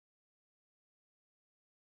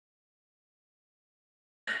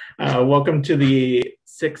Welcome to the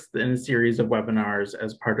sixth in a series of webinars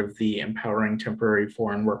as part of the Empowering Temporary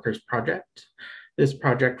Foreign Workers project. This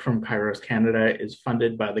project from Kairos, Canada is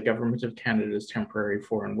funded by the Government of Canada's Temporary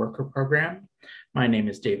Foreign Worker Program. My name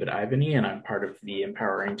is David Ivany and I'm part of the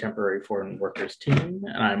Empowering Temporary Foreign Workers team,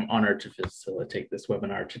 and I'm honored to facilitate this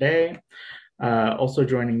webinar today. Also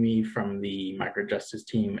joining me from the Migrant Justice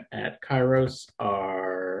team at Kairos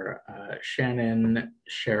are Shannon,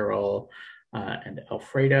 Cheryl, and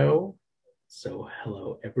Alfredo. So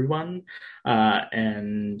hello, everyone.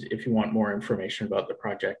 And if you want more information about the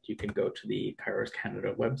project, you can go to the Kairos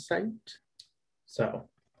Canada website. So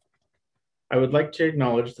I would like to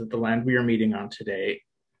acknowledge that the land we are meeting on today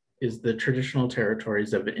is the traditional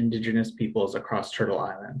territories of Indigenous peoples across Turtle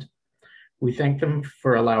Island. We thank them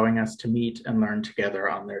for allowing us to meet and learn together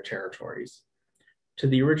on their territories. To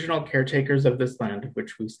the original caretakers of this land of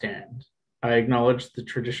which we stand, I acknowledge the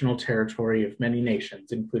traditional territory of many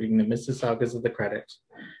nations, including the Mississaugas of the Credit,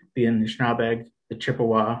 the Anishinaabe, the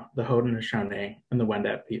Chippewa, the Haudenosaunee, and the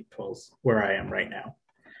Wendat peoples, where I am right now.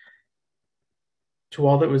 To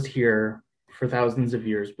all that was here for thousands of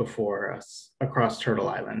years before us across Turtle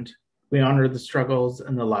Island, we honor the struggles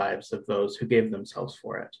and the lives of those who gave themselves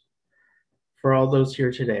for it. For all those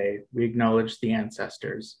here today, we acknowledge the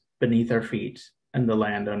ancestors beneath our feet and the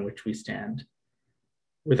land on which we stand.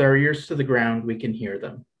 With our ears to the ground, we can hear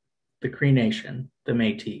them. The Cree Nation, the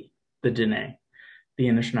Métis, the Dene, the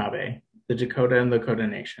Anishinaabe, the Dakota and Lakota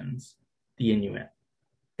nations, the Inuit,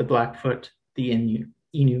 the Blackfoot, the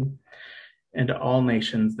Innu, and all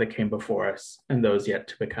nations that came before us and those yet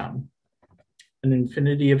to become. An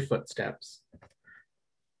infinity of footsteps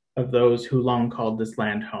of those who long called this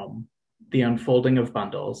land home, the unfolding of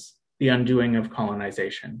bundles, the undoing of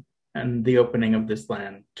colonization, and the opening of this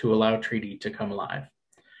land to allow treaty to come alive.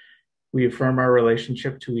 We affirm our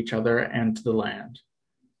relationship to each other and to the land.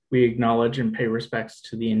 We acknowledge and pay respects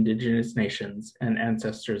to the Indigenous nations and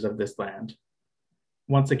ancestors of this land.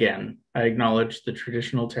 Once again, I acknowledge the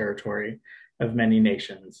traditional territory of many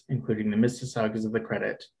nations, including the Mississaugas of the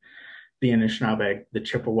Credit, the Anishinaabe, the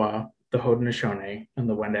Chippewa, the Haudenosaunee, and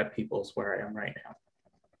the Wendat peoples where I am right now.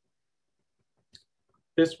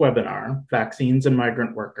 This webinar, Vaccines and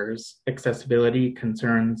Migrant Workers, Accessibility,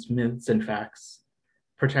 Concerns, Myths and Facts,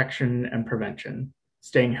 Protection and Prevention,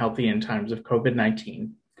 Staying Healthy in Times of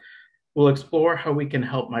COVID-19, will explore how we can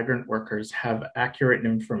help migrant workers have accurate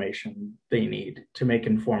information they need to make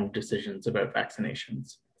informed decisions about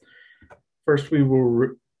vaccinations. First, we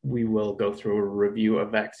will go through a review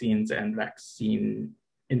of vaccines and vaccine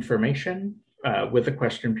information with a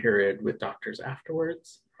question period with doctors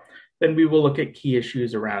afterwards. Then we will look at key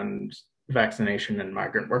issues around vaccination and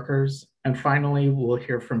migrant workers. And finally, we'll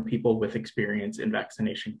hear from people with experience in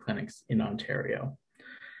vaccination clinics in Ontario.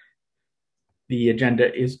 The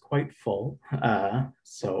agenda is quite full,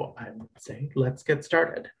 so I would say let's get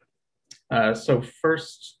started. So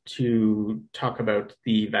first, to talk about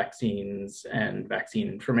the vaccines and vaccine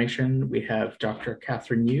information, we have Dr.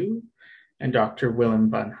 Catherine Yu and Dr. Willem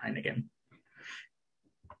van Heinigen.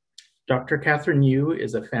 Dr. Catherine Yu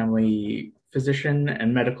is a family physician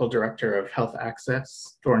and medical director of Health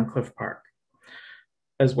Access, Thorncliffe Park,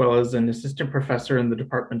 as well as an assistant professor in the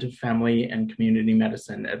Department of Family and Community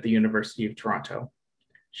Medicine at the University of Toronto.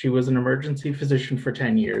 She was an emergency physician for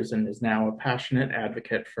 10 years and is now a passionate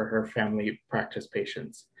advocate for her family practice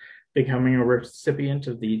patients, becoming a recipient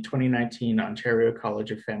of the 2019 Ontario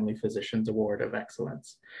College of Family Physicians Award of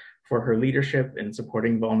Excellence for her leadership in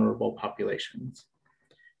supporting vulnerable populations.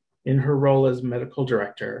 In her role as medical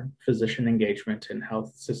director, physician engagement and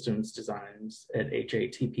health systems designs at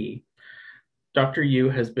HATP, Dr.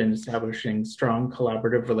 Yu has been establishing strong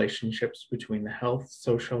collaborative relationships between the health,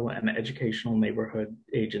 social, and educational neighborhood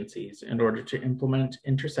agencies in order to implement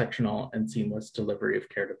intersectional and seamless delivery of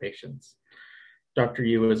care to patients. Dr.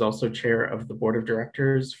 Yu is also chair of the board of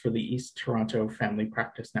directors for the East Toronto Family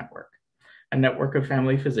Practice Network, a network of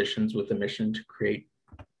family physicians with a mission to create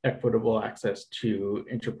equitable access to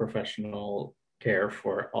interprofessional care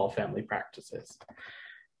for all family practices.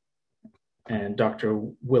 And Dr.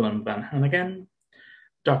 Willem van Heinigen,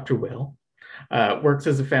 Dr. Will, works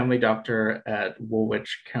as a family doctor at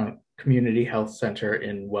Woolwich Community Health Centre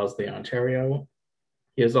in Wellesley, Ontario.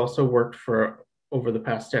 He has also worked for over the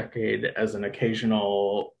past decade as an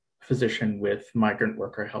occasional physician with migrant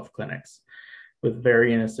worker health clinics, with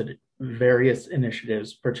various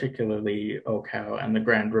initiatives, particularly OCOW and the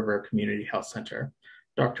Grand River Community Health Center.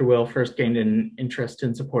 Dr. Will first gained an interest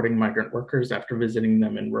in supporting migrant workers after visiting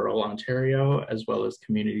them in rural Ontario, as well as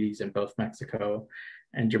communities in both Mexico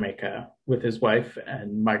and Jamaica, with his wife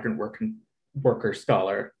and migrant worker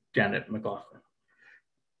scholar, Janet McLaughlin.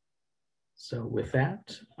 So with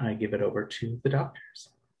that, I give it over to the doctors.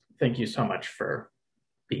 Thank you so much for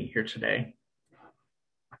being here today.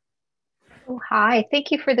 Oh, hi. Thank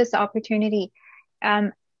you for this opportunity.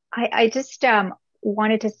 Um, I just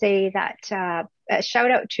wanted to say that a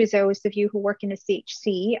shout out to those of you who work in the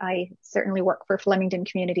CHC. I certainly work for Flemington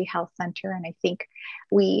Community Health Center, and I think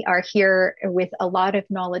we are here with a lot of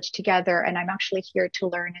knowledge together, and I'm actually here to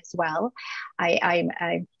learn as well.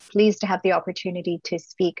 I'm pleased to have the opportunity to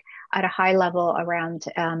speak at a high level around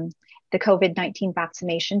the COVID-19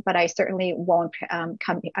 vaccination, but I certainly won't I'm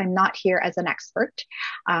not here as an expert.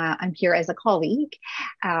 I'm here as a colleague.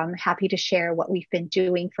 Happy to share what we've been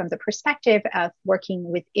doing from the perspective of working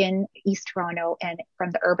within East Toronto and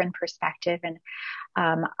from the urban perspective. And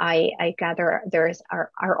I gather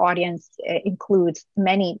our audience includes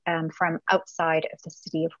many from outside of the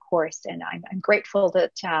city, of course. And I'm grateful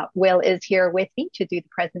that Will is here with me to do the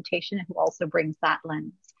presentation and who also brings that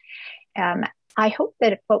lens. I hope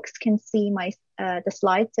that folks can see the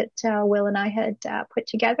slides that Will and I had put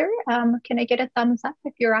together. Can I get a thumbs up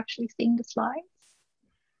if you're actually seeing the slides?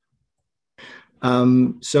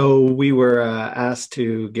 So we were asked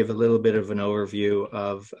to give a little bit of an overview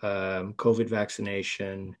of COVID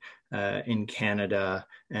vaccination in Canada,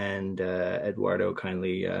 and Eduardo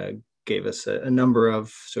kindly gave us a number of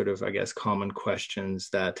sort of, I guess, common questions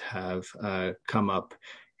that have come up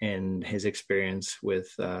in his experience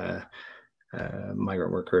with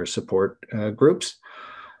migrant worker support groups.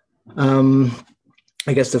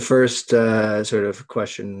 I guess the first sort of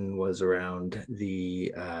question was around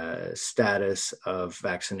the status of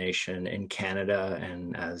vaccination in Canada,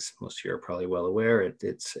 and as most of you are probably well aware,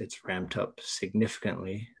 it's ramped up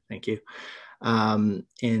significantly. Thank you.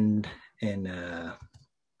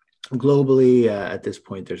 Globally, at this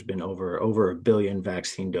point, there's been over 1 billion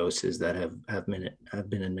vaccine doses that have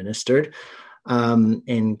been administered.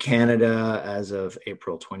 In Canada, as of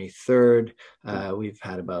April 23rd, we've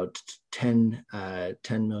had about 10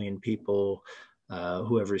 million people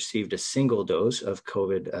who have received a single dose of a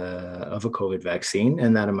COVID vaccine,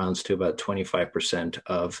 and that amounts to about 25%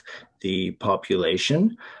 of the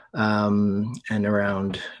population, and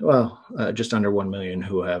around, just under 1 million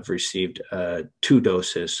who have received 2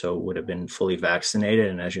 doses, so would have been fully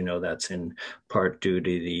vaccinated. And as you know, that's in part due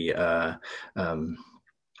to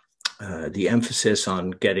the emphasis on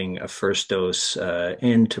getting a first dose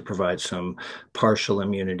in to provide some partial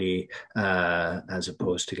immunity, as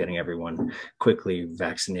opposed to getting everyone quickly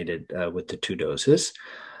vaccinated with the 2 doses.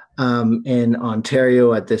 In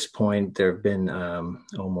Ontario, at this point, there have been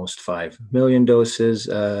almost 5 million doses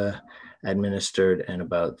administered, and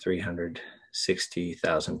about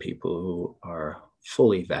 360,000 people who are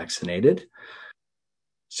fully vaccinated.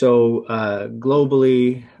 So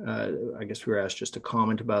globally, I guess we were asked just to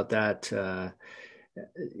comment about that.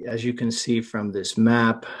 As you can see from this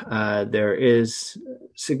map, there is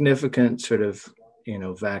significant sort of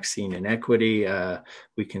vaccine inequity.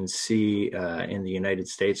 We can see in the United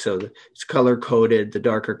States, so it's color coded. The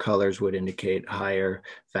darker colors would indicate higher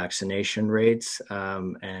vaccination rates,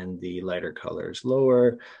 and the lighter colors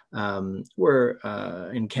lower. We're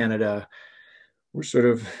in Canada, we're sort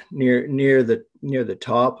of near the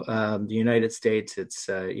top. The United States, it's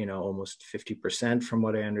almost 50% from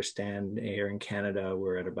what I understand. Here in Canada,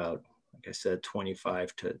 we're at about, like I said,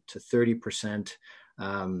 25 to 30%.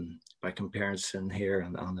 By comparison, here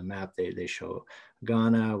on the map, they show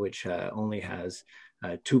Ghana, which only has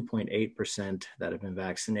 2.8% that have been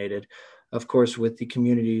vaccinated. Of course, with the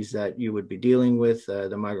communities that you would be dealing with,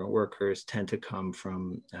 the migrant workers tend to come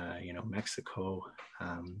from, Mexico,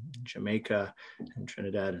 Jamaica, and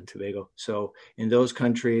Trinidad and Tobago. So in those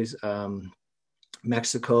countries,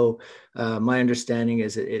 Mexico, my understanding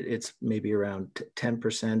is it's maybe around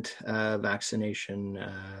 10% vaccination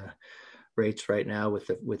rates right now with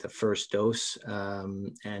the first dose,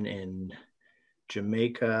 and in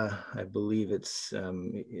Jamaica, I believe it's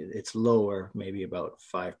lower, maybe about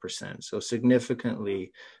 5%. So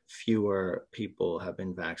significantly fewer people have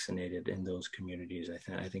been vaccinated in those communities.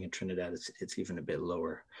 I think in Trinidad it's even a bit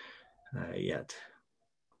lower yet.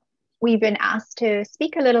 We've been asked to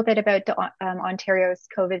speak a little bit about the, Ontario's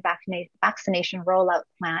COVID vaccination rollout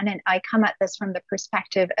plan. And I come at this from the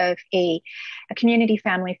perspective of a community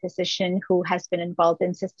family physician who has been involved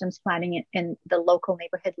in systems planning in the local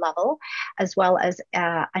neighborhood level, as well as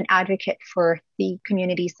an advocate for the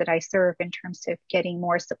communities that I serve in terms of getting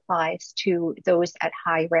more supplies to those at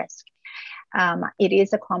high risk. It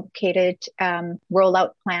is a complicated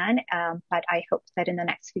rollout plan, but I hope that in the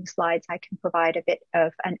next few slides I can provide a bit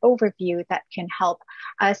of an overview that can help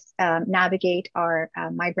us navigate our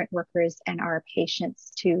migrant workers and our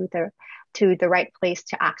patients to the right place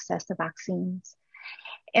to access the vaccines.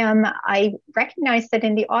 I recognize that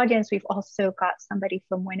in the audience we've also got somebody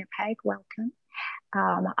from Winnipeg. Welcome.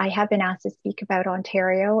 I have been asked to speak about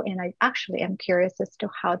Ontario, and I actually am curious as to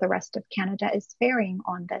how the rest of Canada is faring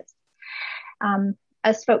on this.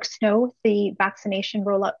 As folks know, the vaccination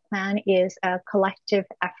rollout plan is a collective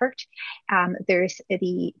effort. There's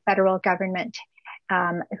the federal government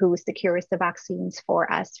who secures the vaccines for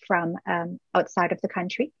us from outside of the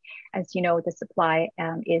country. As you know, the supply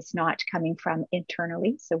is not coming from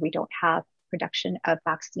internally, so we don't have production of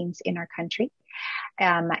vaccines in our country.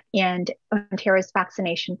 And Ontario's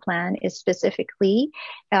vaccination plan is specifically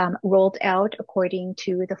rolled out according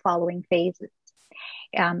to the following phases.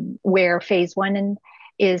 Where phase one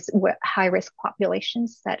is high risk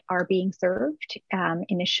populations that are being served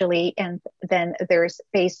initially, and then there's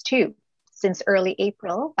phase two. Since early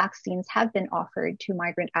April, vaccines have been offered to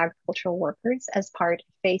migrant agricultural workers as part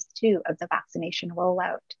of phase two of the vaccination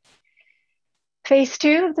rollout. Phase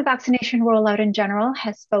two of the vaccination rollout in general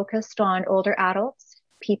has focused on older adults,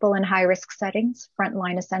 people in high risk settings,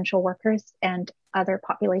 frontline essential workers, and other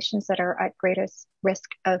populations that are at greatest risk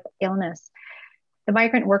of illness. The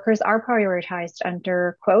migrant workers are prioritized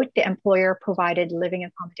under, quote, the employer provided living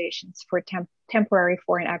accommodations for temporary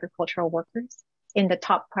foreign agricultural workers in the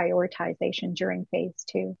top prioritization during phase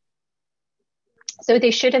two. So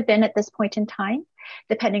they should have been at this point in time,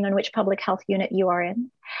 depending on which public health unit you are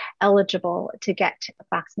in, eligible to get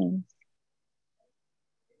vaccines.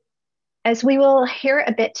 As we will hear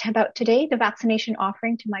a bit about today, the vaccination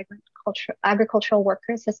offering to migrant agricultural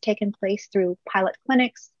workers has taken place through pilot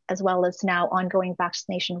clinics, as well as now ongoing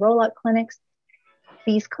vaccination rollout clinics.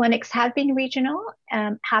 These clinics have been regional,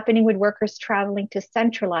 happening with workers traveling to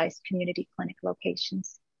centralized community clinic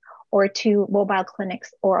locations or to mobile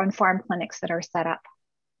clinics or on-farm clinics that are set up,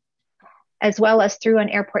 as well as through an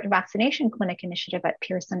airport vaccination clinic initiative at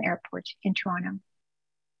Pearson Airport in Toronto.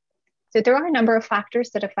 So there are a number of factors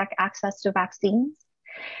that affect access to vaccines.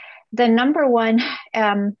 The number one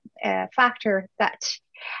factor that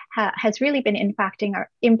has really been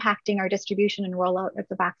impacting our distribution and rollout of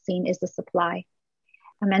the vaccine is the supply.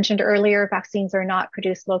 I mentioned earlier, vaccines are not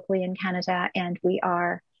produced locally in Canada, and we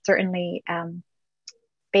are certainly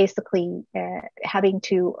basically having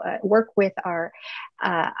to work with our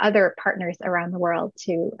other partners around the world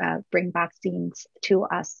to bring vaccines to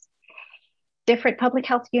us. Different public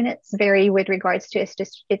health units vary with regards to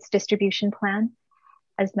its distribution plan.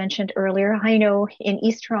 As mentioned earlier, I know in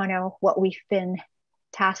East Toronto, what we've been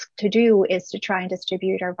tasked to do is to try and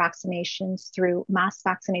distribute our vaccinations through mass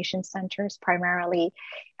vaccination centers, primarily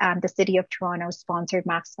the City of Toronto sponsored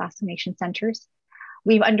mass vaccination centers.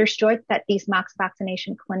 We've understood that these mass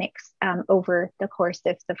vaccination clinics over the course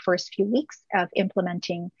of the first few weeks of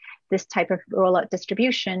implementing this type of rollout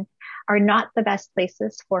distribution are not the best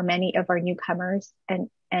places for many of our newcomers and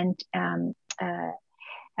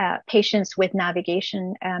patients with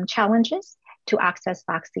navigation challenges to access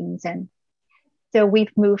vaccines in. So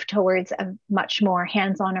we've moved towards a much more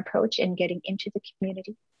hands-on approach in getting into the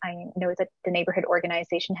community. I know that the neighborhood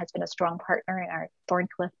organization has been a strong partner in our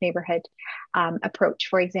Thorncliffe neighborhood approach,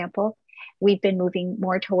 for example. We've been moving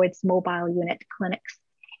more towards mobile unit clinics,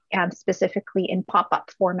 specifically in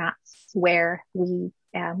pop-up formats where we,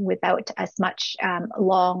 without as much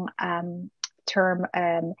long-term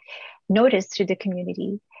notice to the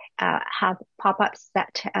community, have pop-ups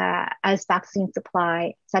that as vaccine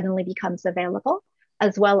supply suddenly becomes available,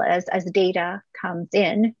 as well as data comes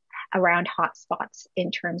in around hotspots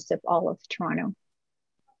in terms of all of Toronto.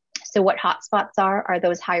 So what hotspots are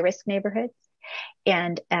those high-risk neighborhoods.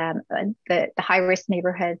 And the high-risk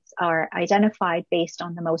neighborhoods are identified based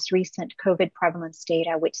on the most recent COVID prevalence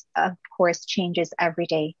data, which of course changes every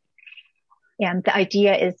day. And the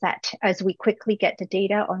idea is that as we quickly get the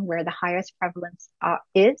data on where the highest prevalence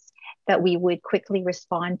is, that we would quickly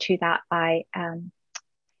respond to that by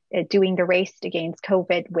doing the race against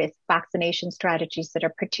COVID with vaccination strategies that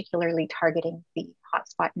are particularly targeting the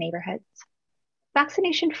hotspot neighborhoods.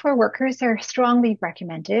 Vaccination for workers are strongly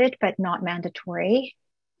recommended, but not mandatory.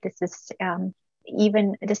 This is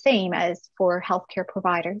even the same as for healthcare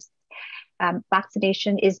providers.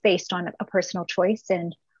 Vaccination is based on a personal choice,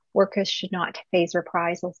 and workers should not face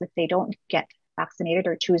reprisals if they don't get vaccinated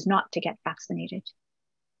or choose not to get vaccinated.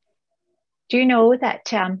 Do you know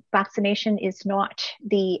that vaccination is not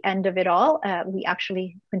the end of it all? We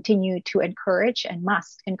actually continue to encourage and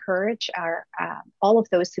must encourage all of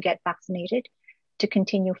those who get vaccinated to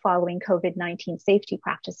continue following COVID-19 safety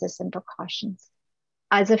practices and precautions.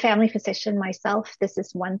 As a family physician myself, this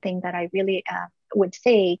is one thing that I really would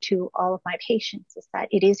say to all of my patients is that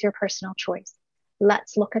it is your personal choice.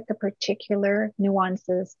 Let's look at the particular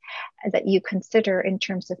nuances that you consider in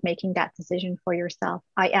terms of making that decision for yourself.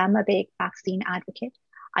 I am a big vaccine advocate.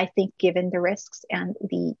 I think given the risks and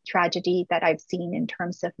the tragedy that I've seen in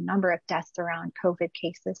terms of number of deaths around COVID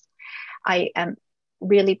cases, I am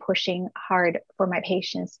really pushing hard for my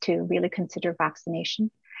patients to really consider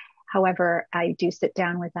vaccination. However, I do sit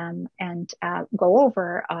down with them and go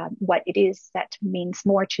over what it is that means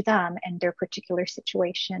more to them and their particular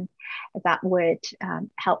situation that would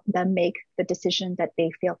help them make the decision that they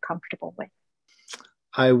feel comfortable with.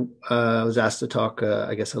 I was asked to talk,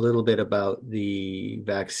 I guess, a little bit about the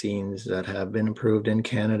vaccines that have been approved in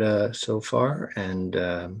Canada so far and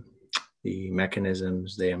the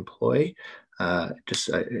mechanisms they employ. A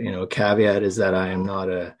caveat is that I am not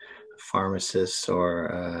a pharmacist or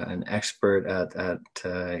an expert at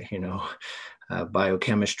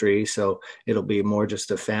biochemistry, so it'll be more just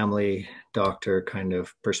a family doctor kind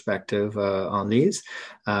of perspective on these.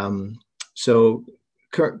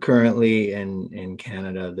 Currently in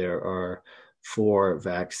Canada, there are 4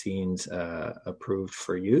 vaccines approved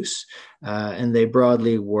for use, and they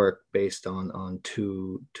broadly work based on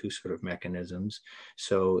two sort of mechanisms.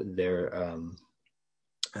 So they're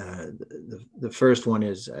the first one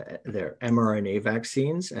is their mRNA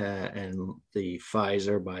vaccines, and the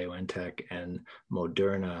Pfizer, BioNTech, and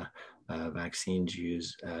Moderna vaccines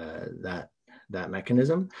use that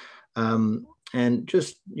mechanism. And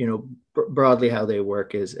just, broadly how they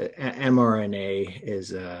work is mRNA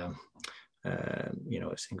is a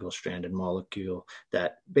single-stranded molecule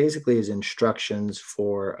that basically is instructions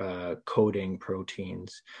for coding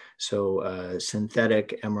proteins. So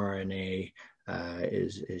synthetic mRNA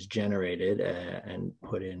is generated and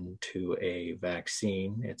put into a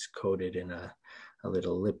vaccine. It's coated in a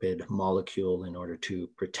little lipid molecule in order to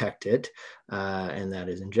protect it, and that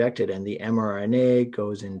is injected. And the mRNA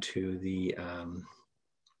goes into the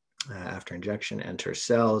after injection, enters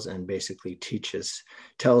cells and basically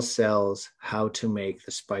tells cells how to make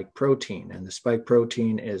the spike protein. And the spike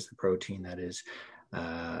protein is the protein that is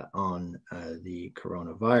on the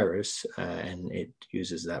coronavirus, and it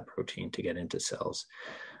uses that protein to get into cells.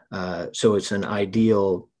 So it's an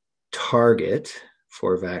ideal target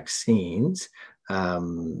for vaccines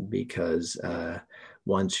because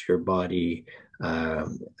once your body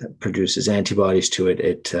produces antibodies to it,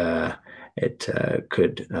 it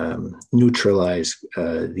could neutralize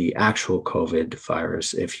the actual COVID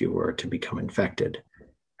virus if you were to become infected.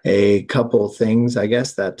 A couple things, I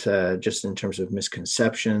guess, that just in terms of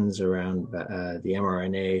misconceptions around the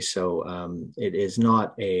mRNA. So it is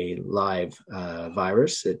not a live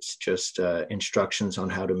virus. It's just instructions on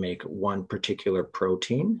how to make one particular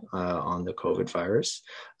protein on the COVID virus.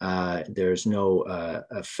 There's no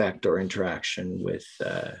effect or interaction with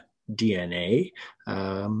DNA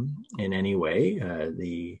in any way.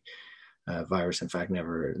 The virus, in fact,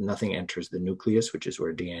 nothing enters the nucleus, which is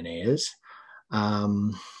where DNA is.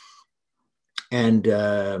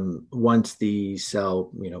 Once the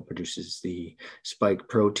cell, produces the spike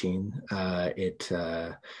protein, it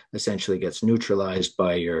essentially gets neutralized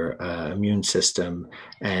by your immune system,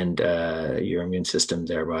 and your immune system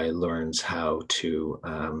thereby learns how to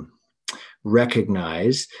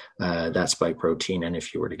recognize that spike protein. And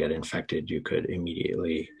if you were to get infected, you could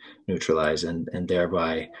immediately neutralize and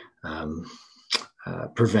thereby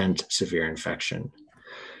prevent severe infection.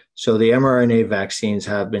 So the mRNA vaccines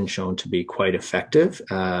have been shown to be quite effective.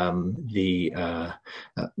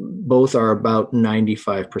 Both are about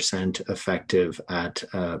 95% effective at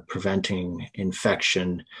preventing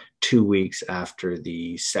infection 2 weeks after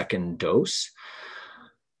the second dose.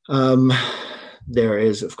 There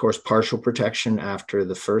is, of course, partial protection after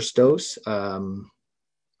the first dose,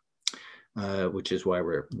 which is why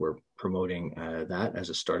we're promoting that as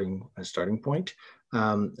a starting point.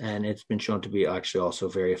 And it's been shown to be actually also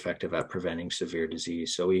very effective at preventing severe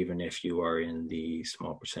disease. So even if you are in the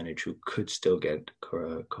small percentage who could still get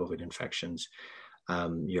COVID infections,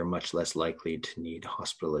 you're much less likely to need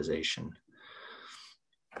hospitalization.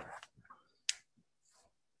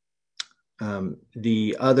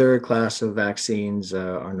 The other class of vaccines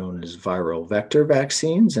are known as viral vector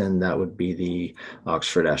vaccines, and that would be the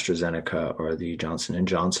Oxford AstraZeneca or the Johnson &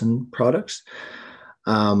 Johnson products.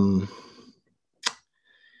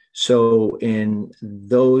 So in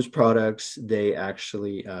those products, they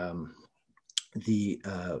actually the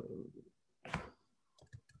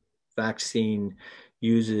vaccine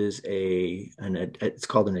uses it's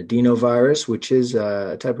called an adenovirus, which is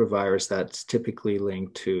a type of virus that's typically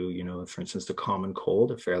linked to, for instance, the common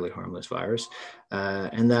cold, a fairly harmless virus.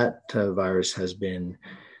 And that virus has been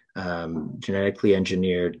genetically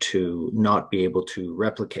engineered to not be able to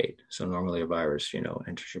replicate. So normally a virus,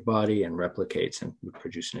 enters your body and replicates and would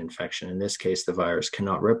produce an infection. In this case, the virus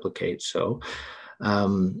cannot replicate.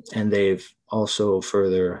 And they've also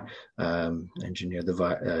further engineered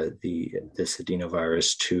this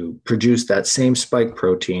adenovirus to produce that same spike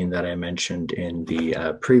protein that I mentioned in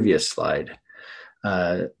the previous slide.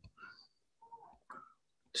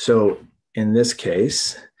 So in this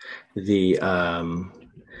case, the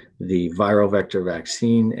viral vector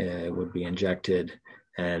vaccine would be injected,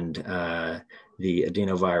 and the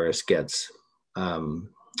adenovirus gets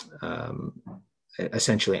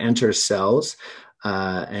essentially enters cells,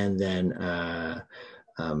 and then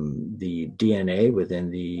the DNA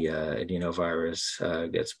within the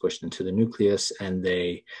adenovirus gets pushed into the nucleus, and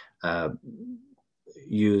they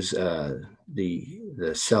use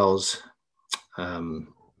the cells, I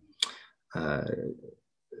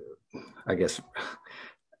guess,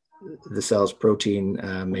 the cell's protein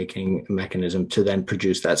making mechanism to then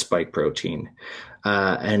produce that spike protein.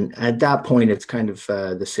 And at that point, it's kind of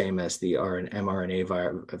the same as the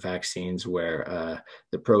mRNA vaccines, where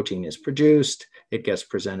the protein is produced, it gets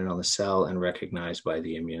presented on the cell and recognized by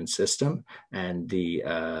the immune system. And the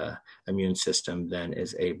immune system then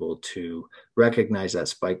is able to recognize that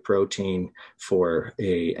spike protein for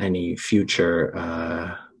any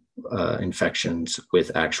future infections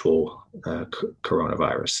with actual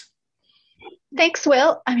coronavirus. Thanks,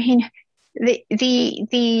 Will. I mean, the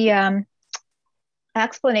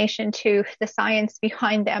explanation to the science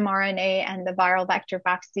behind the mRNA and the viral vector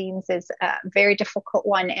vaccines is a very difficult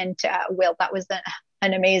one. And Will, that was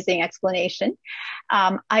an amazing explanation.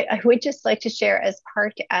 I would just like to share, as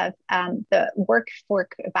part of the work for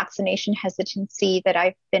vaccination hesitancy that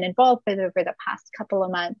I've been involved with over the past couple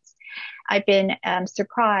of months, I've been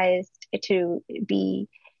surprised to be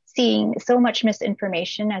seeing so much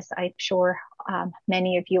misinformation, as I'm sure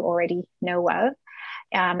many of you already know of.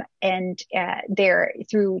 And they're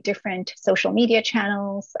through different social media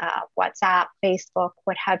channels, WhatsApp, Facebook,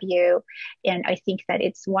 what have you. And I think that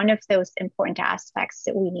it's one of those important aspects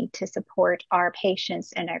that we need to support our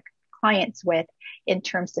patients and our clients with, in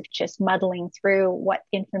terms of just muddling through what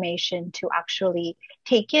information to actually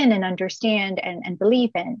take in and understand and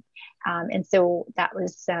believe in. And so that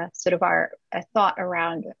was sort of our thought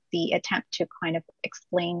around the attempt to kind of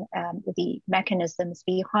explain the mechanisms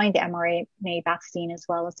behind the mRNA vaccine as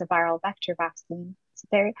well as the viral vector vaccine. It's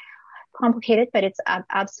very complicated, but it's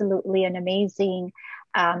absolutely an amazing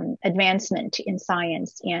advancement in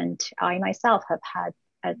science. And I myself have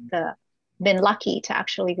had been lucky to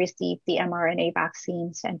actually receive the mRNA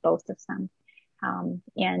vaccines, and both of them,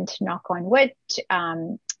 and knock on wood,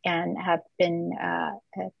 and have been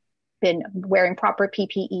wearing proper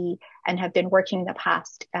PPE and have been working the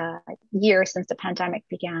past year since the pandemic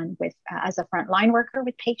began with as a frontline worker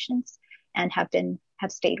with patients, and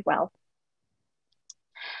have stayed well.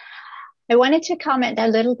 I wanted to comment a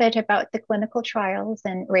little bit about the clinical trials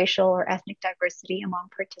and racial or ethnic diversity among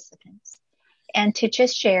participants, and to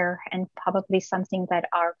just share, and probably something that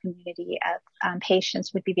our community of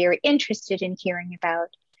patients would be very interested in hearing about,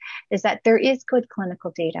 is that there is good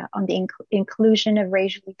clinical data on the inclusion of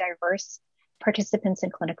racially diverse participants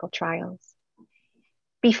in clinical trials.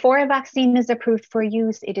 Before a vaccine is approved for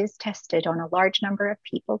use, it is tested on a large number of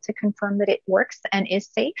people to confirm that it works and is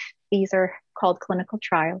safe. These are called clinical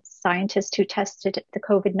trials. Scientists who tested the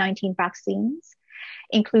COVID-19 vaccines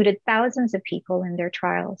included thousands of people in their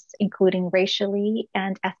trials, including racially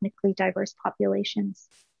and ethnically diverse populations.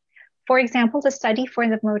 For example, the study for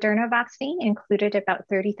the Moderna vaccine included about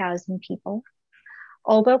 30,000 people.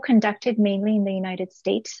 Although conducted mainly in the United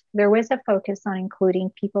States, there was a focus on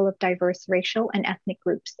including people of diverse racial and ethnic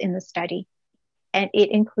groups in the study. And it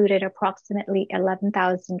included approximately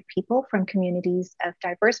 11,000 people from communities of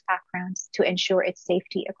diverse backgrounds to ensure its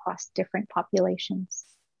safety across different populations.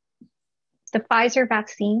 The Pfizer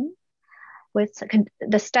vaccine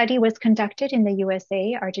the study was conducted in the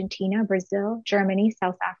USA, Argentina, Brazil, Germany,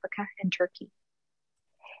 South Africa, and Turkey.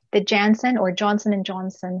 The Janssen or Johnson &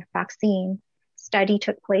 Johnson vaccine study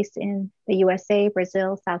took place in the USA,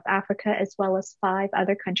 Brazil, South Africa, as well as 5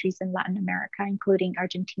 other countries in Latin America, including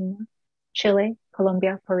Argentina, Chile,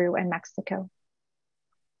 Colombia, Peru, and Mexico.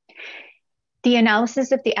 The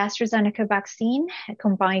analysis of the AstraZeneca vaccine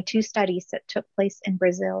combined 2 studies that took place in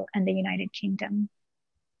Brazil and the United Kingdom.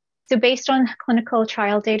 So based on clinical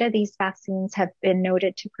trial data, these vaccines have been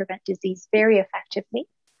noted to prevent disease very effectively.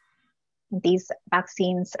 These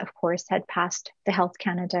vaccines, of course, had passed the Health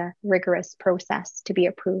Canada rigorous process to be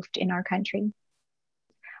approved in our country.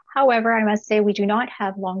 However, I must say we do not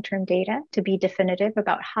have long-term data to be definitive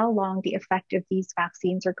about how long the effect of these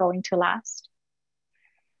vaccines are going to last.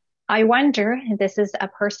 I wonder, and this is a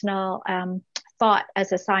personal thought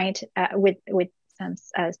as a scientist with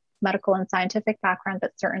a medical and scientific background,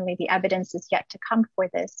 but certainly the evidence is yet to come for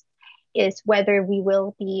this, is whether we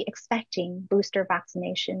will be expecting booster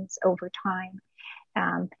vaccinations over time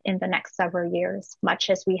in the next several years,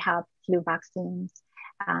 much as we have flu vaccines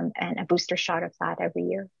and a booster shot of that every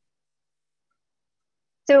year.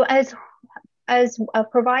 So as a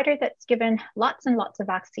provider that's given lots and lots of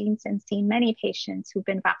vaccines and seen many patients who've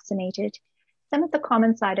been vaccinated, some of the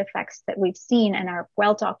common side effects that we've seen and are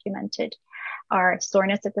well documented are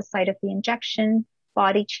soreness at the site of the injection,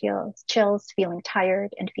 body chills, feeling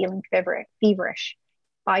tired, and feeling feverish.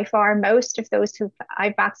 By far, most of those who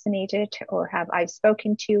I've vaccinated or I've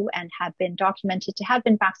spoken to and have been documented to have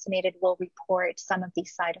been vaccinated will report some of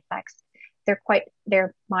these side effects.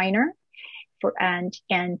 They're minor, and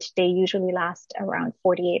they usually last around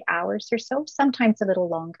 48 hours or so, sometimes a little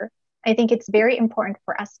longer. I think it's very important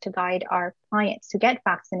for us to guide our clients who get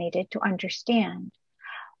vaccinated to understand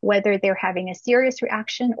whether they're having a serious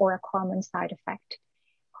reaction or a common side effect.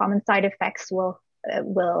 Common side effects will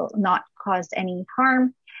not cause any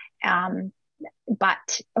harm,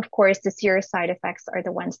 but of course the serious side effects are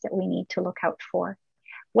the ones that we need to look out for.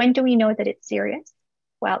 When do we know that it's serious?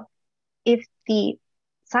 Well, if the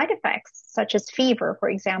side effects, such as fever, for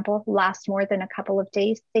example, last more than a couple of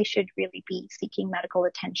days, they should really be seeking medical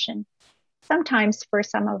attention. Sometimes for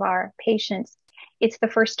some of our patients, it's the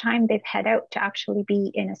first time they've had out to actually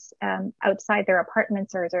be in outside their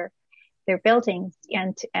apartments or their buildings.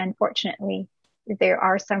 And unfortunately, there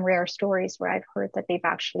are some rare stories where I've heard that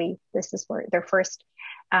this is where their first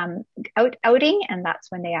outing, and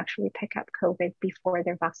that's when they actually pick up COVID before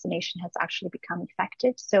their vaccination has actually become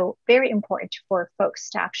effective. So very important for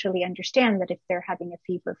folks to actually understand that if they're having a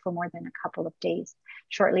fever for more than a couple of days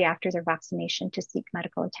shortly after their vaccination, to seek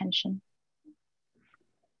medical attention.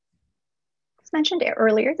 As mentioned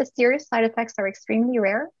earlier, the serious side effects are extremely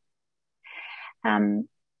rare.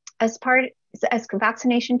 As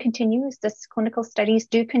vaccination continues, this clinical studies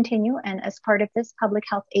do continue, and as part of this, public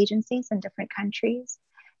health agencies in different countries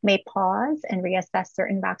may pause and reassess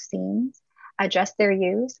certain vaccines, adjust their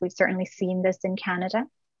use. We've certainly seen this in Canada,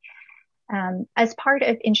 as part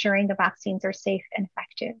of ensuring the vaccines are safe and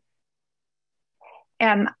effective.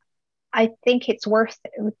 I think it's worth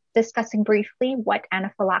discussing briefly what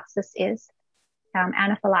anaphylaxis is.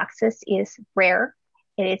 Anaphylaxis is rare.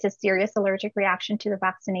 It is a serious allergic reaction to the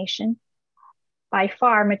vaccination. By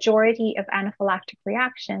far, majority of anaphylactic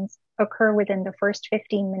reactions occur within the first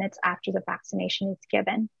 15 minutes after the vaccination is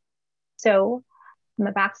given. So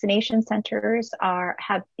the vaccination centers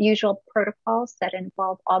have usual protocols that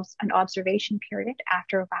involve an observation period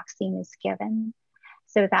after a vaccine is given,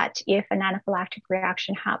 so that if an anaphylactic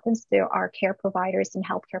reaction happens, there are care providers and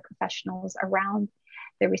healthcare professionals around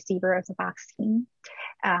the receiver of the vaccine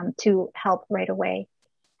to help right away.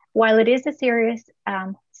 While it is a serious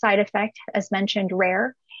side effect, as mentioned,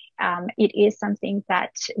 rare, it is something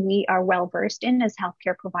that we are well versed in as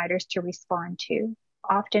healthcare providers to respond to,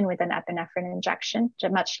 often with an epinephrine injection,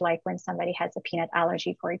 much like when somebody has a peanut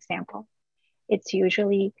allergy, for example. It's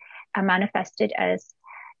usually manifested as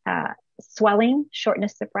swelling,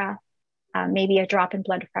 shortness of breath, maybe a drop in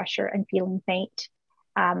blood pressure and feeling faint.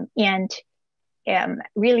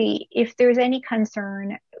 Really, if there's any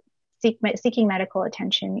concern, seeking medical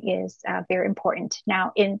attention is very important.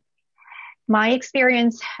 Now, in my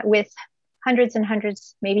experience with hundreds and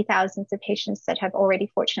hundreds, maybe thousands of patients that have already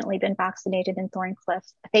fortunately been vaccinated in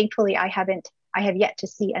Thorncliffe, thankfully I have yet to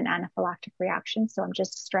see an anaphylactic reaction. So I'm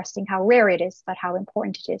just stressing how rare it is, but how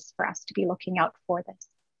important it is for us to be looking out for this.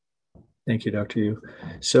 Thank you, Dr. Yu.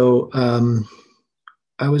 So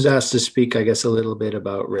I was asked to speak, I guess, a little bit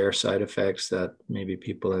about rare side effects that maybe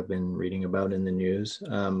people have been reading about in the news.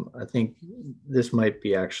 I think this might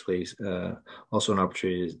be actually also an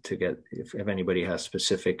opportunity to get, if anybody has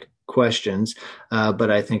specific questions,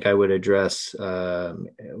 but I think I would address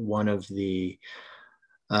one of the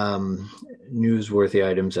newsworthy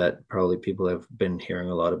items that probably people have been hearing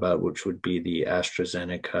a lot about, which would be the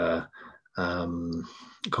AstraZeneca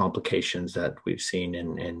complications that we've seen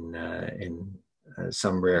in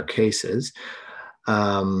some rare cases.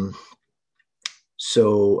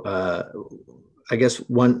 So I guess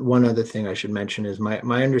one other thing I should mention is my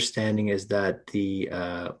understanding is that the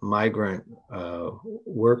Migrant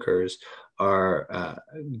workers are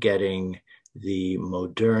getting the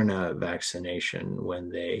Moderna vaccination when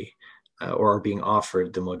they or are being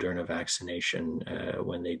offered the Moderna vaccination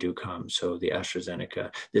when they do come. So the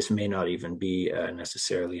AstraZeneca, this may not even be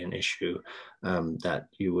necessarily an issue that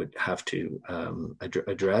you would have to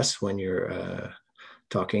address when you're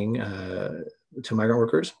talking to migrant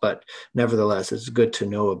workers, but nevertheless, it's good to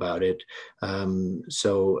know about it. The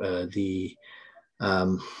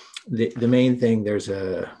main thing, there's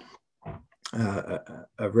a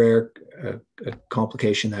rare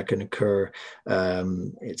complication that can occur.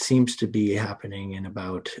 It seems to be happening in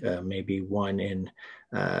about maybe 1 in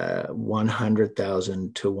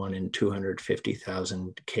 100,000 to 1 in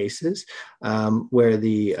 250,000 cases, where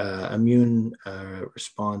the immune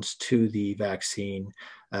response to the vaccine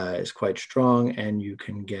is quite strong, and you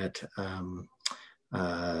can get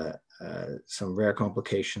some rare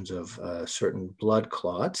complications of certain blood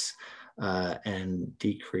clots and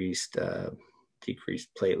decreased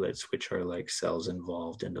platelets, which are like cells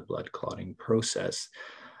involved in the blood clotting process.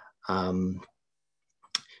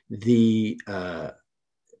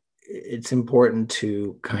 It's important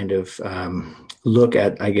to kind of look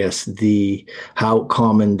at, I guess, how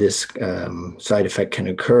common this side effect can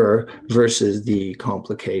occur versus the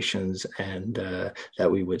complications and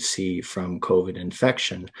that we would see from COVID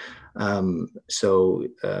infection.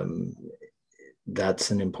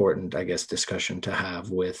 That's an important, I guess, discussion to have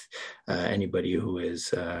with anybody who is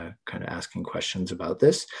kind of asking questions about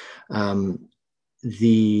this.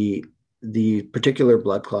 The particular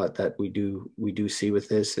blood clot that we do see with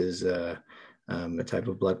this is a type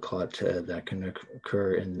of blood clot that can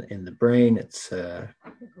occur in the brain. It's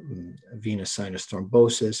venous sinus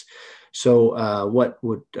thrombosis. So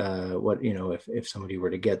if somebody were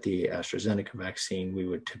to get the AstraZeneca vaccine, we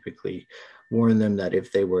would typically warn them that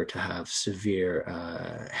if they were to have severe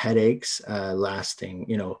headaches lasting,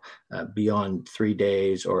 beyond 3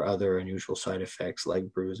 days, or other unusual side effects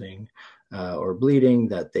like bruising or bleeding,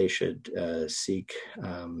 that they should seek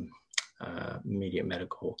immediate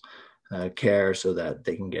medical care so that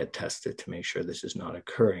they can get tested to make sure this is not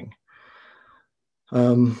occurring.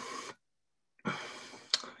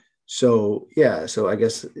 So I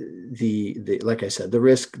guess like I said, the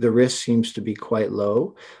risk seems to be quite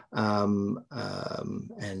low, and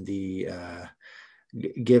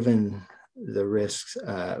given the risks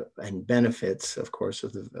and benefits, of course,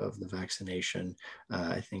 of the vaccination,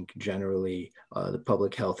 I think generally the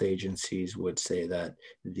public health agencies would say that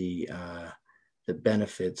the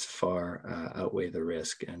benefits far outweigh the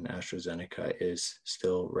risk, and AstraZeneca is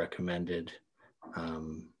still recommended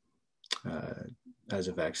as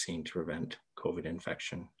a vaccine to prevent COVID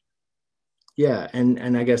infection. Yeah,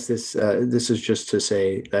 and I guess this is just to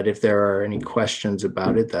say that if there are any questions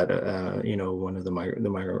about it that one of the migrant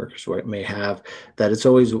workers may have, that it's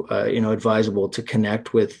always advisable to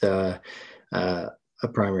connect with a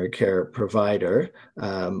primary care provider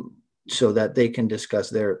so that they can discuss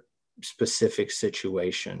their specific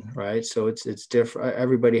situation, right? So it's different.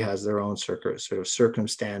 Everybody has their own sort of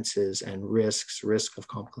circumstances and risk of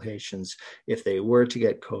complications if they were to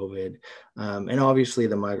get COVID. And obviously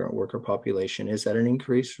the migrant worker population is at an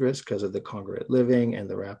increased risk because of the congregate living and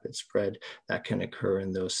the rapid spread that can occur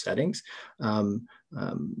in those settings.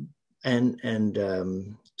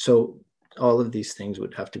 So all of these things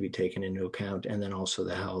would have to be taken into account, and then also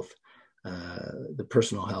the health, the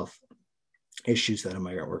personal health issues that a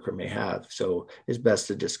migrant worker may have. So it's best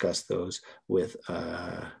to discuss those with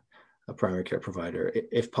a primary care provider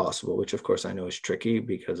if possible, which of course I know is tricky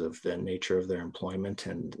because of the nature of their employment,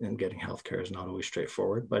 and getting healthcare is not always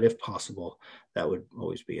straightforward, but if possible, that would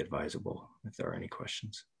always be advisable if there are any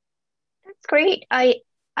questions. That's great. I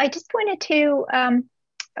just wanted to,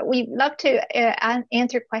 we love to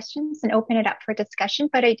answer questions and open it up for discussion,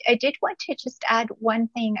 but I did want to just add one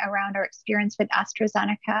thing around our experience with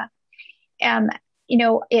AstraZeneca.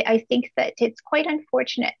 I think that it's quite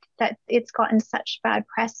unfortunate that it's gotten such bad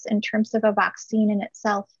press in terms of a vaccine in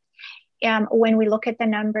itself. When we look at the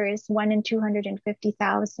numbers, 1 in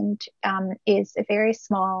 250,000 is a very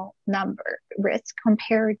small risk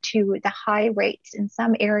compared to the high rates in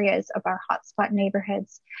some areas of our hotspot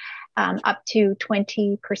neighborhoods, up to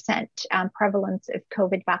 20% prevalence of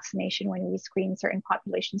COVID vaccination when we screen certain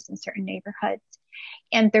populations in certain neighborhoods.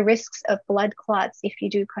 And the risks of blood clots, if you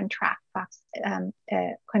do contract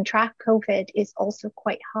COVID, is also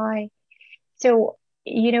quite high. So,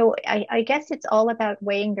 I guess it's all about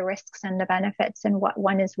weighing the risks and the benefits and what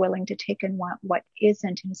one is willing to take and what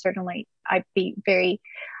isn't. And certainly I'd be very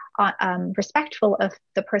respectful of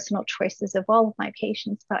the personal choices of all of my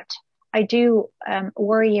patients, but I do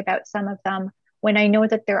worry about some of them when I know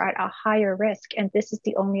that they're at a higher risk and this is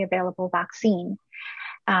the only available vaccine.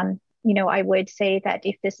 I would say that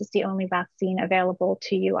if this is the only vaccine available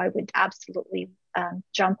to you, I would absolutely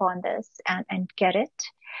jump on this and get it.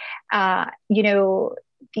 I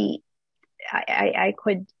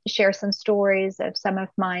could share some stories of some of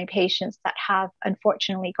my patients that have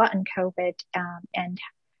unfortunately gotten COVID, and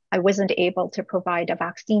I wasn't able to provide a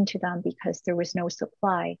vaccine to them because there was no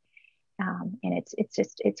supply. And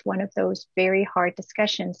it's one of those very hard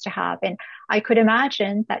discussions to have. And I could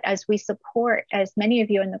imagine that as many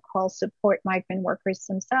of you on the call support migrant workers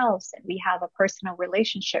themselves, and we have a personal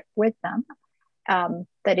relationship with them,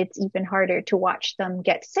 that it's even harder to watch them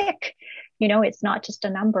get sick. It's not just a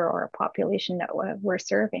number or a population that we're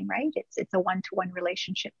serving, right? It's a one-to-one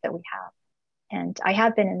relationship that we have. And I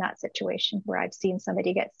have been in that situation where I've seen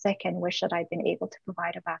somebody get sick and wish that I'd been able to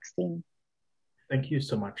provide a vaccine. Thank you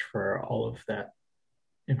so much for all of that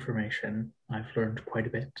information. I've learned quite a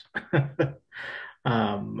bit.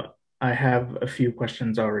 I have a few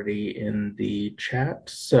questions already in the chat.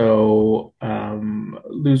 So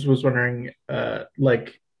Luz was wondering, they're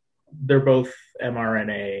both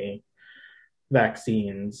mRNA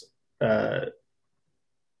vaccines.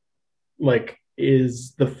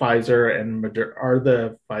 Is the Pfizer and are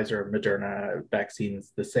the Pfizer and Moderna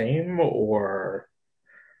vaccines the same, or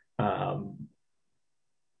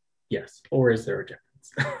yes, or is there a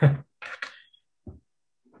difference?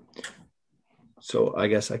 So I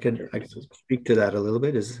guess I could speak to that a little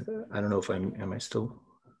bit. I don't know if I'm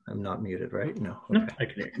not muted, right? No. Okay. No, I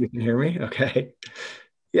can hear you. You can hear me? Okay.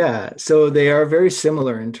 Yeah, so they are very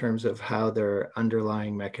similar in terms of how their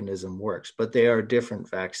underlying mechanism works, but they are different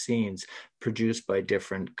vaccines produced by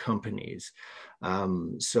different companies.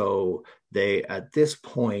 So they, at this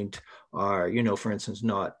point, are, for instance,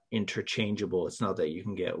 not interchangeable. It's not that you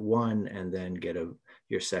can get one and then get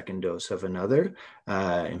your second dose of another.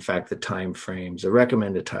 In fact, the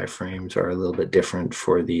recommended time frames are a little bit different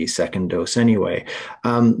for the second dose anyway.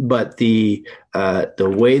 But the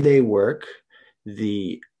way they work,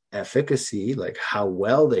 the efficacy, like how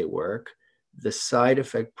well they work, the side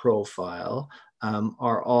effect profile,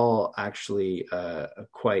 are all actually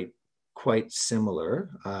quite similar.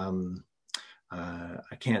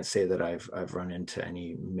 I can't say that I've run into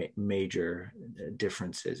any major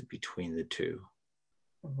differences between the two.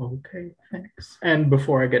 Okay, thanks. And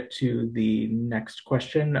before I get to the next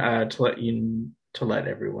question, to let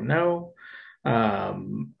everyone know,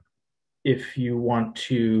 if you want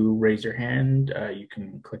to raise your hand, you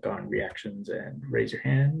can click on reactions and raise your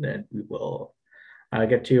hand, and we will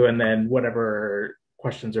get to you. And then whatever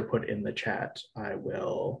questions are put in the chat, I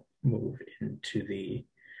will move into the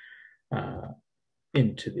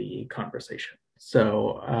conversation.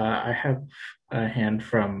 So I have a hand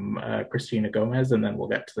from Christina Gomez, and then we'll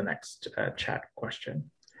get to the next chat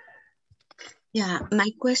question. Yeah,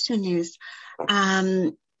 my question is,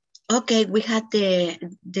 okay, we had the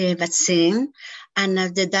vaccine, and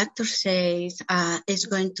as the doctor says, it's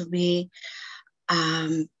going to be,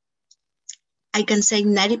 I can say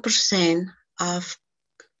 90% of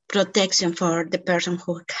protection for the person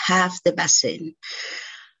who have the vaccine.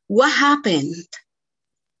 What happened?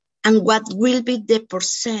 And what will be the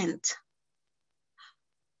percent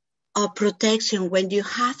of protection when you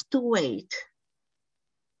have to wait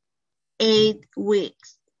 8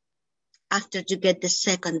 weeks after you get the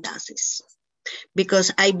second doses?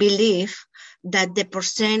 Because I believe that the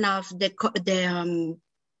percent of the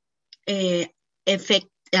effect,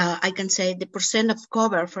 I can say the percent of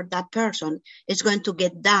cover for that person is going to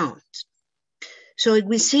get down. So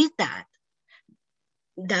we see that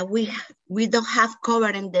we don't have cover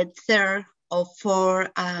in the third or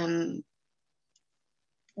fourth,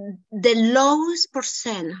 the lowest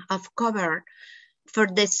percent of cover for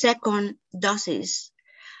the second doses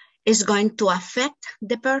is going to affect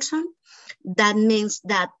the person. That means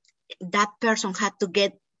that that person had to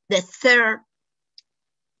get the third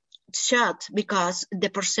shot because the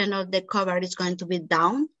percent of the cover is going to be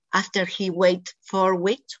down after he wait 4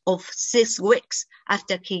 weeks or 6 weeks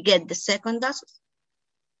after he get the second dose.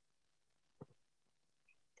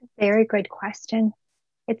 Very good question.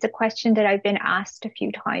 It's a question that I've been asked a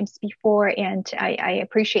few times before, and I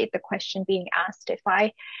appreciate the question being asked.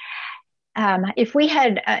 If we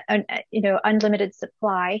had unlimited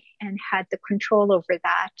supply and had the control over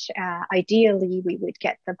that, ideally we would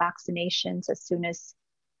get the vaccinations as soon as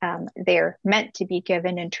they're meant to be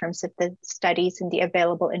given in terms of the studies and the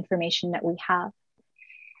available information that we have.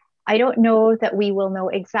 I don't know that we will know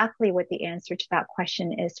exactly what the answer to that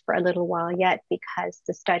question is for a little while yet because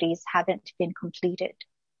the studies haven't been completed.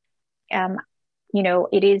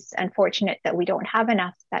 it is unfortunate that we don't have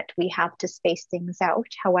enough, that we have to space things out.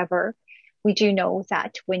 However, we do know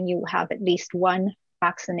that when you have at least one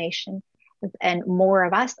vaccination and more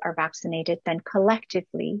of us are vaccinated, then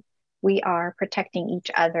collectively we are protecting each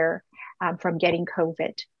other from getting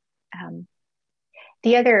COVID.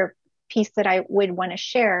 The other piece that I would want to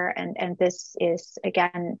share, and this is,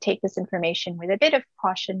 again, take this information with a bit of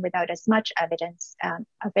caution without as much evidence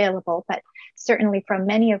available, but certainly from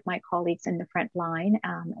many of my colleagues in the front line,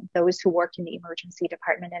 those who work in the emergency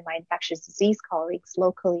department and my infectious disease colleagues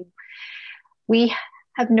locally, we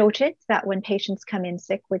have noted that when patients come in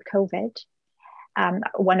sick with COVID,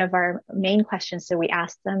 one of our main questions that we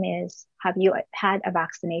ask them is, have you had a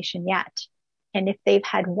vaccination yet? And if they've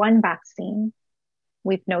had one vaccine,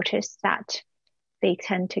 we've noticed that they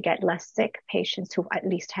tend to get less sick, patients who've at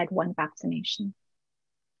least had one vaccination.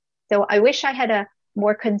 So I wish I had a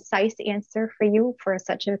more concise answer for you for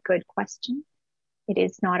such a good question. It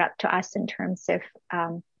is not up to us in terms of,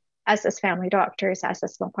 us as family doctors, us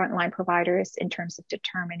as frontline providers, in terms of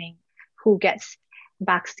determining who gets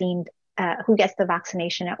vaccinated, who gets the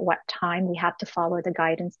vaccination at what time. We have to follow the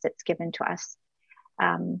guidance that's given to us.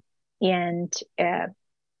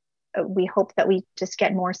 We hope that we just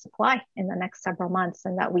get more supply in the next several months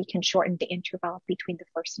and that we can shorten the interval between the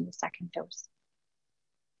first and the second dose.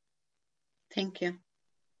 Thank you.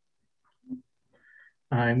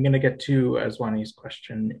 I'm going to get to Aswani's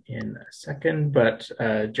question in a second, but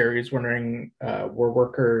Jerry's wondering, were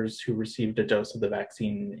workers who received a dose of the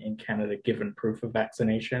vaccine in Canada given proof of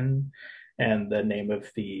vaccination and the name of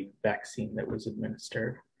the vaccine that was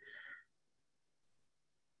administered?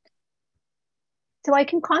 So I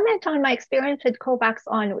can comment on my experience with COVAX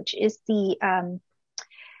On, which is the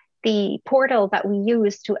portal that we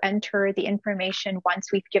use to enter the information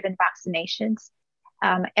once we've given vaccinations.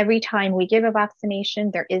 Every time we give a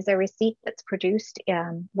vaccination, there is a receipt that's produced,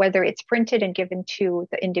 whether it's printed and given to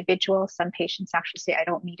the individual. Some patients actually say, I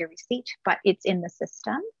don't need a receipt, but it's in the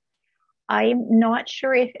system. I'm not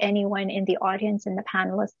sure if anyone in the audience and the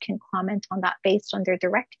panelists can comment on that based on their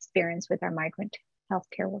direct experience with our migrant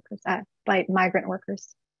healthcare workers, by migrant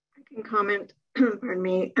workers. I can comment, pardon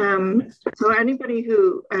me. So anybody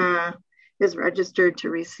who is registered to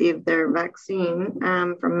receive their vaccine,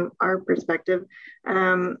 from our perspective,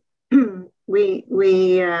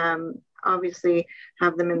 we obviously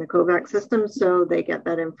have them in the COVAX system, so they get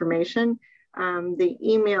that information. The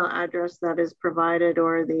email address that is provided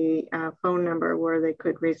or the phone number where they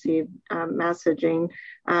could receive messaging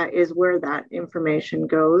is where that information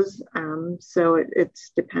goes. So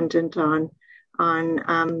it's dependent on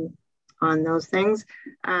those things.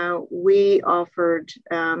 We offered,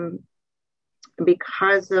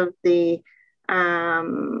 because of the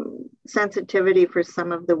sensitivity for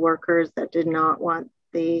some of the workers that did not want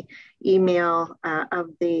the email of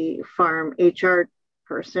the farm HR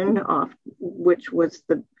person off, which was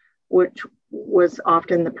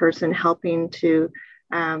often the person helping to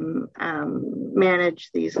manage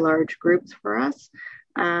these large groups for us.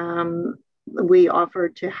 We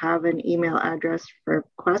offered to have an email address for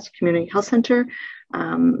Quest Community Health Center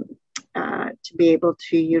to be able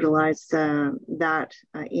to utilize that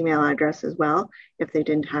email address as well if they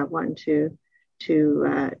didn't have one to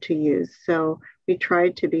use. So we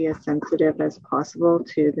tried to be as sensitive as possible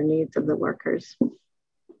to the needs of the workers.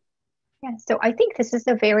 Yeah, so I think this is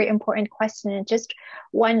a very important question, and just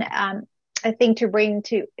one thing to bring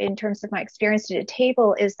to in terms of my experience to the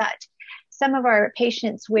table is that some of our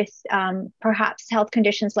patients with perhaps health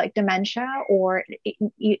conditions like dementia or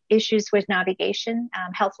issues with navigation,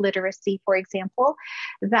 health literacy, for example,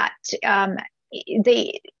 that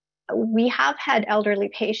we have had elderly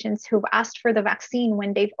patients who've asked for the vaccine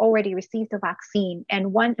when they've already received the vaccine.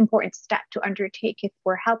 And one important step to undertake if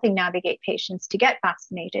we're helping navigate patients to get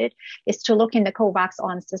vaccinated is to look in the COVAX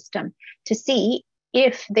On system to see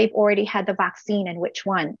if they've already had the vaccine and which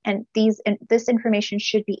one. And this information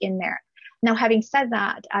should be in there. Now, having said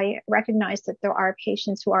that, I recognize that there are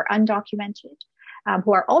patients who are undocumented,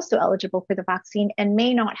 who are also eligible for the vaccine and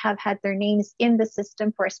may not have had their names in the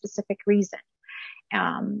system for a specific reason.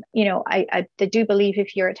 I do believe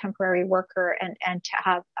if you're a temporary worker and to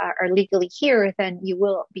have are legally here, then you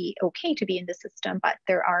will be okay to be in the system. But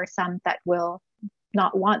there are some that will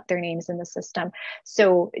not want their names in the system.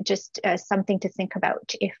 So just something to think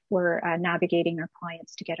about if we're navigating our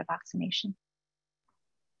clients to get a vaccination.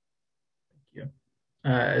 Thank you.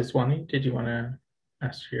 Aswani, did you want to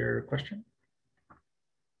ask your question?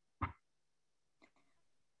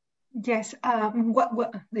 Yes,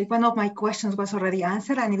 one of my questions was already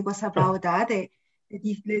answered, and it was about that,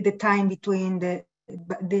 the time between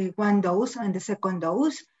the one dose and the second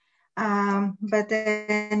dose. But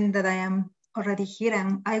then that I am already here,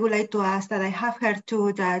 and I would like to ask that I have heard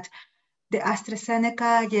too that the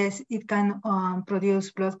AstraZeneca, yes, it can produce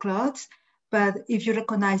blood clots, but if you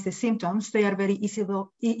recognize the symptoms, they are very easy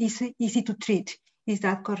to treat. Is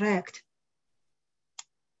that correct?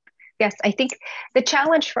 Yes, I think the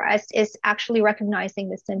challenge for us is actually recognizing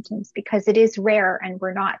the symptoms because it is rare and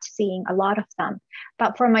we're not seeing a lot of them.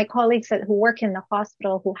 But for my colleagues who work in the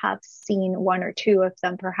hospital who have seen one or two of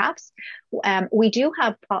them, perhaps, we do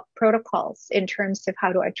have protocols in terms of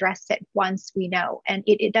how to address it once we know. And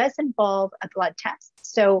it does involve a blood test.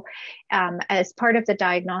 So as part of the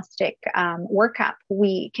diagnostic workup,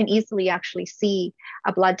 we can easily actually see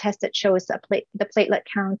a blood test that shows the platelet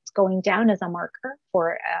counts going down as a marker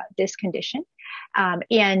for this condition.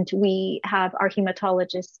 And we have our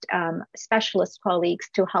hematologist specialist colleagues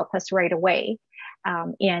to help us right away.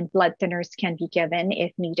 And blood thinners can be given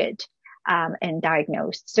if needed and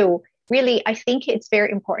diagnosed. So really, I think it's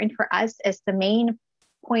very important for us as the main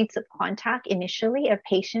points of contact initially of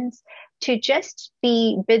patients to just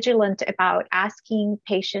be vigilant about asking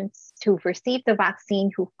patients who've received the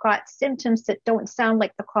vaccine, who've got symptoms that don't sound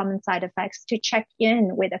like the common side effects, to check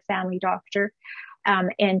in with a family doctor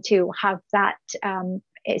and to have that,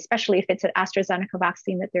 especially if it's an AstraZeneca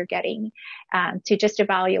vaccine that they're getting, to just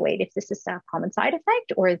evaluate if this is a common side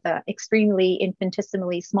effect or the extremely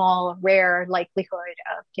infinitesimally small, rare likelihood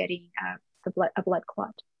of getting a blood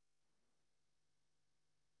clot.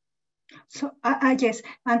 So I guess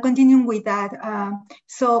I'm continuing with that.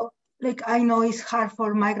 So like I know it's hard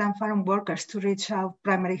for migrant farm workers to reach out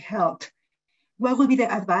primary health. What would be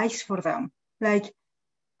the advice for them? Like,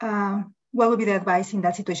 what would be the advice in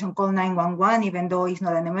that situation? Call 911, even though it's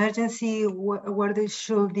not an emergency, where they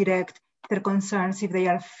should direct their concerns if they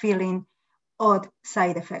are feeling odd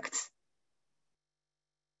side effects?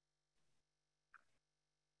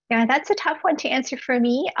 Yeah, that's a tough one to answer for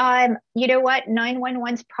me. You know what?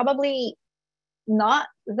 911 is probably not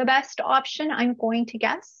the best option, I'm going to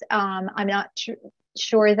guess. I'm not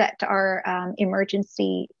sure that our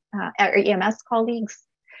emergency or EMS colleagues,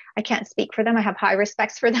 I can't speak for them. I have high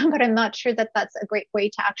respects for them, but I'm not sure that that's a great way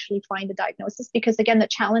to actually find the diagnosis because, again, the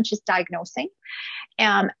challenge is diagnosing.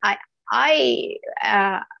 You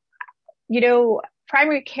know,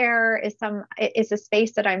 primary care is a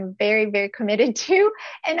space that I'm very, very committed to.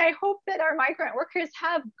 And I hope that our migrant workers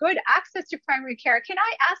have good access to primary care. Can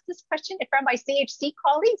I ask this question from my CHC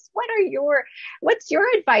colleagues? What's your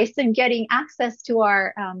advice in getting access to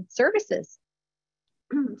our services?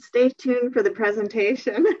 Stay tuned for the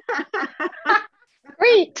presentation.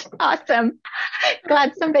 Great. Awesome.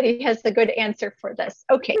 Glad somebody has a good answer for this.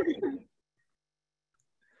 Okay.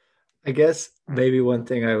 I guess maybe one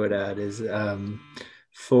thing I would add is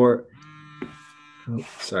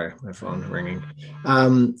sorry, my phone ringing.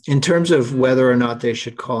 In terms of whether or not they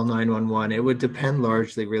should call 911, it would depend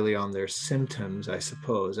largely really on their symptoms, I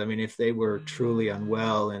suppose. I mean, if they were truly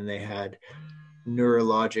unwell and they had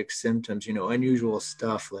neurologic symptoms, unusual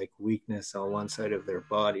stuff like weakness on one side of their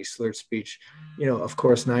body, slurred speech, of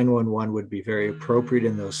course, 911 would be very appropriate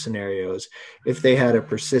in those scenarios. If they had a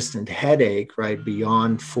persistent headache, right,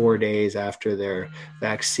 beyond 4 days after their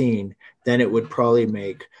vaccine, then it would probably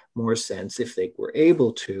make more sense if they were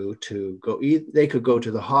able to go, they could go to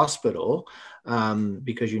the hospital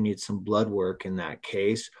because you need some blood work in that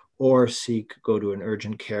case, or go to an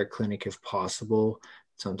urgent care clinic if possible.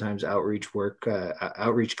 Sometimes outreach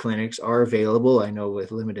clinics are available, I know,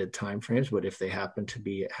 with limited timeframes, but if they happen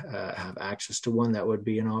to have access to one, that would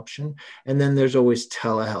be an option. And then there's always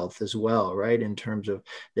telehealth as well, right? In terms of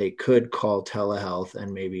they could call telehealth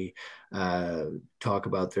and maybe talk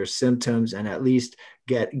about their symptoms and at least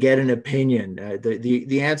get an opinion.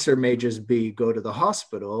 The answer may just be go to the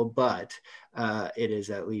hospital, but it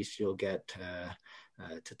is at least you'll get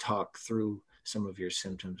to talk through some of your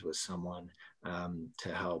symptoms with someone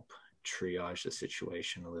to help triage the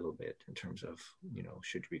situation a little bit in terms of,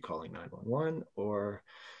 should you be calling 911 or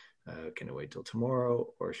can it wait till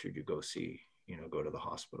tomorrow, or should you go go to the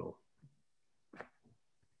hospital?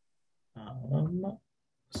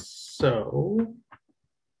 So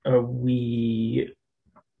we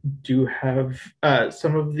do have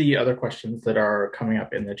some of the other questions that are coming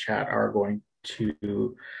up in the chat are going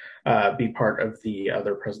to be part of the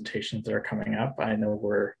other presentations that are coming up. I know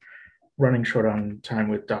we're running short on time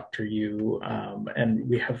with Dr. Yu, and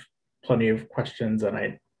we have plenty of questions,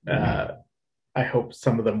 and I hope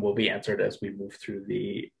some of them will be answered as we move through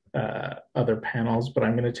the other panels, but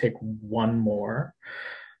I'm going to take one more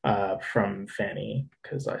from Fanny,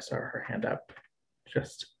 because I saw her hand up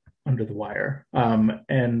just under the wire.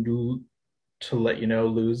 And to let you know,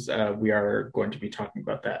 Luz, we are going to be talking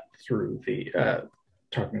about that through the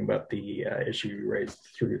issue you raised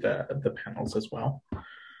through the panels as well.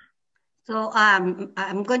 So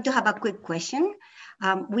I'm going to have a quick question.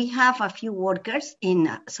 We have a few workers in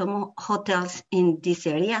some hotels in this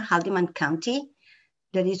area, Haldimand County.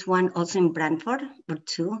 There is one also in Brantford, or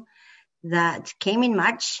two, that came in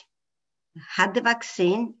March, had the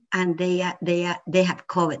vaccine, and they have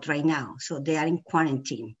COVID right now, so they are in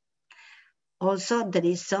quarantine. Also, there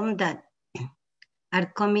is some that are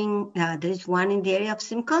coming. There is one in the area of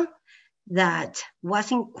Simcoe that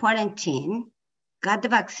was in quarantine, got the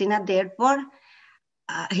vaccine at the airport.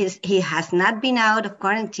 He has not been out of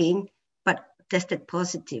quarantine, but tested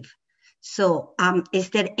positive. So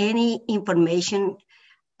is there any information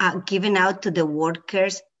given out to the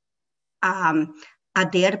workers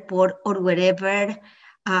at the airport or wherever?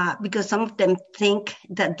 Because some of them think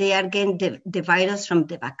that they are getting the virus from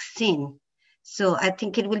the vaccine. So I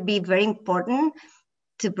think it will be very important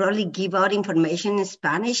to probably give out information in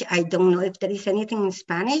Spanish. I don't know if there is anything in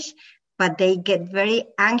Spanish, but they get very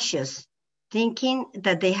anxious thinking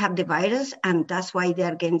that they have the virus and that's why they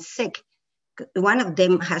are getting sick. One of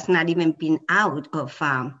them has not even been out of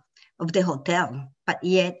the hotel, but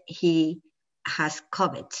yet he has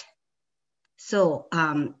COVID. So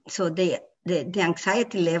the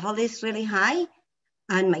anxiety level is really high.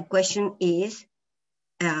 And my question is,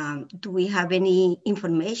 do we have any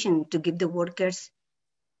information to give the workers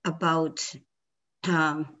about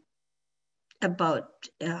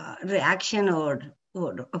reaction or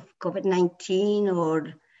of COVID-19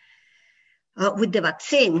 or with the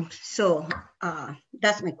vaccine? So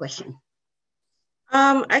that's my question.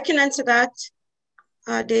 I can answer that,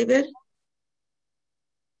 David.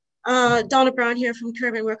 Donna Brown here from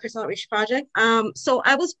Caribbean Workers Outreach Project. So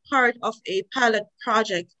I was part of a pilot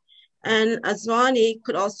project, and Azwani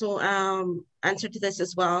could also answer to this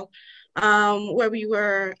as well, where we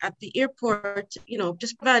were at the airport,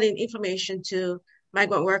 just providing information to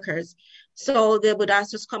migrant workers. So they would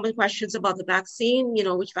ask us common questions about the vaccine,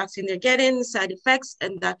 which vaccine they're getting, side effects,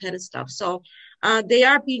 and that kind of stuff. So they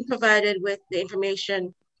are being provided with the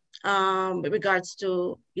information with regards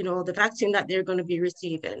to, the vaccine that they're going to be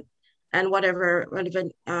receiving, and whatever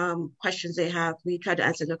relevant questions they have, we try to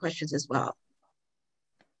answer their questions as well.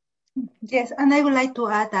 Yes, and I would like to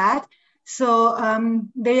add that. So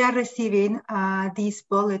they are receiving this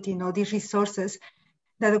bulletin or these resources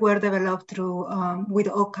that were developed through with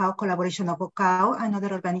OCAO, collaboration of OCAO and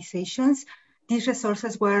other organizations. These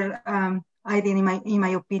resources were, in my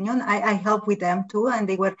opinion, I helped with them too, and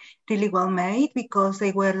they were really well made because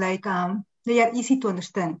they were like, they are easy to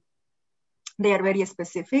understand. They are very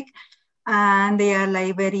specific, and they are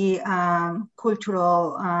like very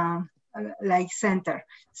cultural, like center.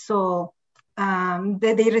 So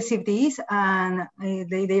they receive these, and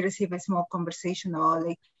they receive a small conversational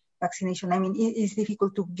like vaccination. I mean, it's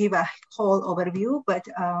difficult to give a whole overview, but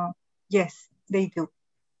yes, they do.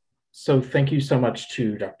 So thank you so much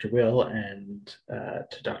to Dr. Will and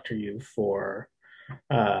to Dr. Yu for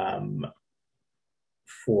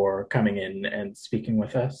coming in and speaking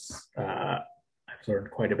with us. I've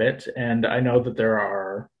learned quite a bit, and I know that there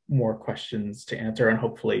are more questions to answer, and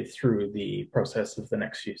hopefully through the process of the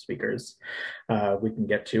next few speakers we can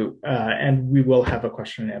get to, and we will have a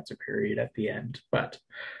question and answer period at the end. But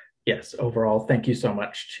yes, overall, thank you so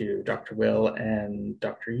much to Dr. Will and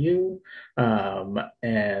Dr. Yu,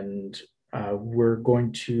 and we're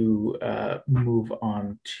going to move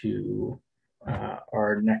on to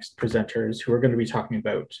our next presenters, who are going to be talking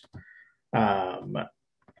about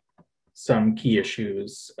some key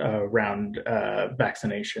issues around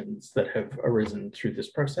vaccinations that have arisen through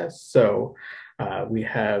this process. So we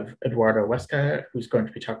have Eduardo Huesca, who's going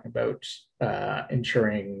to be talking about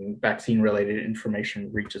ensuring vaccine-related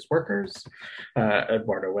information reaches workers.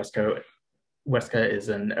 Eduardo Huesca is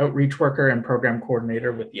an outreach worker and program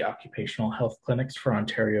coordinator with the Occupational Health Clinics for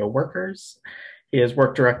Ontario Workers. He has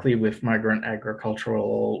worked directly with migrant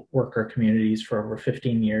agricultural worker communities for over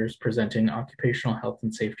 15 years, presenting occupational health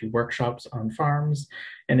and safety workshops on farms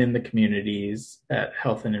and in the communities at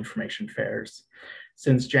health and information fairs.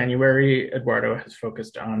 Since January, Eduardo has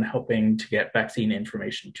focused on helping to get vaccine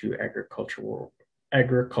information to agricultural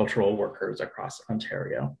workers across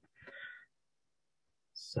Ontario.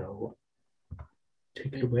 So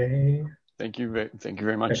take it away. Thank you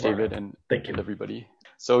very much, Eduardo. David, and thank you, everybody.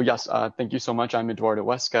 So yes, thank you so much. I'm Eduardo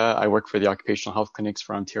Huesca. I work for the Occupational Health Clinics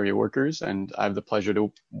for Ontario Workers, and I have the pleasure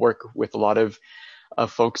to work with a lot of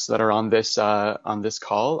folks that are on this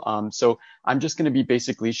call. So I'm just going to be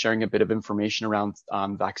basically sharing a bit of information around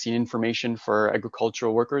vaccine information for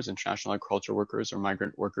agricultural workers, international agricultural workers, or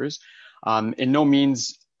migrant workers. In no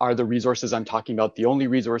means are the resources I'm talking about the only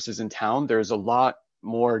resources in town. There's a lot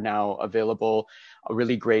more now available,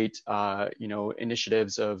 really great,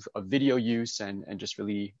 initiatives of video use and just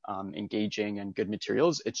really engaging and good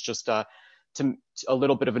materials. It's just a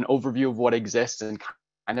little bit of an overview of what exists and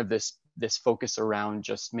kind of this focus around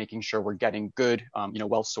just making sure we're getting good,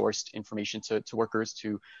 well-sourced information to workers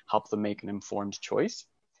to help them make an informed choice.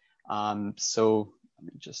 So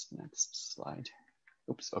let me just next slide.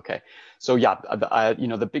 Oops. Okay. So yeah,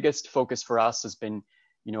 the biggest focus for us has been,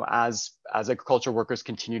 as agriculture workers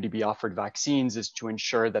continue to be offered vaccines, is to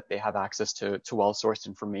ensure that they have access to well-sourced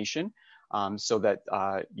information, so that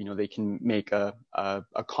they can make a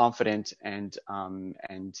confident and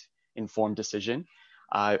informed decision.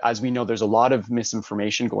 As we know, there's a lot of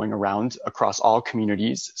misinformation going around across all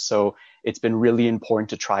communities, so it's been really important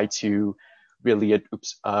to try to really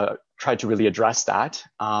address that.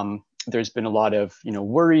 There's been a lot of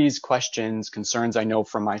worries, questions, concerns. I know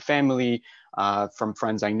from my family, from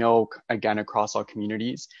friends I know, again across all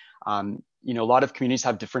communities. A lot of communities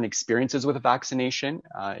have different experiences with vaccination.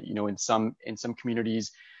 In some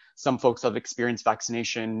communities, some folks have experienced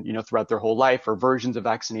vaccination, throughout their whole life, or versions of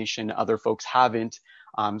vaccination. Other folks haven't.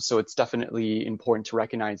 So it's definitely important to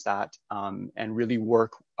recognize that, and really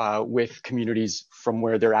work with communities from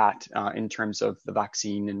where they're at in terms of the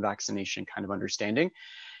vaccine and vaccination kind of understanding.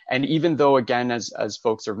 And even though, again, as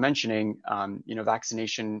folks are mentioning,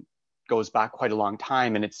 vaccination goes back quite a long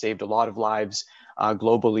time, and it saved a lot of lives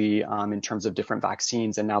globally in terms of different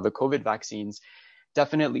vaccines, and now the COVID vaccines,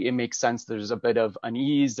 definitely it makes sense. There's a bit of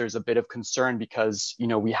unease, there's a bit of concern, because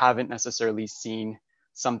we haven't necessarily seen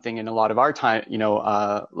something in a lot of our time,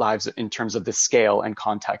 lives in terms of the scale and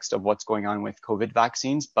context of what's going on with COVID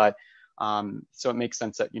vaccines. But so it makes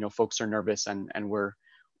sense that folks are nervous, and we're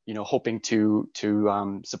hoping to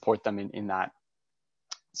support them in that.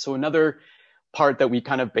 So another part that we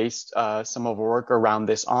kind of based some of our work around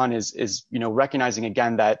this on is recognizing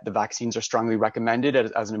again that the vaccines are strongly recommended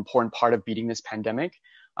as an important part of beating this pandemic,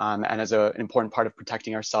 and as an important part of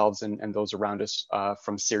protecting ourselves and those around us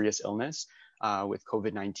from serious illness with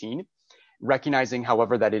COVID-19. Recognizing,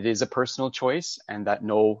 however, that it is a personal choice, and that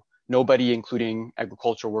nobody, including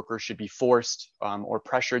agricultural workers, should be forced or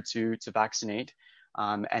pressured to vaccinate.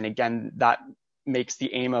 And again, that makes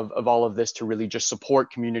the aim of all of this to really just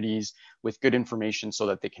support communities with good information so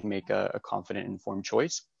that they can make a confident, informed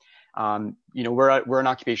choice. We're an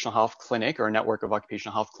occupational health clinic, or a network of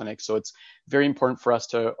occupational health clinics, so it's very important for us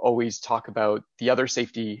to always talk about the other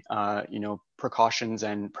safety, precautions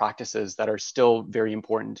and practices that are still very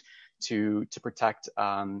important to protect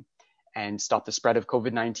and stop the spread of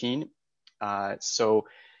COVID-19. As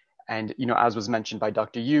was mentioned by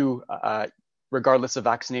Dr. Yu, regardless of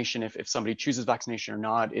vaccination, if somebody chooses vaccination or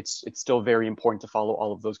not, it's still very important to follow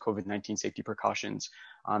all of those COVID-19 safety precautions.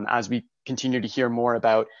 As we continue to hear more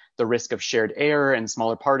about the risk of shared air and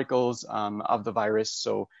smaller particles of the virus.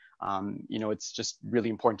 So, it's just really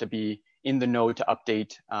important to be in the know, to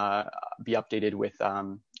be updated with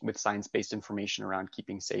science-based information around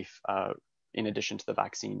keeping safe, in addition to the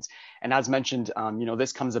vaccines. And as mentioned,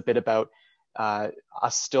 this comes a bit about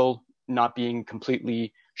us still not being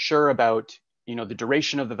completely sure about the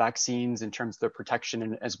duration of the vaccines in terms of their protection,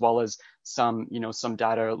 and as well as some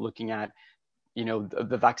data looking at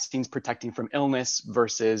the vaccines protecting from illness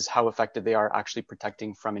versus how effective they are actually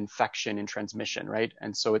protecting from infection and transmission, right?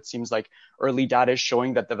 And so it seems like early data is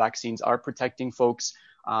showing that the vaccines are protecting folks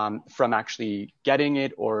from actually getting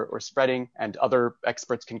it or spreading, and other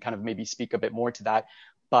experts can kind of maybe speak a bit more to that,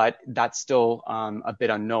 but that's still a bit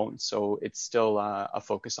unknown. So it's still a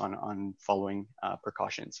focus on following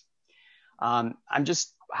precautions. I'm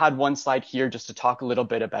just had one slide here just to talk a little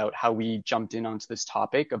bit about how we jumped in onto this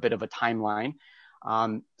topic, a bit of a timeline.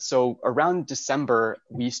 So around December,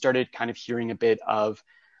 we started kind of hearing a bit of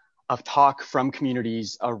talk from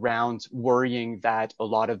communities around worrying that a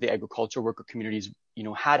lot of the agriculture worker communities,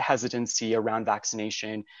 had hesitancy around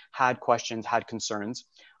vaccination, had questions, had concerns.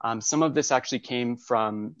 Some of this actually came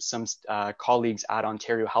from some colleagues at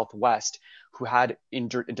Ontario Health West, who had in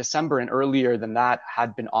December and earlier than that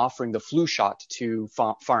had been offering the flu shot to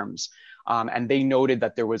farms. And they noted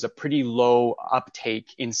that there was a pretty low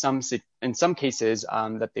uptake in some cases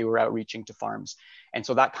that they were outreaching to farms. And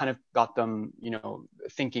so that kind of got them,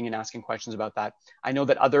 thinking and asking questions about that. I know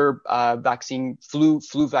that other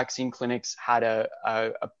flu vaccine clinics had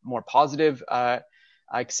a more positive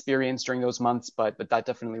experience during those months, but that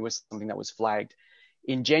definitely was something that was flagged.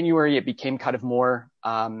 in January, it became kind of more,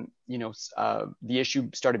 the issue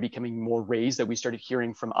started becoming more raised, that we started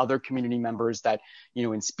hearing from other community members that,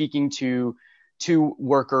 in speaking to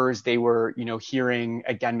workers, they were, hearing,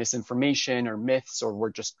 again, misinformation or myths, or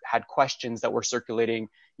were just had questions that were circulating,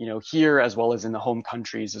 here as well as in the home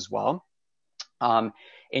countries as well.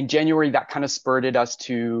 In January, that kind of spurred us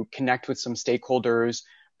to connect with some stakeholders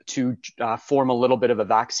to form a little bit of a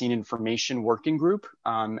vaccine information working group.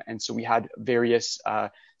 And so we had various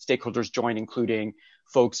stakeholders join, including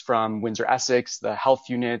folks from Windsor Essex, the health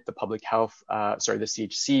unit, the public health, the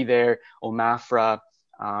CHC there, OMAFRA,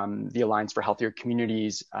 the Alliance for Healthier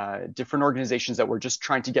Communities, different organizations that were just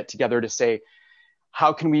trying to get together to say,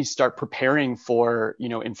 how can we start preparing for,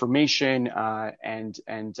 information and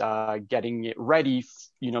getting it ready,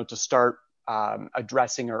 to start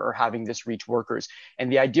addressing or having this reach workers.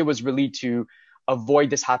 And the idea was really to avoid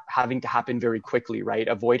this having to happen very quickly, right?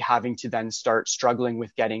 Avoid having to then start struggling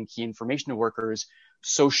with getting key information to workers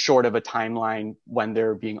so short of a timeline when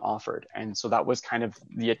they're being offered. And so that was kind of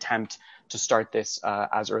the attempt to start this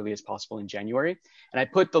as early as possible in January. And I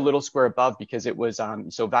put the little square above because it was,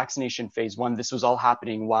 so vaccination phase 1, this was all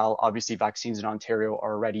happening while obviously vaccines in Ontario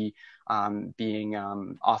are already being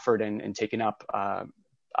offered and taken up.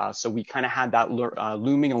 So we kind of had that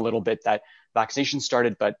looming a little bit that vaccination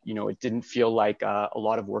started, but it didn't feel like a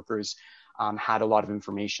lot of workers had a lot of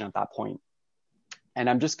information at that point. And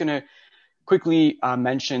I'm just going to quickly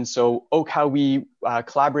mention, so how we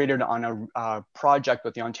collaborated on a project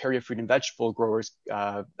with the Ontario Fruit and Vegetable Growers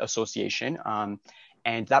Association.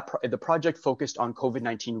 And the project focused on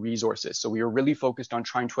COVID-19 resources. So we were really focused on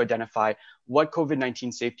trying to identify what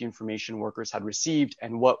COVID-19 safety information workers had received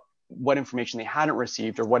and what information they hadn't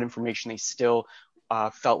received, or what information they still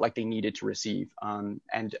felt like they needed to receive. And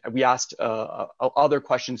we asked other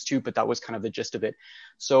questions too, but that was kind of the gist of it.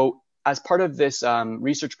 So as part of this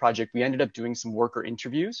research project, we ended up doing some worker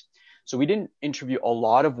interviews. So we didn't interview a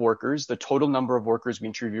lot of workers. The total number of workers we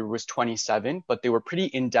interviewed was 27, but they were pretty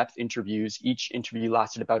in-depth interviews. Each interview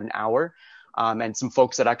lasted about an hour. And some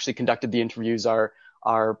folks that actually conducted the interviews are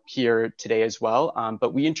here today as well.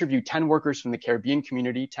 But we interviewed 10 workers from the Caribbean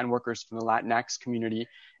community, 10 workers from the Latinx community,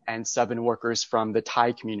 and 7 workers from the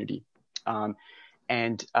Thai community.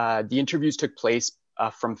 And the interviews took place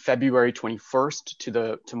from February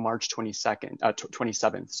 21st to March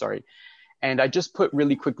 27th, sorry. And I just put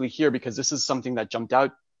really quickly here, because this is something that jumped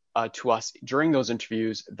out to us during those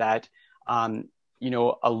interviews, that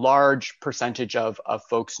a large percentage of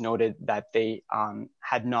folks noted that they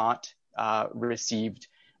had not received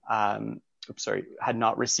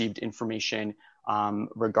information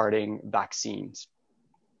regarding vaccines.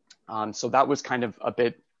 So that was kind of a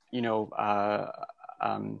bit, a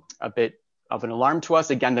bit of an alarm to us.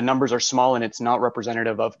 Again, the numbers are small and it's not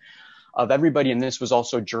representative of everybody. And this was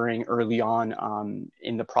also during early on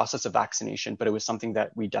in the process of vaccination, but it was something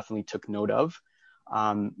that we definitely took note of.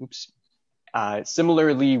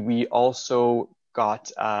 Similarly, we also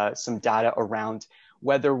got some data around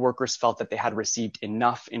whether workers felt that they had received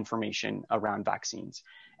enough information around vaccines.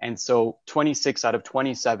 And so 26 out of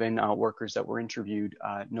 27 workers that were interviewed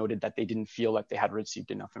noted that they didn't feel like they had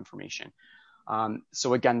received enough information.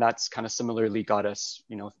 So again, that's kind of similarly got us,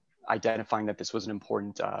 identifying that this was an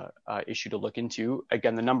important issue to look into.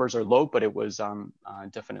 Again, the numbers are low, but it was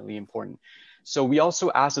definitely important. So we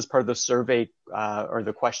also asked, as part of the survey or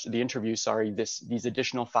the interview, these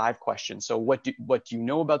additional 5 questions. So what do you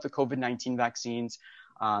know about the COVID-19 vaccines?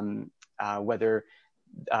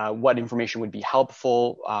 What information would be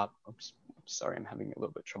helpful? Sorry, I'm having a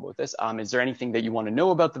little bit of trouble with this. Is there anything that you want to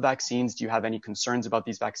know about the vaccines? Do you have any concerns about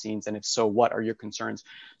these vaccines? And if so, what are your concerns?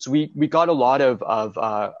 So we got a lot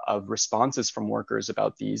of responses from workers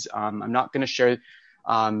about these. I'm not going to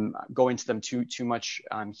go into them too much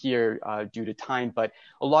here due to time, but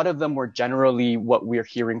a lot of them were generally what we're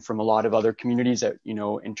hearing from a lot of other communities that,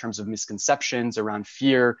 in terms of misconceptions around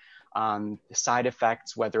fear, side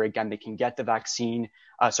effects, whether again they can get the vaccine,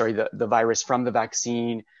 the virus from the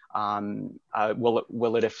vaccine.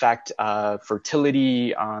 Will it affect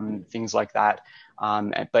fertility, things like that.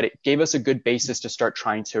 But it gave us a good basis to start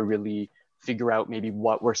trying to really figure out maybe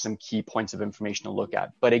what were some key points of information to look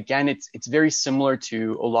at. But again, it's very similar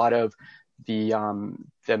to a lot of the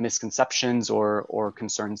misconceptions or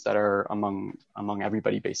concerns that are among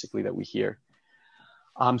everybody basically that we hear.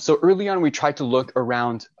 So early on, we tried to look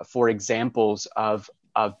around for examples of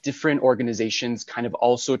different organizations kind of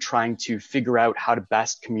also trying to figure out how to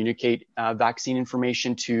best communicate vaccine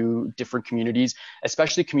information to different communities,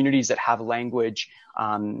 especially communities that have language,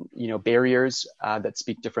 barriers that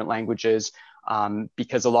speak different languages.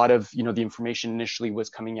 because a lot of, the information initially was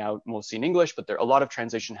coming out mostly in English, but a lot of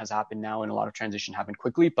translation has happened now, and a lot of translation happened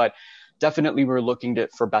quickly. But definitely we're looking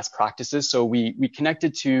for best practices. So we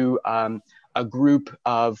connected to a group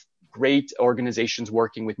of great organizations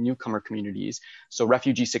working with newcomer communities. So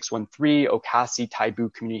Refugee 613, Okasi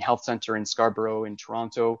Taibu Community Health Center in Scarborough in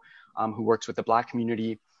Toronto, who works with the Black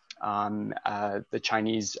community, the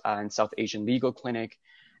Chinese and South Asian Legal Clinic.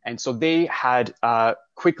 And so they had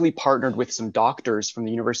quickly partnered with some doctors from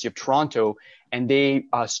the University of Toronto, and they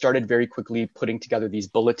started very quickly putting together these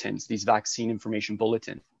bulletins, these vaccine information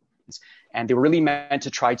bulletins. And they were really meant to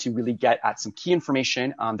try to really get at some key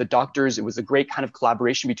information. The doctors, it was a great kind of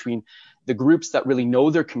collaboration between the groups that really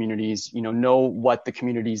know their communities, know what the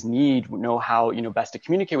communities need, know how, best to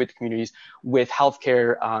communicate with the communities, with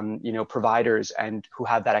healthcare, providers, and who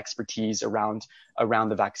have that expertise around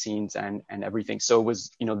the vaccines and everything. So it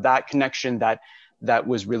was, that connection that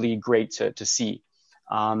was really great to see.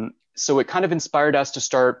 So it kind of inspired us to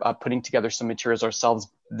start putting together some materials ourselves.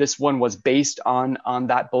 This one was based on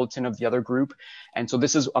that bulletin of the other group. And so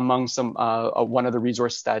this is among some one of the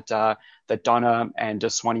resources that Donna and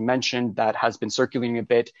Swani mentioned that has been circulating a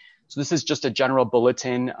bit. So this is just a general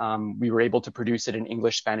bulletin. We were able to produce it in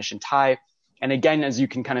English, Spanish, and Thai. And again, as you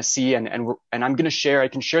can kind of see, and I'm going to share, I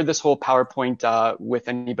can share this whole PowerPoint with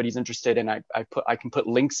anybody's interested, and I can put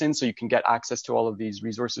links in so you can get access to all of these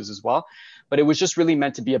resources as well. But it was just really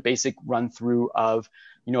meant to be a basic run through of,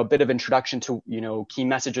 a bit of introduction to, key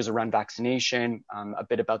messages around vaccination, a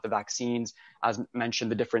bit about the vaccines, as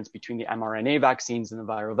mentioned, the difference between the mRNA vaccines and the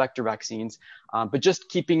viral vector vaccines, but just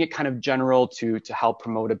keeping it kind of general to help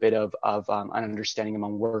promote a bit of an understanding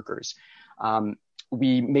among workers.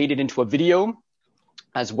 We made it into a video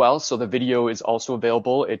as well. So the video is also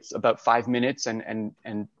available. It's about 5 minutes and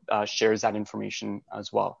shares that information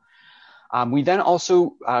as well. We then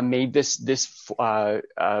also made this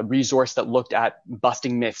resource that looked at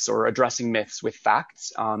busting myths or addressing myths with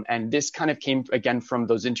facts. And this kind of came again from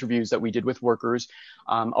those interviews that we did with workers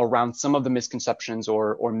around some of the misconceptions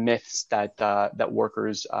or myths that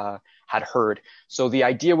workers had heard. So the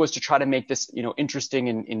idea was to try to make this, interesting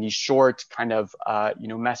in these short kind of,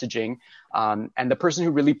 messaging. And the person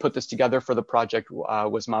who really put this together for the project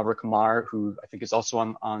was Mavra Kumar, who I think is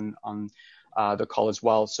also on the call as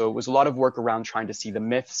well. So it was a lot of work around trying to see the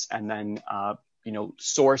myths and then,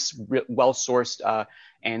 well-sourced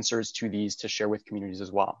answers to these to share with communities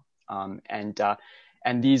as well. And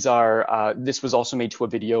these are, this was also made to a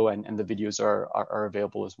video, and the videos are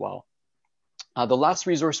available as well. The last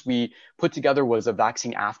resource we put together was a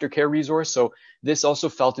vaccine aftercare resource. So this also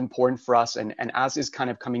felt important for us, and as is kind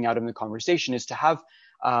of coming out in the conversation, is to have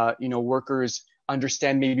workers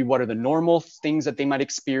understand maybe what are the normal things that they might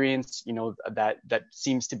experience, that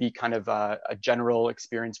seems to be kind of a general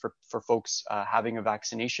experience for folks having a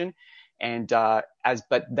vaccination, and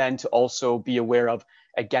but then to also be aware of,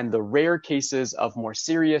 again, the rare cases of more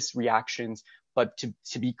serious reactions, but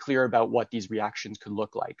to be clear about what these reactions could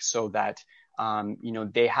look like, so that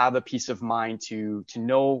they have a peace of mind to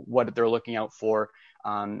know what they're looking out for,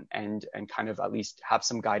 and kind of at least have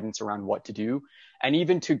some guidance around what to do. And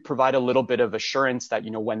even to provide a little bit of assurance that,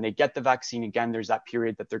 when they get the vaccine, again, there's that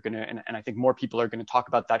period that they're going to, and I think more people are going to talk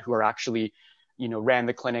about that who are actually, ran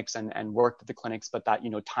the clinics and worked at the clinics, but that,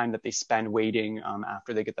 time that they spend waiting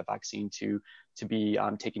after they get the vaccine to be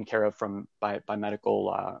taken care of by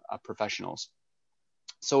medical professionals.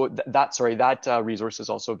 So that resource is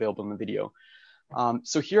also available in the video.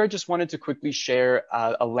 So here I just wanted to quickly share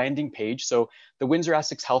a landing page. So the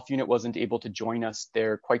Windsor-Essex Health Unit wasn't able to join us.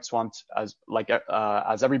 They're quite swamped as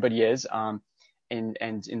everybody is, and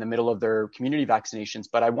in the middle of their community vaccinations.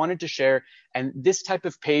 But I wanted to share, and this type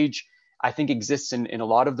of page I think exists in a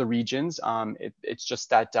lot of the regions. It's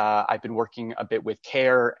just that I've been working a bit with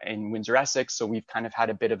CARE in Windsor-Essex, so we've kind of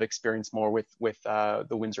had a bit of experience more with the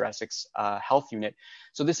Windsor-Essex Health Unit.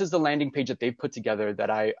 So this is the landing page that they've put together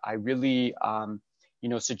that I really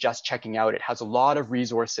suggest checking out. It has a lot of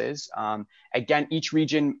resources. Again, each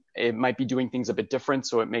region, it might be doing things a bit different,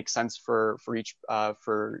 so it makes sense for each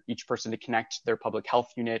person to connect their public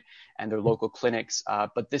health unit and their local clinics.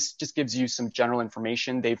 But this just gives you some general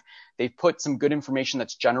information. They've put some good information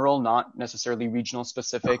that's general, not necessarily regional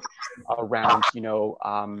specific, around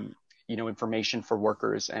information for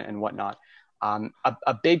workers and whatnot.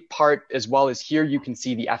 A big part as well is here you can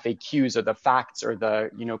see the FAQs, or the facts, or the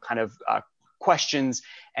questions,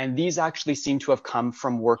 and these actually seem to have come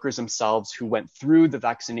from workers themselves who went through the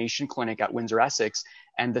vaccination clinic at Windsor-Essex,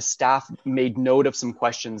 and the staff made note of some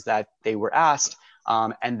questions that they were asked,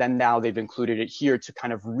 and then now they've included it here to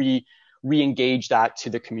kind of re-engage that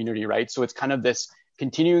to the community, right? So it's kind of this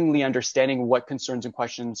continually understanding what concerns and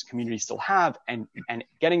questions communities still have, and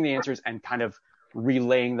getting the answers and kind of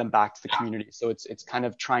relaying them back to the community. So it's kind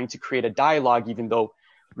of trying to create a dialogue, even though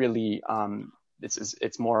really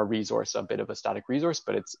it's more a resource, a bit of a static resource,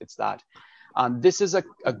 but it's that. This is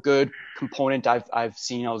a good component I've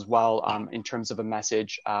seen as well in terms of a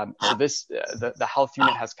message. So this the health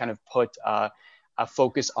unit has kind of put a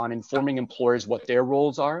focus on informing employers what their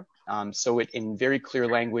roles are. So it, in very clear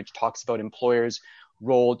language, talks about employers'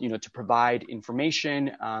 role, to provide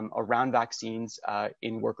information around vaccines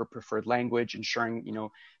in worker preferred language, ensuring,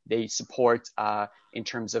 they support in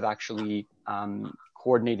terms of actually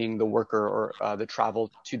coordinating the worker or the travel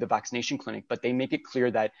to the vaccination clinic. But they make it clear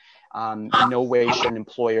that in no way should an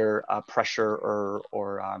employer pressure or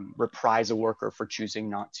reprise a worker for choosing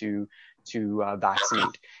not to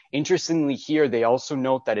vaccinate. Interestingly here, they also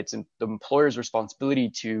note that it's the employer's responsibility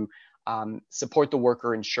to support the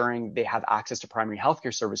worker, ensuring they have access to primary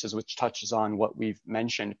healthcare services, which touches on what we've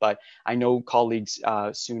mentioned. But I know colleagues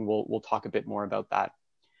soon will talk a bit more about that.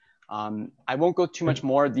 I won't go too much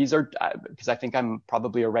more. These are, because I think I'm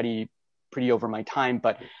probably already pretty over my time,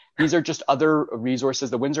 but these are just other resources.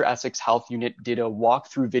 The Windsor-Essex Health Unit did a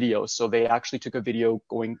walkthrough video. So they actually took a video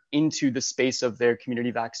going into the space of their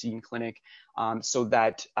community vaccine clinic, so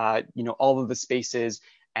that, all of the spaces,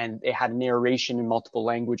 and they had narration in multiple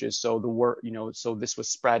languages. So so this was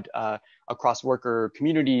spread across worker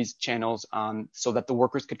communities channels, so that the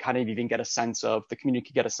workers could kind of even get a sense of, the community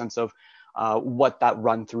could get a sense of what that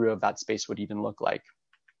run through of that space would even look like.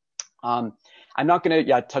 I'm not going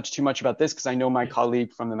to touch too much about this, because I know my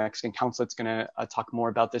colleague from the Mexican Consulate's going to talk more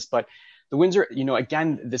about this. But the Windsor,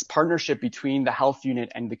 again, this partnership between the health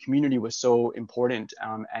unit and the community was so important,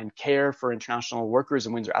 and Care for International Workers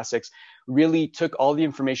in Windsor-Essex really took all the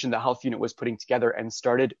information the health unit was putting together and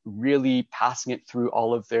started really passing it through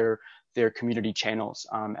all of their community channels.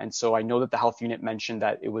 And so I know that the health unit mentioned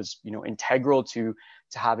that it was, integral to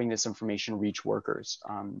having this information reach workers.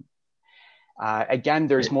 Again,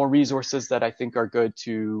 there's more resources that I think are good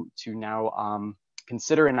to now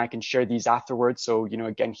consider, and I can share these afterwards. So,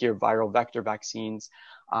 again, here, viral vector vaccines.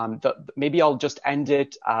 Maybe I'll just end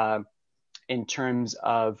it in terms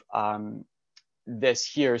of this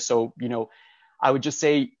here. So, I would just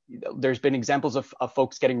say there's been examples of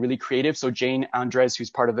folks getting really creative. So Jane Andres, who's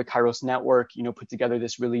part of the Kairos network, put together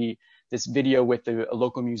this video with a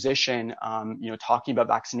local musician, talking about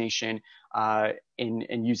vaccination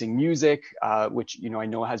in using music, which, I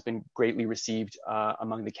know has been greatly received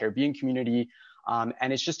among the Caribbean community.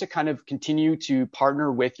 And it's just to kind of continue to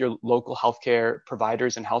partner with your local healthcare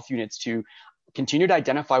providers and health units to continue to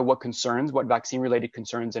identify what vaccine related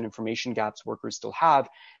concerns and information gaps workers still have,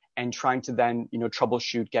 and trying to then,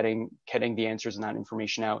 troubleshoot getting the answers and that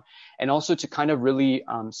information out. And also to kind of really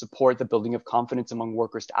support the building of confidence among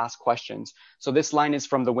workers to ask questions. So this line is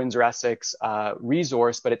from the Windsor-Essex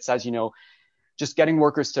resource, but it says, just getting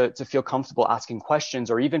workers to feel comfortable asking questions,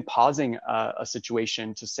 or even pausing a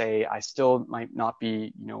situation to say, I still might not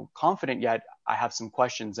be, confident yet. I have some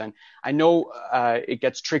questions. And I know it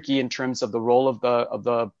gets tricky in terms of the role of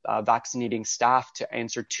the vaccinating staff to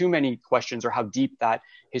answer too many questions, or how deep that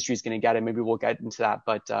history is going to get. And maybe we'll get into that,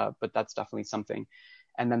 but that's definitely something.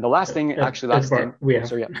 And then the last thing, sorry, we're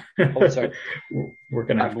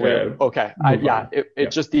gonna have to. Okay,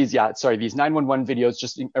 just these, these 911 videos,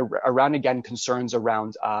 just around, again, concerns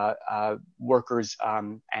around workers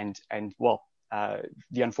and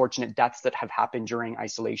the unfortunate deaths that have happened during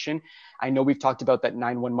isolation. I know we've talked about that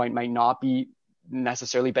 911 might not be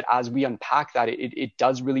necessarily, but as we unpack that, it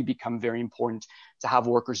does really become very important to have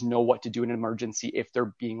workers know what to do in an emergency if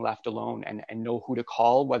they're being left alone, and know who to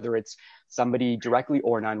call, whether it's somebody directly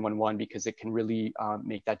or 911, because it can really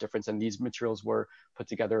make that difference. And these materials were put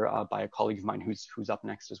together by a colleague of mine who's up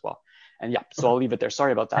next as well. And so I'll leave it there.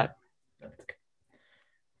 Sorry about that.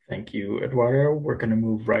 Thank you, Eduardo. We're going to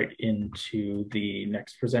move right into the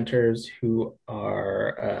next presenters, who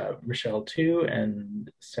are Michelle Tu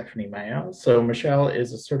and Stephanie Mayel. So Michelle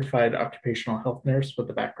is a certified occupational health nurse with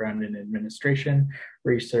a background in administration,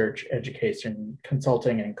 research, education,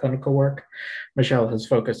 consulting, and clinical work. Michelle has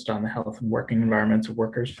focused on the health and working environments of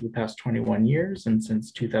workers for the past 21 years, and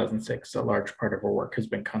since 2006, a large part of her work has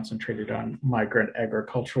been concentrated on migrant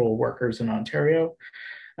agricultural workers in Ontario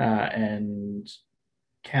and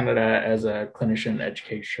Canada as a clinician,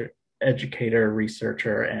 educator,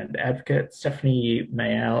 researcher, and advocate. Stephanie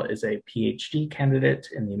Mayel is a PhD candidate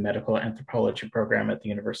in the medical anthropology program at the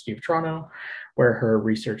University of Toronto, where her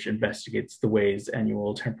research investigates the ways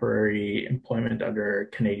annual temporary employment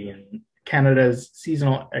under Canada's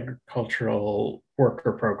seasonal agricultural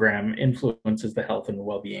worker program influences the health and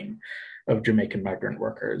well-being of Jamaican migrant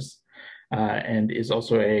workers, and is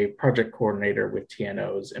also a project coordinator with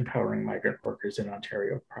TNO's Empowering Migrant Workers in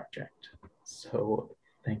Ontario project. So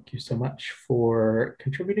thank you so much for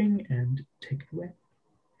contributing, and take it away.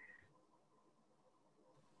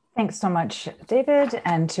 Thanks so much, David,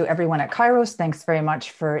 and to everyone at Kairos, thanks very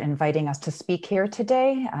much for inviting us to speak here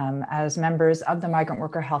today. As members of the Migrant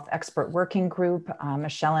Worker Health Expert Working Group,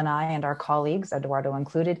 Michelle and I and our colleagues, Eduardo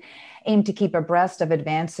included, aim to keep abreast of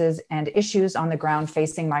advances and issues on the ground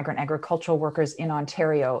facing migrant agricultural workers in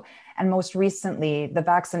Ontario. And most recently, the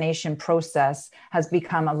vaccination process has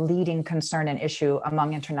become a leading concern and issue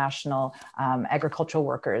among international agricultural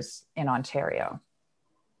workers in Ontario.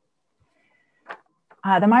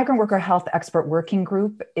 The Migrant Worker Health Expert Working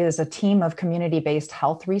Group is a team of community-based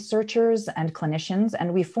health researchers and clinicians,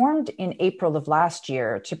 and we formed in April of last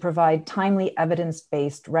year to provide timely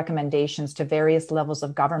evidence-based recommendations to various levels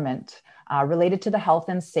of government related to the health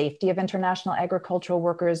and safety of international agricultural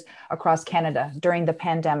workers across Canada during the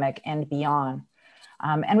pandemic and beyond.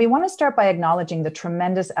 And we want to start by acknowledging the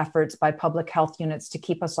tremendous efforts by public health units to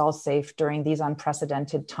keep us all safe during these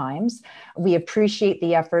unprecedented times. We appreciate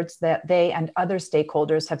the efforts that they and other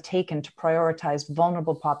stakeholders have taken to prioritize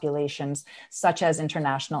vulnerable populations, such as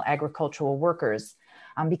international agricultural workers.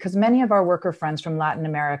 Because many of our worker friends from Latin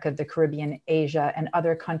America, the Caribbean, Asia, and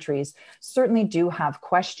other countries certainly do have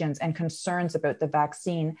questions and concerns about the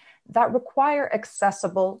vaccine that require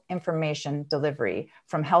accessible information delivery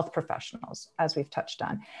from health professionals, as we've touched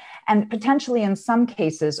on, and potentially in some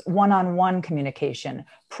cases, one-on-one communication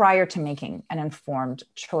prior to making an informed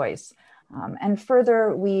choice. And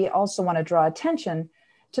further, we also want to draw attention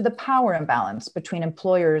to the power imbalance between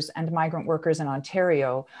employers and migrant workers in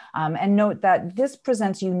Ontario, and note that this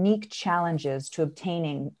presents unique challenges to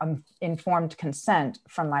obtaining informed consent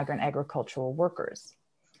from migrant agricultural workers.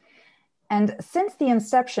 And since the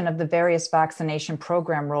inception of the various vaccination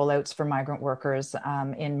program rollouts for migrant workers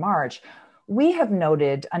in March, we have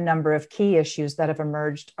noted a number of key issues that have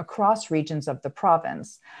emerged across regions of the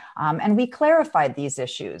province. And we clarified these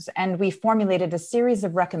issues, and we formulated a series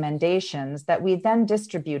of recommendations that we then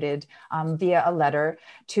distributed via a letter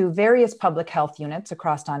to various public health units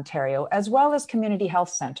across Ontario, as well as community health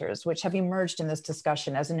centers, which have emerged in this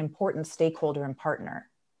discussion as an important stakeholder and partner.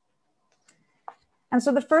 And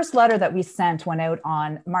so the first letter that we sent went out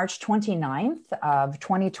on March 29th of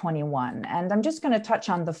 2021. And I'm just going to touch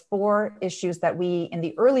on the 4 issues that we, in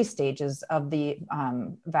the early stages of the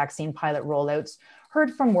vaccine pilot rollouts, heard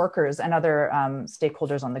from workers and other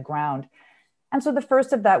stakeholders on the ground. And so the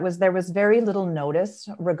first of that was there was very little notice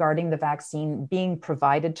regarding the vaccine being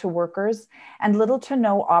provided to workers and little to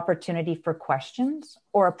no opportunity for questions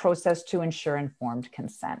or a process to ensure informed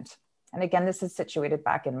consent. And again, this is situated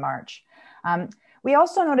back in March. We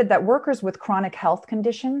also noted that workers with chronic health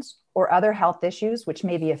conditions or other health issues which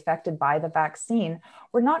may be affected by the vaccine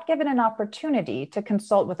were not given an opportunity to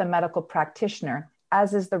consult with a medical practitioner,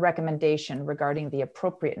 as is the recommendation regarding the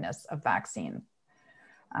appropriateness of vaccine.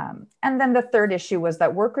 And then the third issue was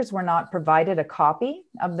that workers were not provided a copy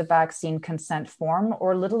of the vaccine consent form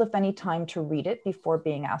or little, if any, time to read it before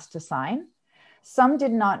being asked to sign. Some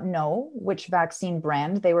did not know which vaccine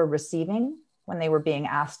brand they were receiving when they were being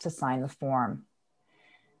asked to sign the form.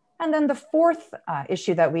 And then the fourth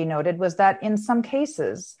issue that we noted was that in some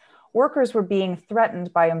cases, workers were being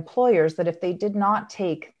threatened by employers that if they did not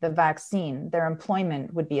take the vaccine, their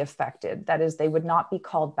employment would be affected. That is, they would not be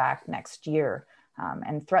called back next year.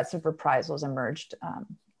 And threats of reprisals emerged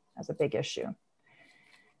as a big issue.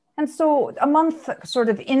 And so a month sort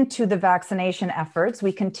of into the vaccination efforts,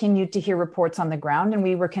 we continued to hear reports on the ground, and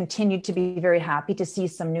we were continued to be very happy to see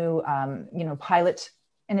some new pilot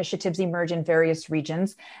initiatives emerge in various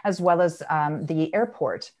regions, as well as the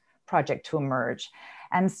airport project to emerge.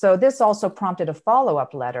 And so this also prompted a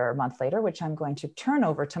follow-up letter a month later, which I'm going to turn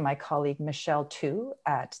over to my colleague, Michelle Tu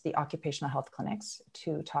at the Occupational Health Clinics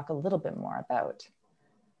to talk a little bit more about.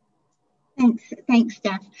 Thanks,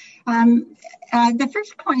 Steph. The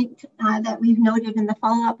first point that we've noted in the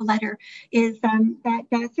follow-up letter is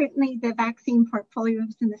that certainly the vaccine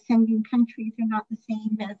portfolios in the sending countries are not the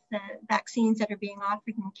same as the vaccines that are being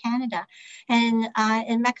offered in Canada. And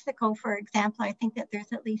in Mexico, for example, I think that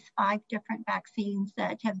there's at least 5 different vaccines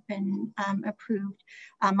that have been approved,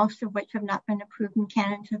 most of which have not been approved in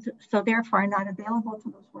Canada, so therefore are not available to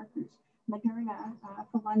those workers Moderna,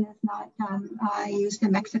 for one, is not used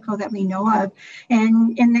in Mexico that we know of.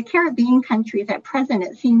 And in the Caribbean countries at present,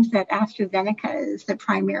 it seems that AstraZeneca is the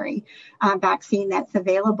primary vaccine that's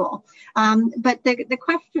available. But the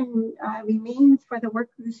question remains for the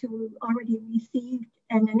workers who already received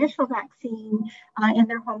an initial vaccine in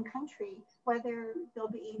their home country, whether they'll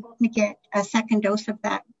be able to get a second dose of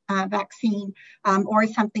that vaccine or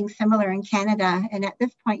something similar in Canada. And at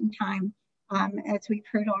this point in time, as we've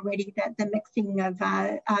heard already, that the mixing of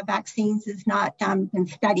vaccines has not been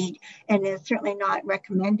studied and is certainly not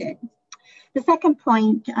recommended. The second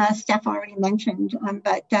point, Steph already mentioned,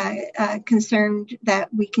 but concerned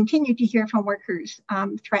that we continue to hear from workers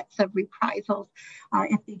threats of reprisals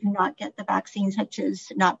if they do not get the vaccine, such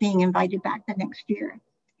as not being invited back the next year.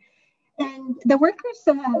 And the workers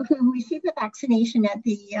who receive the vaccination at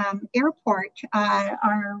the airport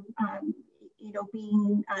are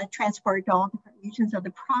being transported to all different regions of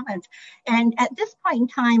the province. And at this point in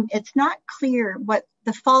time, it's not clear what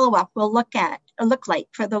the follow-up will look like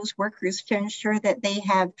for those workers to ensure that they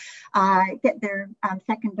have get their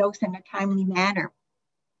second dose in a timely manner.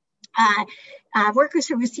 Workers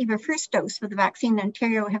who receive a first dose for the vaccine in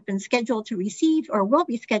Ontario have been scheduled to receive or will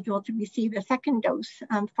be scheduled to receive a second dose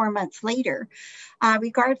 4 months later,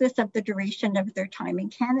 regardless of the duration of their time in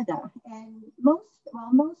Canada. And most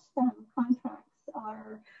contracts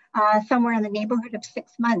are somewhere in the neighborhood of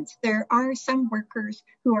 6 months. There are some workers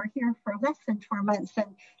who are here for less than 4 months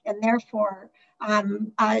and therefore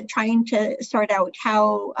trying to sort out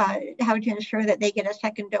how to ensure that they get a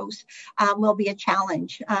second dose will be a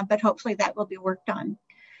challenge, but hopefully that will be worked on.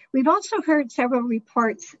 We've also heard several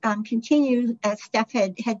reports continue, as Steph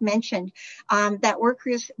had mentioned, that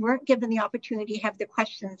workers weren't given the opportunity to have their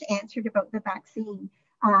questions answered about the vaccine.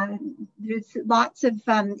 There's lots of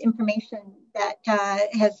information that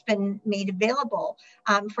has been made available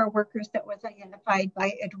for workers that was identified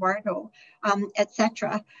by Eduardo,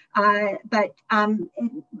 etc. But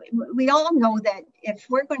we all know that if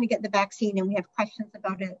we're going to get the vaccine and we have questions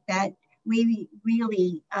about it, that we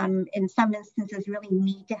really, in some instances, really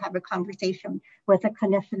need to have a conversation with a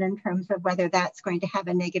clinician in terms of whether that's going to have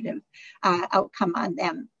a negative outcome on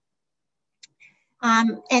them.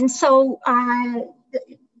 And so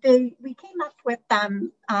we came up with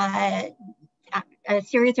a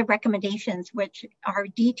series of recommendations which are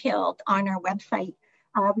detailed on our website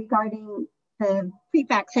regarding the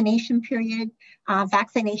pre-vaccination period,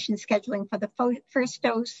 vaccination scheduling for the first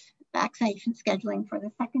dose, vaccination scheduling for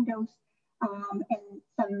the second dose,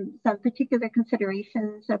 and some particular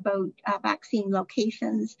considerations about vaccine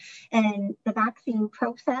locations and the vaccine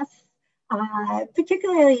process.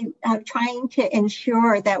 Particularly trying to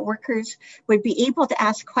ensure that workers would be able to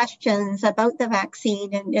ask questions about the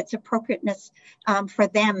vaccine and its appropriateness for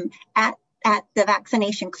them at the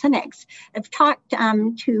vaccination clinics. I've talked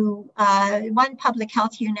to one public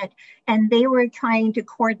health unit, and they were trying to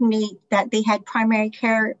coordinate that they had primary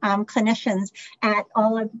care clinicians at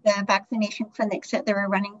all of the vaccination clinics that they were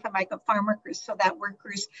running for migrant farm workers, so that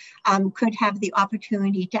workers could have the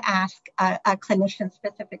opportunity to ask a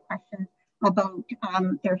clinician-specific questions about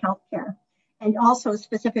their health care, and also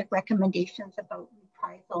specific recommendations about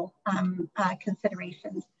reprisal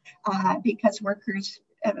considerations, because workers,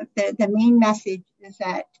 the main message is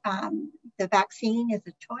that the vaccine is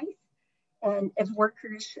a choice, and if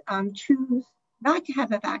workers choose not to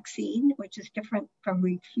have a vaccine, which is different from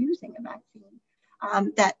refusing a vaccine,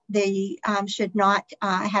 that they should not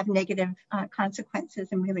have negative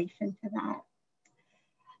consequences in relation to that.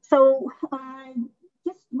 So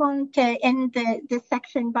just want to end this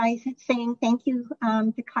section by saying thank you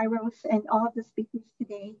to Kairos and all of the speakers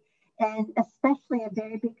today, and especially a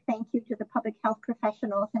very big thank you to the public health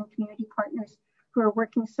professionals and community partners who are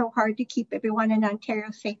working so hard to keep everyone in Ontario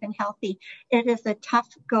safe and healthy. It is a tough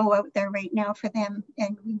go out there right now for them,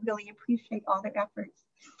 and we really appreciate all their efforts.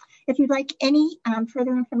 If you'd like any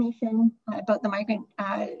further information about the migrant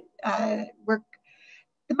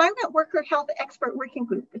the Migrant Worker Health Expert Working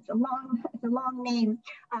Group, it's a long name,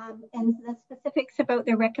 and the specifics about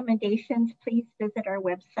their recommendations, please visit our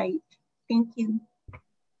website. Thank you.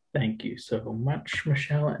 Thank you so much,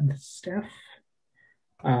 Michelle and Steph.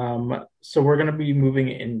 So we're going to be moving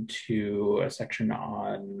into a section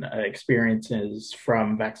on experiences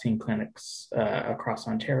from vaccine clinics across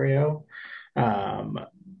Ontario.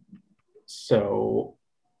 So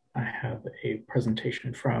I have a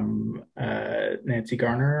presentation from Nancy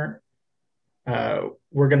Garner.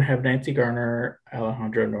 We're going to have Nancy Garner,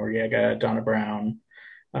 Alejandro Noriega, Donna Brown,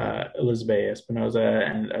 Elizabeth Espinoza,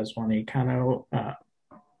 and Aswani Kano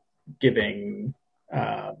giving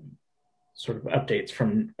sort of updates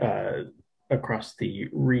from across the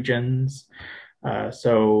regions.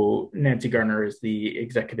 So Nancy Garner is the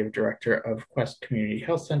executive director of Quest Community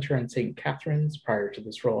Health Center in St. Catharines. Prior to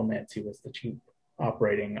this role, Nancy was the chief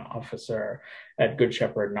operating officer at Good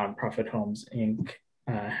Shepherd Nonprofit Homes, Inc.,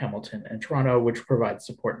 Hamilton and Toronto, which provides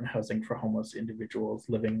support and housing for homeless individuals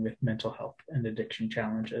living with mental health and addiction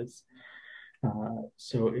challenges.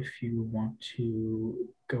 So if you want to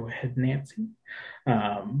go ahead, Nancy,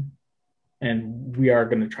 and we are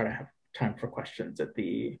going to try to have time for questions at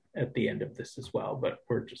the end of this as well, but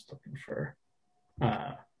we're just looking for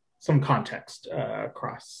some context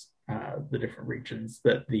across the different regions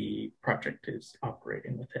that the project is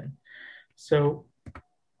operating within. So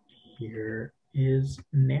here is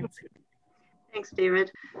Nancy. Thanks, David.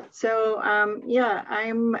 So yeah,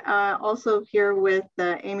 I'm also here with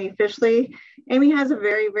Amy Fishley. Amy has a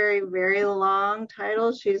very, very, very long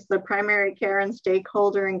title. She's the Primary Care and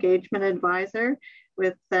Stakeholder Engagement Advisor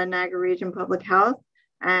with Niagara Region Public Health.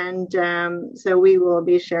 And so we will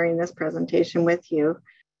be sharing this presentation with you.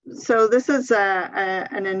 So this is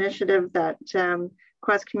an initiative that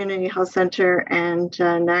Quest Community Health Center and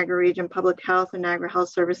Niagara Region Public Health and Niagara Health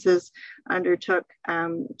Services undertook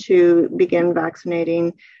to begin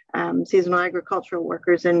vaccinating seasonal agricultural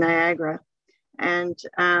workers in Niagara. And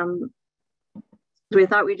we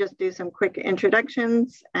thought we'd just do some quick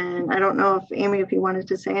introductions. And I don't know if Amy, if you wanted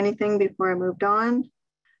to say anything before I moved on.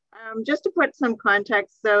 Just to put some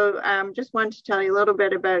context, so just wanted to tell you a little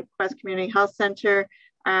bit about Quest Community Health Center.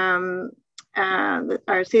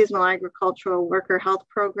 Our seasonal agricultural worker health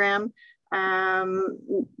program.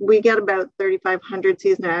 We get about 3,500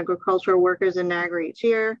 seasonal agricultural workers in Niagara each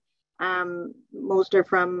year. Most are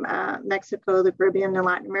from Mexico, the Caribbean, and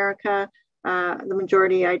Latin America. The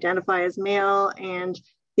majority identify as male, and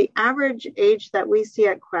the average age that we see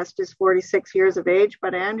at Quest is 46 years of age,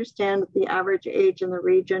 but I understand that the average age in the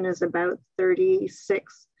region is about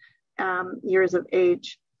 36 years of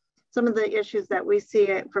age. Some of the issues that we see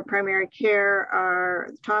for primary care are,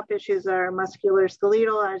 top issues are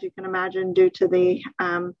musculoskeletal, as you can imagine, due to the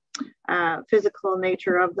physical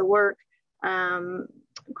nature of the work,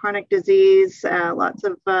 chronic disease, lots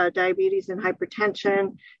of diabetes and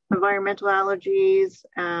hypertension, environmental allergies,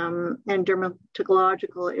 and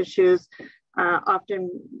dermatological issues, often,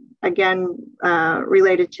 again,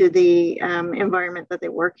 related to the environment that they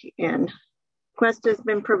work in. Quest has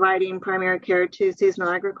been providing primary care to seasonal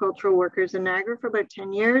agricultural workers in Niagara for about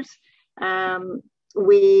 10 years.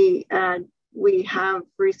 We have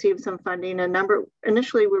received some funding.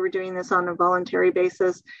 Initially, we were doing this on a voluntary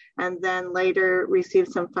basis, and then later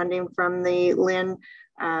received some funding from the LIN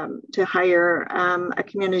to hire a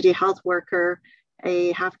community health worker,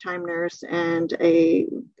 a half-time nurse, and a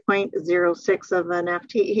 0.06 of an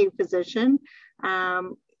FTE physician.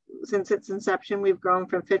 Since its inception, we've grown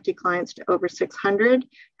from 50 clients to over 600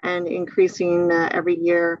 and increasing every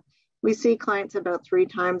year. We see clients about 3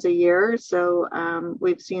 times a year. So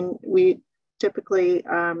we typically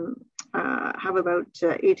have about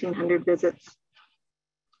 1,800 visits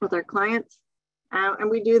with our clients. And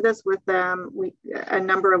we do this with a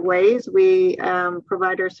number of ways. We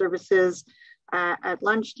provide our services at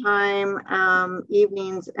lunchtime,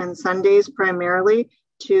 evenings, and Sundays primarily,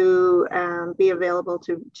 to be available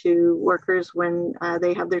to workers when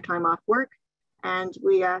they have their time off work. And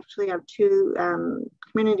we actually have 2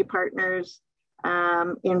 community partners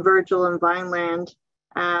in Virgil and Vineland,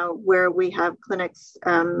 where we have clinics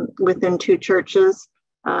within 2 churches.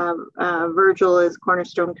 Virgil is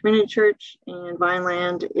Cornerstone Community Church, and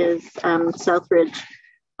Vineland is Southridge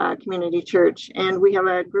Community Church. And we have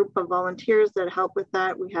a group of volunteers that help with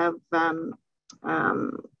that. We have,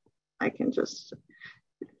 I can just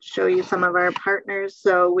show you some of our partners.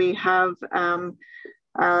 So we have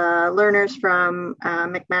learners from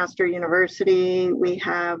McMaster University. We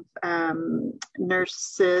have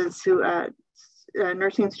nurses who,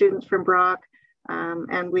 nursing students from Brock.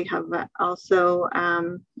 And we have also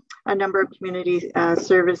a number of community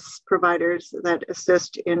service providers that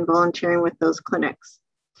assist in volunteering with those clinics.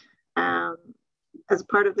 As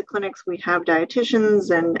part of the clinics, we have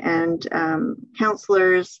dietitians and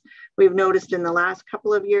counselors. We've noticed in the last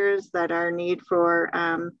couple of years that our need for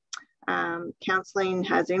counseling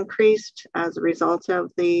has increased as a result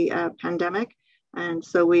of the pandemic. And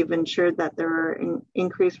so we've ensured that there are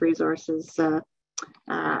increased resources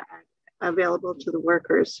available to the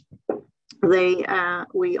workers. We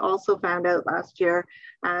also found out last year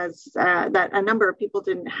that a number of people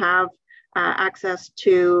didn't have access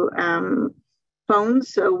to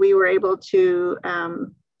phones, so we were able to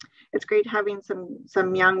it's great having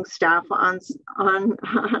some young staff on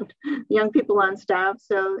young people on staff.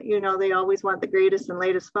 So, they always want the greatest and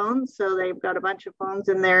latest phones. So they've got a bunch of phones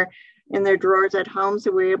in their drawers at home.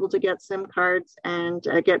 So we're able to get SIM cards and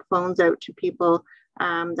get phones out to people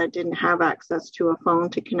that didn't have access to a phone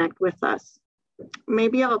to connect with us.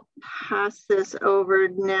 Maybe I'll pass this over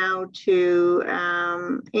now to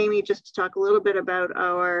Amy just to talk a little bit about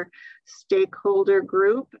our stakeholder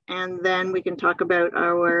group, and then we can talk about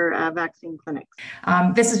our vaccine clinics.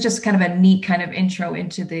 This is just kind of a neat kind of intro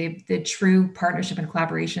into the true partnership and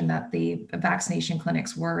collaboration that the vaccination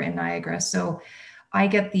clinics were in Niagara. So I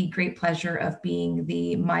get the great pleasure of being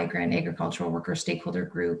the Migrant Agricultural Worker Stakeholder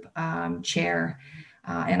Group chair.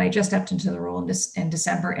 And I just stepped into the role in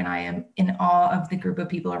December, and I am in awe of the group of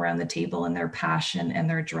people around the table and their passion and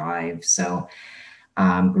their drive. So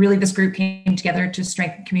really this group came together to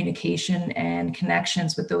strengthen communication and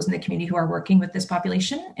connections with those in the community who are working with this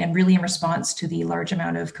population, and really in response to the large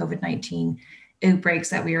amount of COVID-19 outbreaks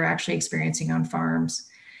that we are actually experiencing on farms.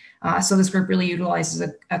 So this group really utilizes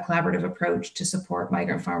a collaborative approach to support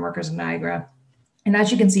migrant farm workers in Niagara. And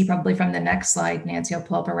as you can see probably from the next slide, Nancy, I'll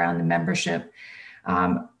pull up around the membership.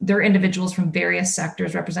 There are individuals from various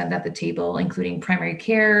sectors represented at the table, including primary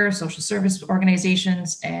care, social service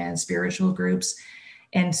organizations, and spiritual groups,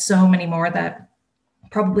 and so many more that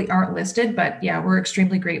probably aren't listed. But yeah, we're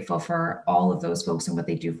extremely grateful for all of those folks and what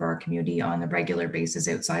they do for our community on a regular basis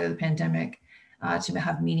outside of the pandemic to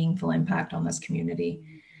have meaningful impact on this community.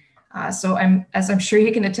 So as I'm sure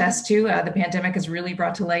you can attest to, the pandemic has really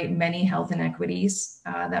brought to light many health inequities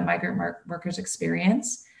that migrant workers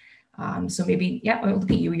experience. So maybe, yeah, look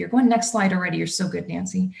at you. You're going next slide already. You're so good,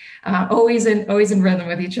 Nancy. Always in rhythm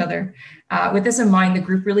with each other. With this in mind, the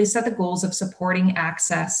group really set the goals of supporting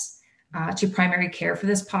access to primary care for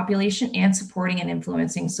this population and supporting and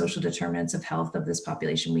influencing social determinants of health of this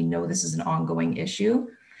population. We know this is an ongoing issue.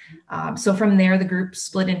 So from there, the group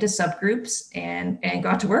split into subgroups and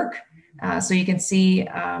got to work. So you can see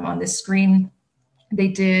on this screen, they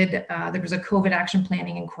did, there was a COVID action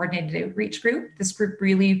planning and coordinated outreach group. This group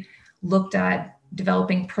really looked at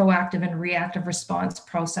developing proactive and reactive response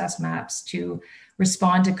process maps to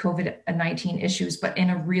respond to COVID-19 issues, but in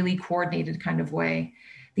a really coordinated kind of way.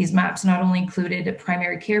 These maps not only included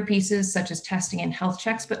primary care pieces such as testing and health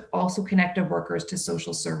checks, but also connected workers to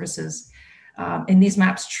social services. And these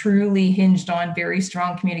maps truly hinged on very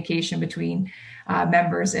strong communication between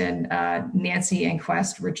members, and Nancy and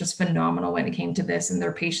Quest were just phenomenal when it came to this and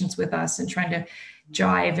their patience with us and trying to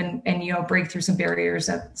jive and break through some barriers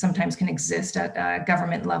that sometimes can exist at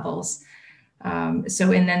government levels. And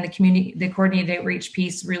then the coordinated outreach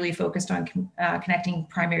piece really focused on connecting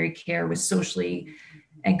primary care with socially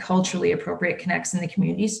and culturally appropriate connects in the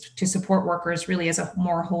communities to support workers really as a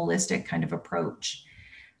more holistic kind of approach.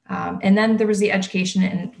 And then there was the education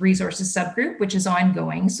and resources subgroup, which is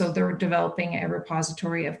ongoing. So they're developing a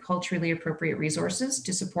repository of culturally appropriate resources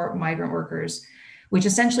to support migrant workers, which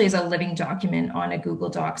essentially is a living document on a Google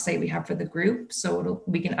Doc site we have for the group. So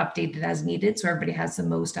we can update it as needed so everybody has the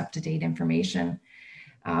most up-to-date information.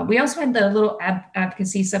 We also had the little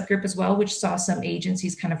advocacy subgroup as well, which saw some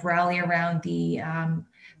agencies kind of rally around the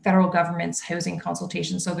federal government's housing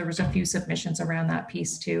consultation. So there was a few submissions around that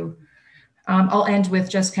piece too. I'll end with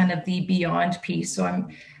just kind of the beyond piece. So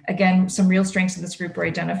again, some real strengths of this group were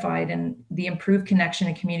identified, and the improved connection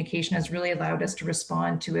and communication has really allowed us to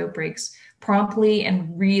respond to outbreaks promptly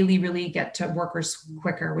and really, really get to workers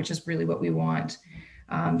quicker, which is really what we want.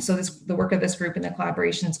 So the work of this group and the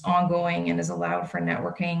collaboration is ongoing and has allowed for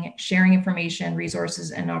networking, sharing information,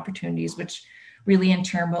 resources, and opportunities, which really in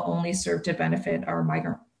turn will only serve to benefit our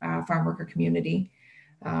migrant farm worker community.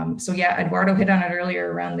 So yeah, Eduardo hit on it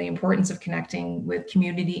earlier around the importance of connecting with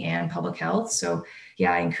community and public health. So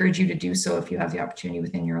yeah, I encourage you to do so if you have the opportunity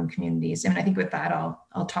within your own communities. And I think with that,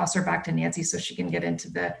 I'll toss her back to Nancy so she can get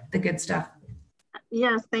into the good stuff.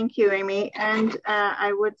 Yes, thank you, Amy. And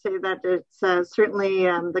I would say that it's certainly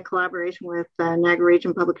the collaboration with Niagara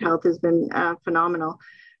Region Public Health has been phenomenal.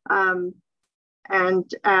 So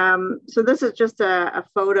this is just a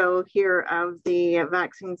photo here of the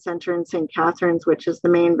vaccine center in St. Catharines, which is the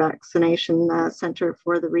main vaccination center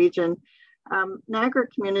for the region. Niagara's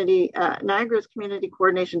Community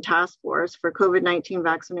Coordination Task Force for COVID-19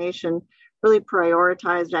 vaccination really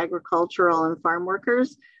prioritized agricultural and farm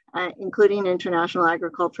workers, including international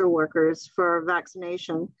agricultural workers, for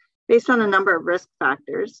vaccination based on a number of risk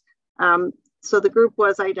factors. So the group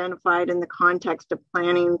was identified in the context of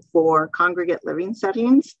planning for congregate living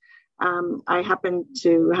settings. I happened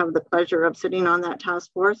to have the pleasure of sitting on that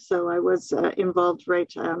task force, so I was involved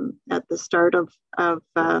right at the start of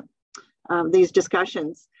these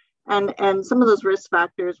discussions. And some of those risk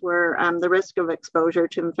factors were the risk of exposure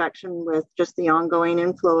to infection with just the ongoing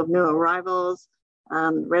inflow of new arrivals,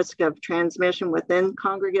 risk of transmission within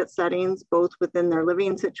congregate settings, both within their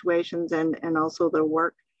living situations and also their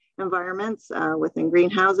work environments within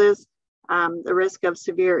greenhouses, the risk of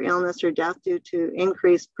severe illness or death due to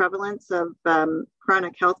increased prevalence of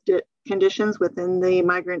chronic health conditions within the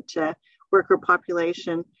migrant worker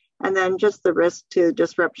population, and then just the risk to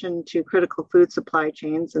disruption to critical food supply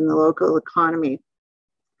chains in the local economy.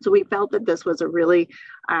 So we felt that this was a really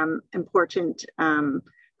important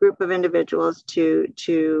group of individuals to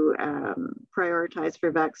prioritize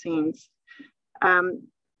for vaccines.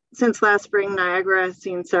 Since last spring, Niagara has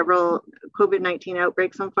seen several COVID-19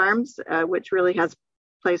 outbreaks on farms, which really has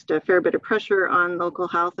placed a fair bit of pressure on local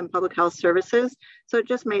health and public health services. So it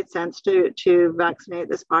just made sense to vaccinate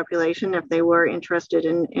this population if they were interested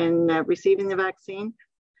in receiving the vaccine,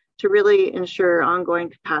 to really ensure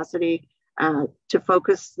ongoing capacity, to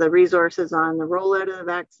focus the resources on the rollout of the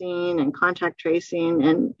vaccine and contact tracing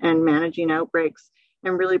and managing outbreaks,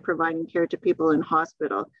 and really providing care to people in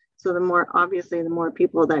hospital. So the more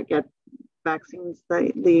people that get vaccines,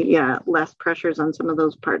 the less pressures on some of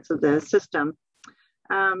those parts of the system.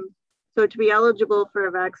 So to be eligible for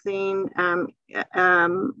a vaccine,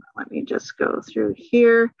 let me just go through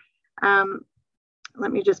here.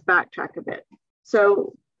 Let me just backtrack a bit.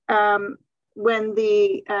 So when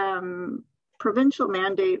the provincial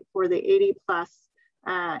mandate for the 80 plus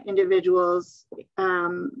individuals,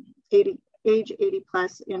 age 80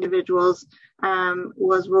 plus individuals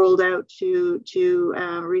was rolled out to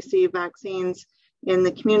receive vaccines in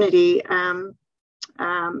the community,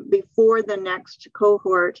 before the next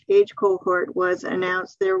age cohort was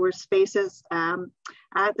announced, there were spaces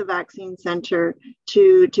at the vaccine center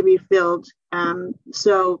to be filled.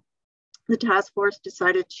 So the task force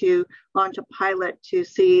decided to launch a pilot to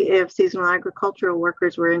see if seasonal agricultural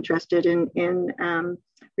workers were interested in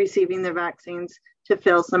receiving the vaccines to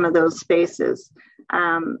fill some of those spaces.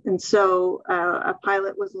 And so a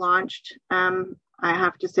pilot was launched. I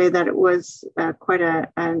have to say that it was quite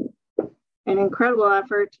an incredible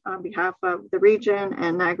effort on behalf of the region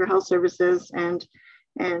and Niagara Health Services and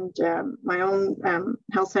my own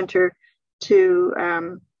health center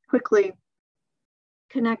to quickly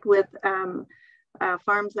connect with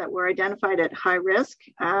farms that were identified at high risk.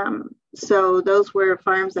 So those were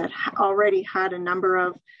farms that already had a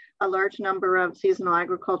large number of seasonal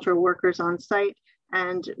agricultural workers on site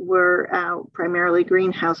and were primarily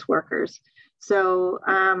greenhouse workers. So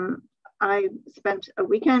I spent a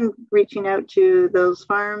weekend reaching out to those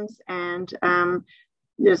farms and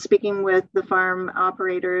speaking with the farm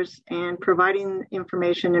operators and providing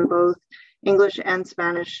information in both English and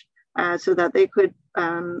Spanish so that they could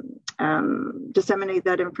disseminate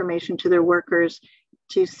that information to their workers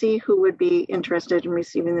to see who would be interested in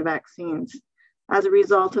receiving the vaccines. As a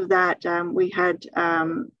result of that, we had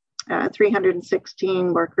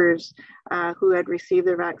 316 workers who had received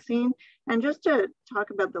their vaccine. And just to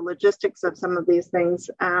talk about the logistics of some of these things,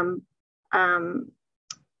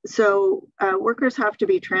 so workers have to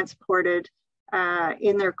be transported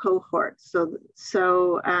in their cohorts.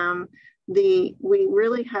 So we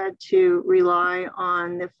really had to rely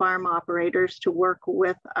on the farm operators to work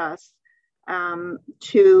with us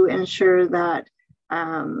to ensure that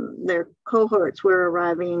their cohorts were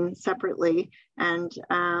arriving separately and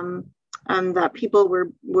that people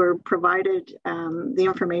were provided the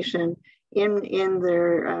information in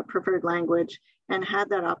their preferred language and had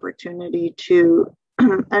that opportunity to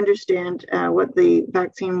understand what the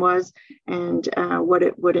vaccine was and what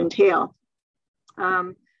it would entail.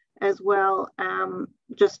 As well,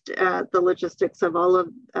 just the logistics of all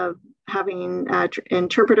of having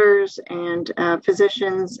interpreters and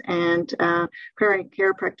physicians and primary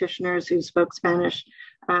care practitioners who spoke Spanish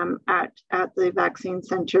at the vaccine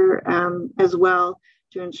center as well,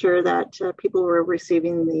 to ensure that people were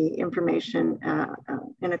receiving the information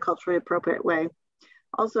in a culturally appropriate way.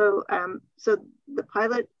 Also, so the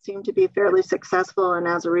pilot seemed to be fairly successful, and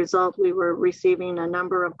as a result, we were receiving a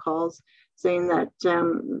number of calls saying that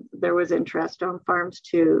there was interest on farms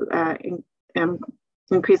to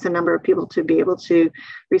increase the number of people to be able to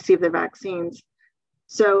receive the vaccines.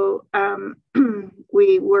 So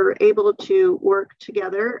we were able to work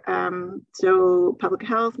together. So Public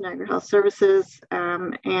Health, Niagara Health Services,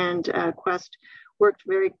 and Quest worked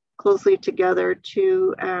very closely together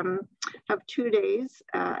to have 2 days.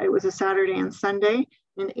 It was a Saturday and Sunday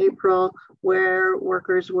in April where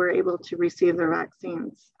workers were able to receive their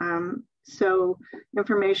vaccines. So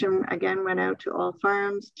information again went out to all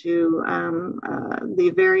farms, to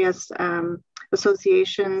the various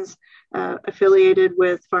associations affiliated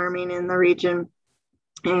with farming in the region,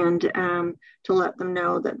 and to let them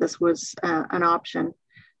know that this was an option.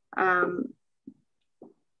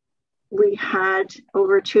 We had,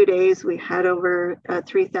 over 2 days, we had over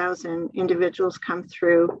 3,000 individuals come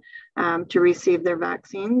through to receive their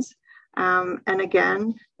vaccines. And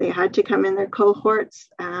again, they had to come in their cohorts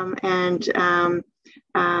and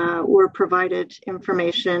were provided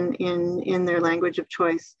information in their language of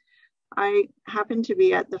choice. I happened to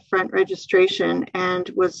be at the front registration and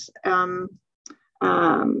was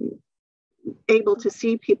able to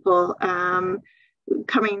see people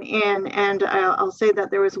coming in, and I'll say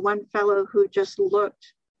that there was one fellow who just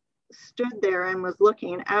stood there and was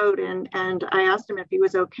looking out, and I asked him if he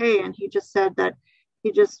was okay, and he just said that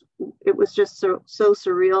it was just so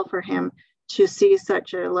surreal for him to see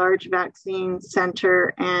such a large vaccine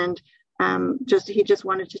center, and he just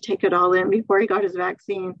wanted to take it all in before he got his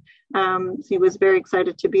vaccine. He was very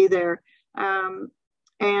excited to be there.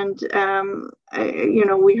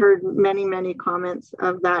 We heard many comments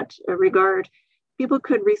of that regard. People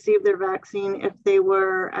could receive their vaccine if they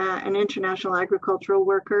were an international agricultural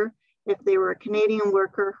worker, if they were a Canadian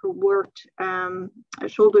worker who worked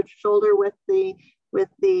shoulder to shoulder with the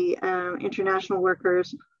international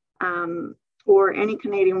workers, or any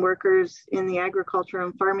Canadian workers in the agriculture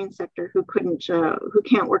and farming sector who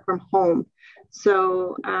can't work from home.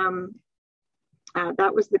 So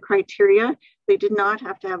that was the criteria. They did not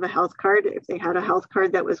have to have a health card. If they had a health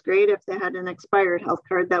card, that was great. If they had an expired health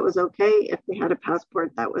card, that was okay. If they had a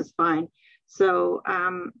passport, that was fine. So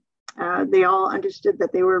they all understood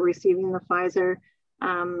that they were receiving the Pfizer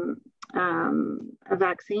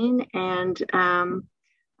vaccine, and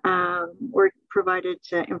were provided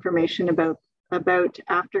information about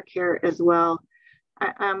aftercare as well.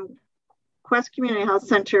 Quest Community Health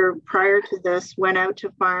Center, prior to this, went out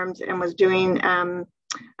to farms and was doing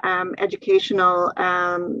educational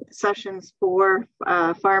sessions for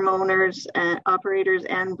farm owners, operators,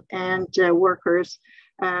 and workers,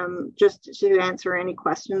 just to answer any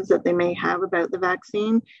questions that they may have about the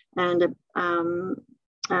vaccine, and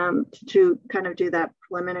to kind of do that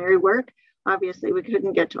preliminary work. Obviously, we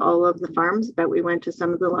couldn't get to all of the farms, but we went to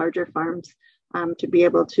some of the larger farms to be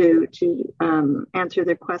able to answer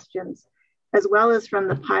their questions, as well as from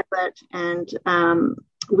the pilot. And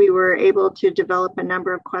we were able to develop a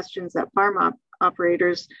number of questions that farm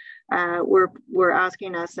operators were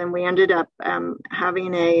asking us, and we ended up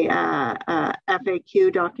having a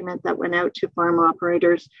FAQ document that went out to farm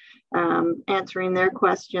operators, answering their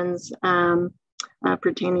questions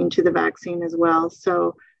pertaining to the vaccine as well.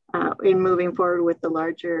 So in moving forward with the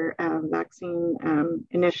larger vaccine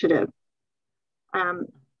initiative.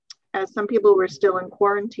 As some people were still in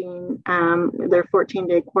quarantine, their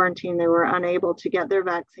 14-day quarantine, they were unable to get their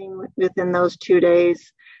vaccine within those 2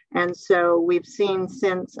 days. And so we've seen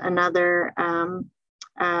since another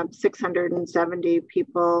 670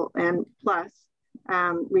 people and plus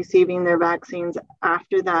receiving their vaccines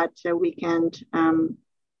after that weekend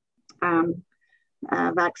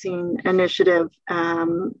vaccine initiative,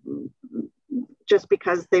 just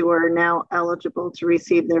because they were now eligible to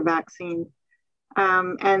receive their vaccine.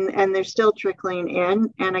 And they're still trickling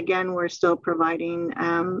in. And again, we're still providing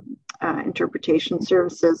interpretation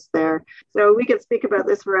services there. So we could speak about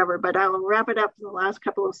this forever, but I'll wrap it up in the last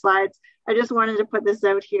couple of slides. I just wanted to put this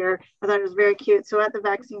out here. I thought it was very cute. So at the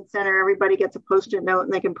vaccine center, everybody gets a Post-it note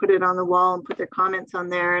and they can put it on the wall and put their comments on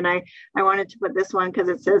there. And I wanted to put this one because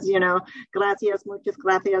it says, gracias, muchas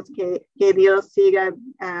gracias, que Dios siga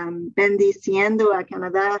bendiciendo a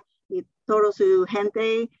Canadá y toda su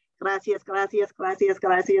gente. Gracias, gracias, gracias,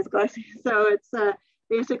 gracias, gracias. So it's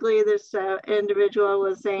basically this individual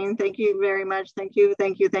was saying, thank you very much. Thank you,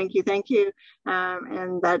 thank you, thank you, thank you.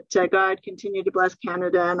 And that God continue to bless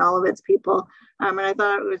Canada and all of its people. And I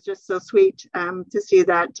thought it was just so sweet to see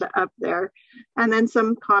that up there. And then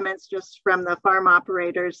some comments just from the farm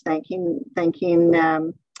operators thanking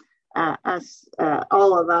us,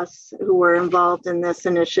 all of us who were involved in this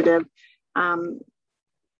initiative, and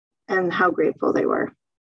how grateful they were.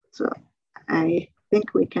 So I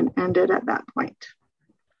think we can end it at that point.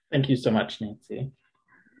 Thank you so much, Nancy.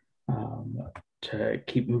 To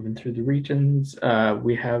keep moving through the regions,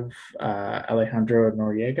 we have Alejandro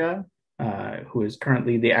Noriega, who is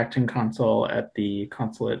currently the acting consul at the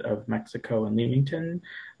Consulate of Mexico in Leamington.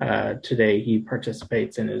 Today, he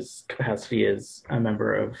participates in his capacity as a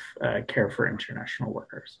member of Care for International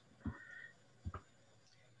Workers.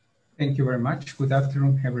 Thank you very much. Good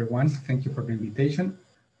afternoon, everyone. Thank you for the invitation.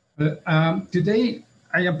 Today,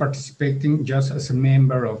 I am participating just as a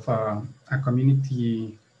member of a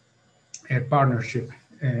community partnership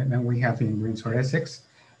that we have in Windsor, Essex.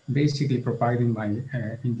 basically providing my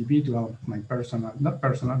individual, my personal, not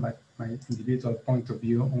personal, but my individual point of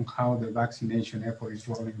view on how the vaccination effort is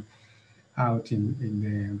rolling out in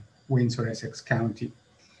the Windsor-Essex County.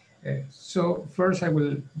 So first I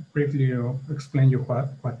will briefly explain you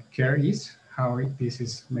what CARE is, how this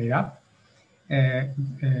is made up.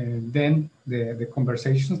 Then the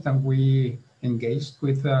conversations that we engaged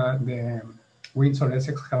with the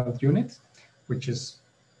Windsor-Essex Health Unit, which is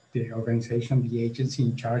the organization, the agency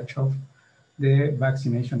in charge of the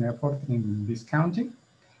vaccination effort in this county,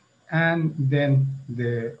 and then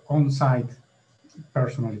the on-site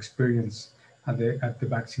personal experience at the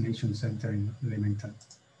vaccination center in Leamington.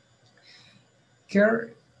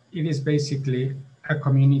 CARE, it is basically a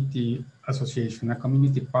community association, a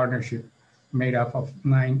community partnership made up of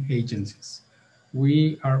 9 agencies.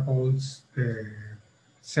 We are all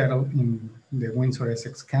settled in the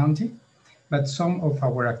Windsor-Essex County, but some of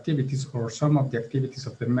our activities or some of the activities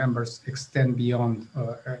of the members extend beyond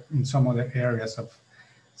in some other areas of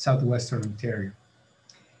Southwestern Ontario.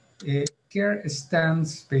 CARE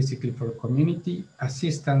stands basically for community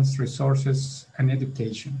assistance, resources, and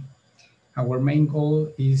education. Our main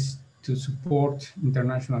goal is to support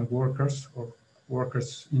international workers or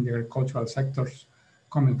workers in the agricultural sectors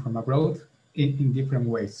coming from abroad in different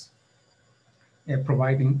ways,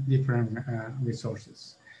 providing different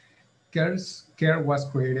resources. CARE was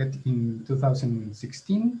created in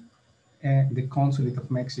 2016. The Consulate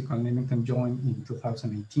of Mexico and Leamington joined in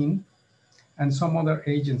 2018. And some other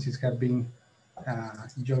agencies have been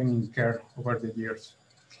joining CARE over the years.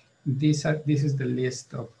 This is the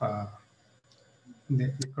list of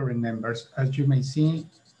the current members. As you may see,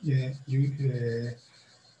 the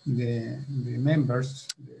members,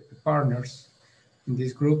 the partners in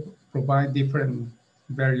this group provide different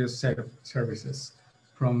various set of services,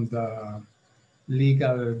 from the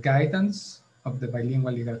legal guidance of the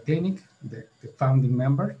Bilingual Legal Clinic, the founding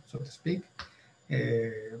member, so to speak,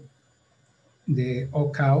 the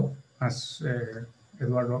OCAO, as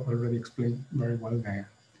Eduardo already explained very well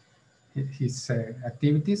his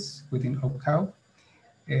activities within OCAO.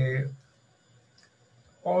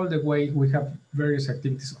 All the way, we have various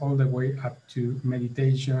activities all the way up to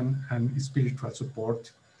meditation and spiritual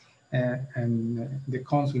support. And the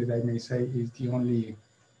consulate, I may say, is the only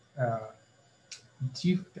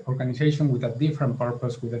organization with a different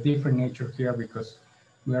purpose, with a different nature here, because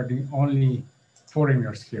we are the only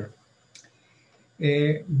foreigners here.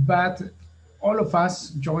 But all of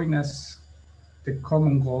us join us the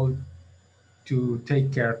common goal to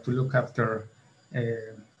take care, to look after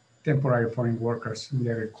temporary foreign workers in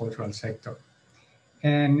the agricultural sector.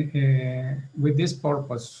 And with this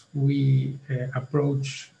purpose, we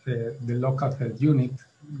approach the local health unit,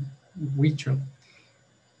 WICHO,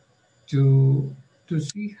 to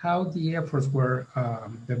see how the efforts were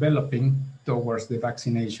developing towards the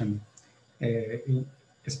vaccination,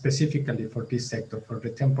 specifically for this sector, for the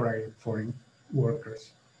temporary foreign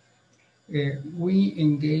workers. We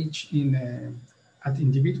engage in, at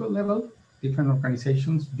individual level, different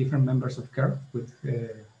organizations, different members of CARE with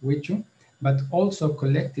WICHO, but also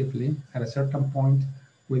collectively, at a certain point,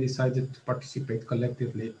 we decided to participate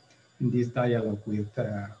collectively in this dialogue with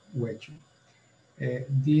WICHO.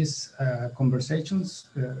 These conversations,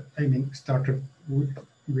 started,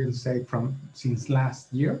 we'll say, since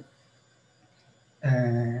last year,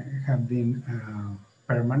 have been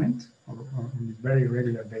permanent or on a very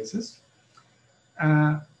regular basis.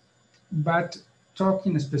 But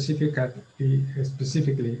talking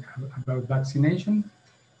specifically about vaccination,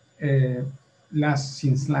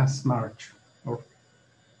 since last March or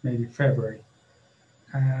maybe February.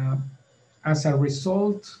 As a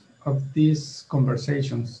result of these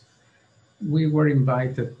conversations, we were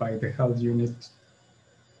invited by the health unit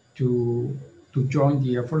to join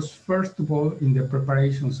the efforts, first of all, in the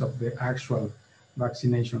preparations of the actual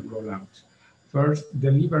vaccination rollout. First,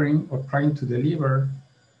 delivering or trying to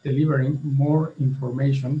delivering more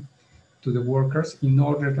information to the workers in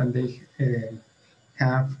order that they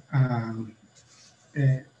have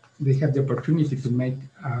the opportunity to make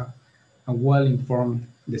a well-informed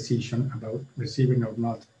decision about receiving or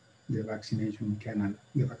not the vaccination canal,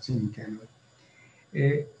 the vaccine canal.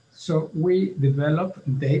 So they developed,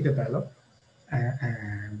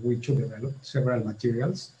 WICHO developed several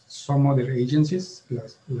materials. Some other agencies,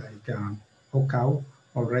 like OCAO,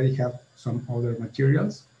 already have some other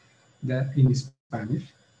materials that in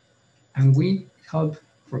Spanish. And we help,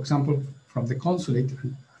 for example, from the consulate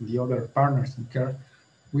and the other partners in CARE,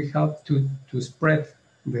 we help to spread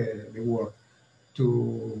the word,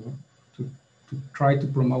 to try to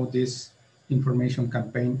promote this information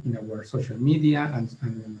campaign in our social media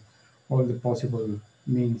and all the possible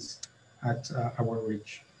means at our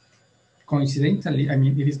reach. Coincidentally, I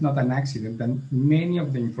mean, it is not an accident, and many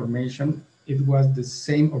of the information, it was the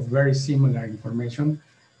same or very similar information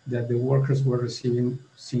that the workers were receiving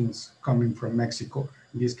since coming from Mexico.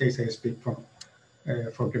 In this case, I speak from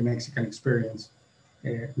the Mexican experience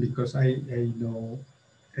because I know,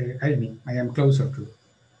 I mean, I am closer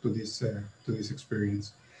to this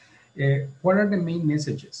experience. What are the main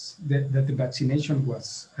messages? That the vaccination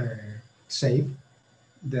was safe,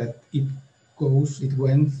 that it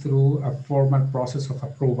went through a formal process of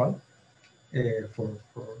approval for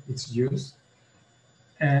its use.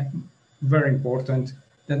 Very important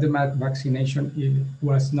that the vaccination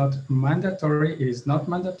was not mandatory. It is not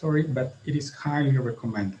mandatory, but it is highly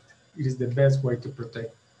recommended. It is the best way to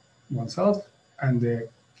protect oneself and the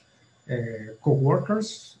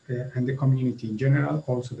co-workers and the community in general,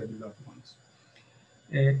 also the loved ones.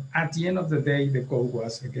 At the end of the day, the goal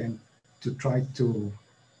was, again, to try to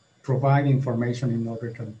provide information in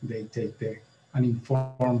order that they take a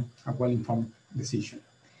well-informed decision.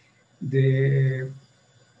 The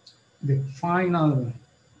final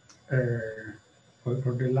or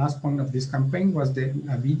the last point of this campaign was a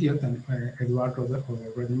video that Eduardo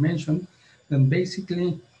already mentioned, that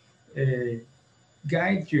basically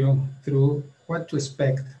guide you through what to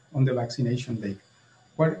expect on the vaccination day.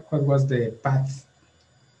 What was the path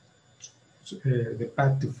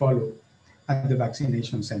to follow at the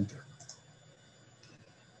vaccination center?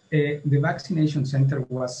 The vaccination center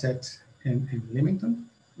was set in Leamington,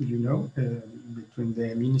 you know, between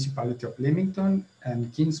the municipality of Leamington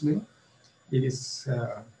and Kingsville. These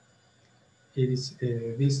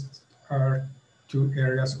are two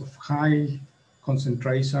areas of high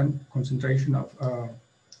concentration of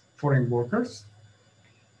foreign workers.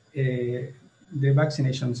 The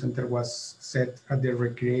vaccination center was set at the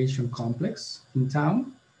recreation complex in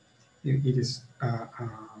town. It is a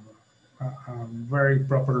very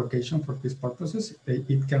proper location for these purposes.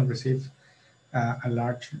 It can receive a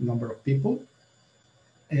large number of people.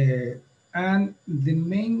 And the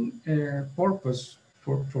main purpose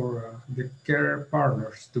for the care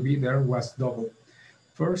partners to be there was double.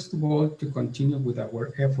 First of all, to continue with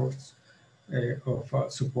our efforts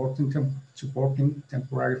of supporting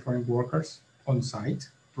temporary foreign workers on site,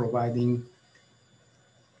 providing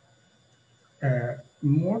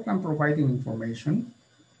more than providing information,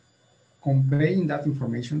 conveying that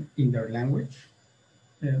information in their language,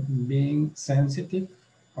 being sensitive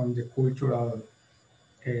on the cultural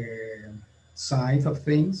side of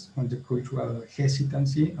things, on the cultural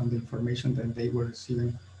hesitancy, on the information that they were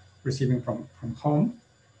receiving from home.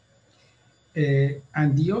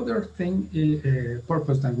 And the other thing,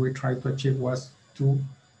 purpose that we tried to achieve was to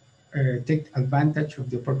take advantage of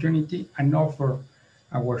the opportunity and offer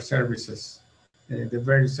our services, the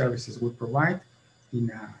various services we provide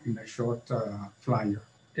in a short flyer.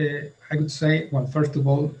 I would say, well, first of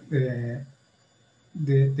all,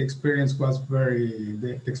 the experience was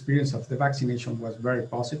the experience of the vaccination was very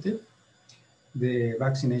positive. The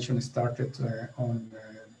vaccination started on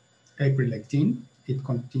April 18. It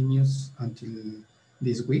continues until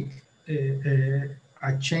this week.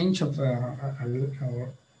 A change of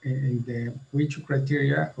in the which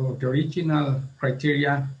criteria, or the original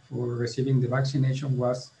criteria for receiving the vaccination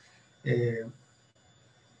was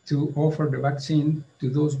to offer the vaccine to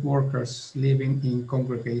those workers living in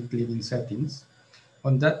congregate living settings.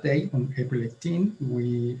 On that day, on April 18,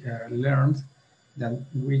 we learned that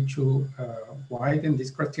we should widen this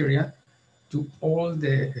criteria to all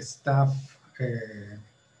the staff,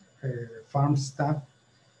 farm staff,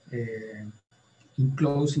 in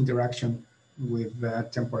close interaction with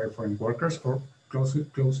temporary foreign workers, or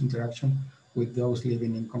close interaction with those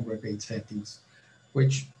living in congregate settings,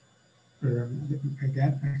 which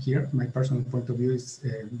again, here, my personal point of view is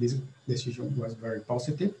this decision was very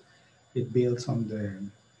positive. It builds on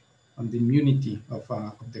the immunity of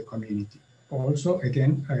the community. Also,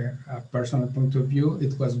 again, a personal point of view,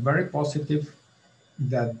 it was very positive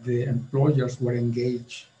that the employers were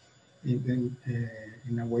engaged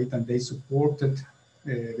in a way that they supported,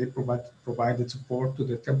 they provided support to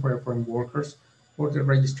the temporary foreign workers for the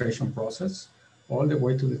registration process, all the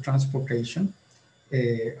way to the transportation,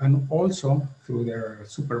 and also through their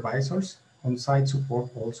supervisors, on-site support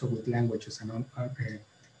also with languages and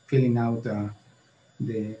filling out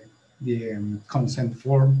the consent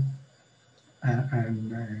form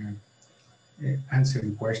and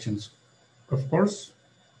answering questions. Of course,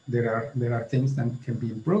 there are things that can be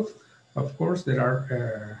improved. Of course, there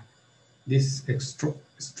are this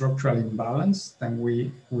structural imbalance that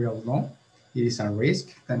we all know. It is a risk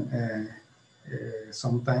that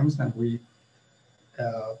sometimes that we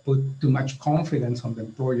put too much confidence on the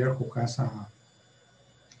employer who has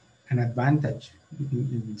an advantage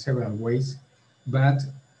in several ways. But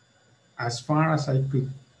as far as I could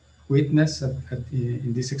witness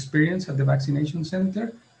in this experience at the vaccination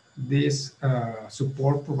center, this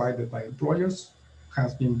support provided by employers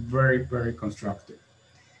has been very, very constructive.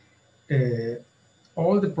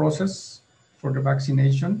 All the process for the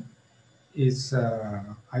vaccination is, I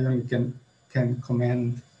only can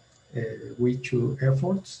commend WICHU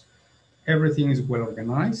efforts. Everything is well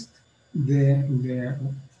organized.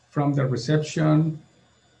 From the reception,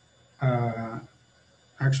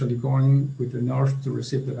 actually going with the nurse to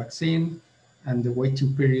receive the vaccine, and the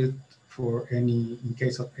waiting period for in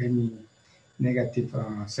case of any negative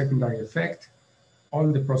secondary effect. All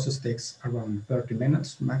the process takes around 30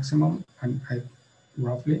 minutes maximum, and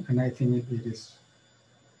roughly, and I think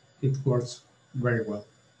it works very well.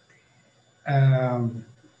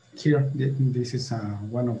 Here, this is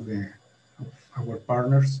one of our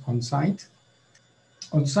partners on site.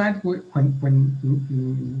 On site, when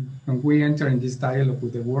we enter in this dialogue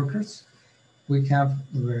with the workers, we have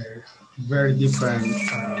very different,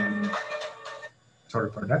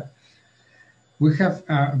 sorry for that. We have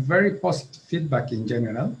very positive feedback in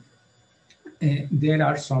general. There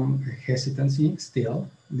are some hesitancy still.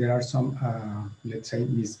 There are some, let's say,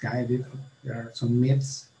 misguided, there are some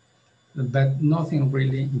myths, but nothing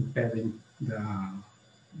really impeding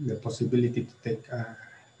the possibility to take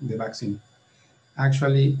the vaccine.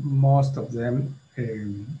 Actually, most of them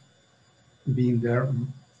being there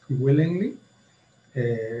willingly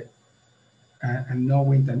and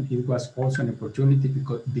knowing that it was also an opportunity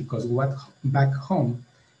because what back home,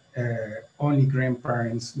 only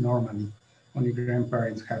grandparents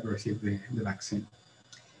have received the vaccine.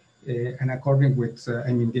 And according with,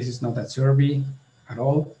 I mean, this is not a survey at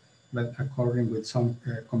all, but according with some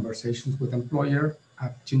conversations with employer,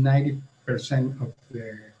 up to 90% of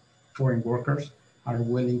the foreign workers are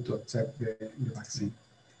willing to accept the vaccine.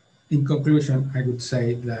 In conclusion, I would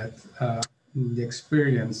say that the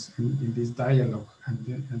experience in this dialogue and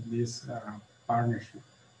this partnership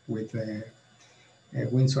with the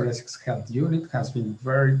Windsor Essex Health Unit has been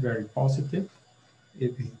very, very positive.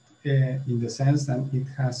 In the sense that it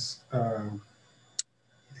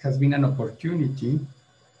has been an opportunity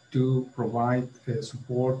to provide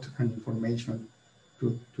support and information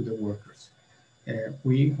to the workers.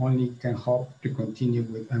 We only can hope to continue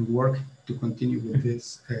with and work to continue with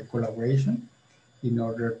this collaboration in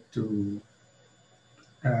order to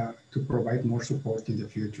provide more support in the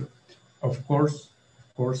future. Of course,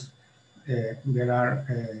 there are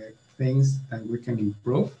things that we can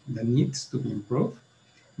improve, that needs to be improved,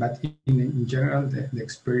 but in general, the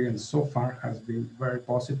experience so far has been very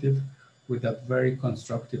positive with a very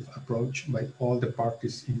constructive approach by all the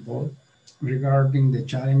parties involved. Regarding the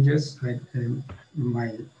challenges,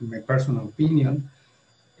 my personal opinion,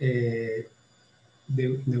 the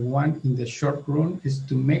one in the short run is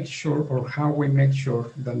to make sure, or how we make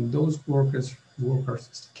sure that those workers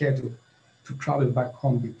scheduled to travel back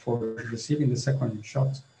home before receiving the second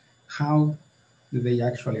shot, how do they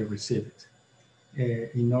actually receive it?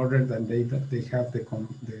 In order that they have the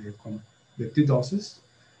 2 doses,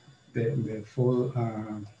 the full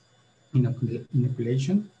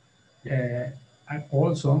inoculation, and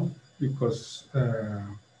also because I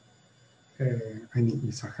mean,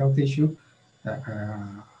 it's a health issue.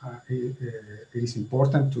 It is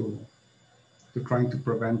important to trying to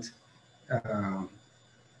prevent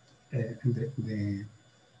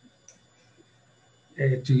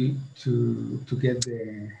to get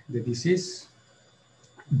the disease,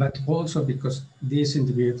 but also because these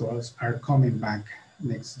individuals are coming back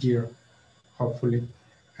next year, hopefully,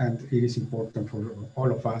 and it is important for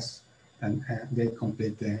all of us, and they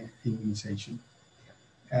complete the immunization.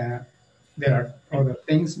 There are other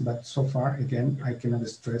things, but so far, again, I cannot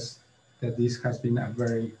stress that this has been a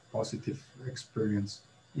very positive experience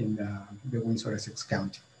in the Windsor Essex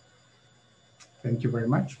County. Thank you very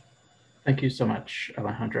much. Thank you so much,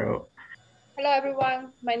 Alejandro. Hello,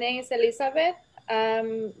 everyone. My name is Elizabeth.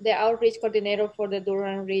 I'm the outreach coordinator for the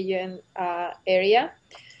Durham region area.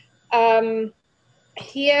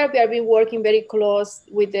 Here, we have been working very close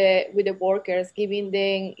with the workers, giving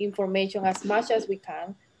them information as much as we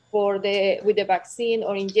can with the vaccine,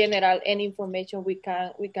 or in general, any information we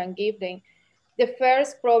can give them. The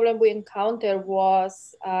first problem we encountered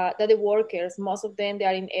was that the workers, most of them, they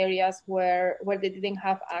are in areas where they didn't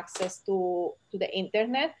have access to the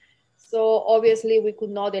internet. So obviously we could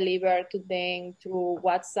not deliver to them through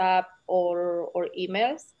WhatsApp or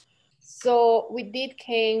emails. So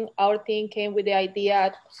our team came with the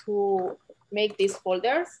idea to make these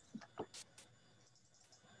folders.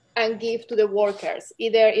 and give to the workers.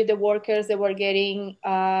 Either if the workers they were getting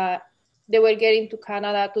to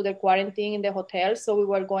Canada to the quarantine in the hotel, so we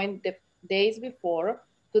were going the days before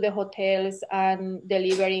to the hotels and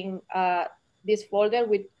delivering this folder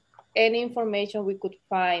with any information we could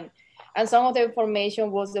find. And some of the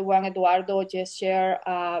information was the one Eduardo just shared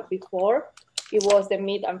before. It was the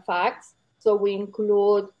myth and facts. So we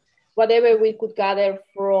include whatever we could gather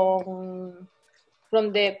from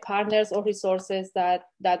the partners or resources that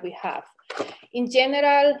we have. In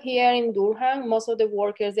general, here in Durham, most of the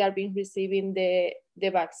workers, they are being receiving the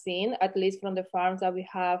vaccine, at least from the farms that we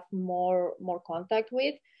have more contact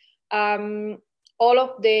with. All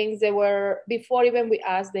of them, they were, before even we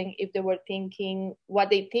asked them if they were thinking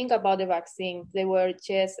what they think about the vaccine, they were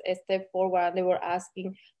just a step forward. They were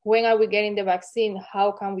asking, when are we getting the vaccine?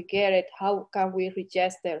 How can we get it? How can we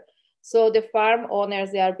register? So the farm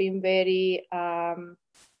owners, they are being very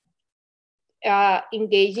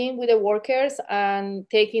engaging with the workers and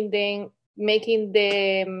making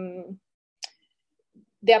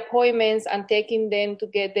the appointments and taking them to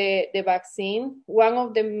get the vaccine. One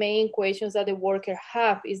of the main questions that the workers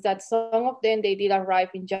have is that some of them, they did arrive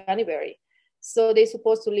in January. So they're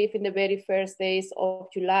supposed to leave in the very first days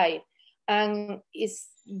of July. And it's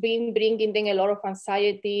been bringing them a lot of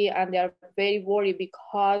anxiety, and they're very worried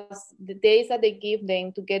because the days that they give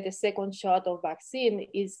them to get the second shot of vaccine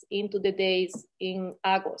is into the days in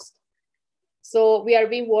August. So we are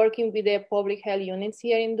been working with the public health units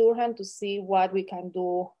here in Durham to see what we can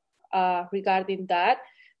do regarding that,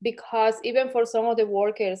 because even for some of the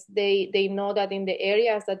workers, they know that in the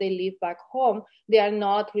areas that they live back home, they are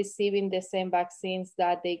not receiving the same vaccines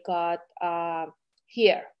that they got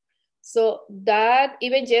here. So that,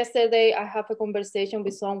 even yesterday, I have a conversation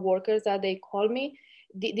with some workers that they call me.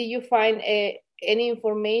 Did you find any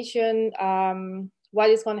information? What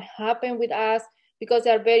is going to happen with us? Because they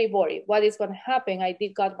are very worried. What is going to happen? I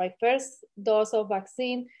did got my first dose of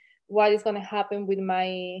vaccine. What is going to happen with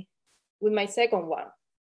my second one?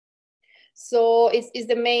 So it's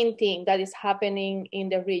the main thing that is happening in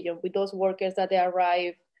the region with those workers that they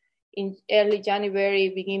arrive in early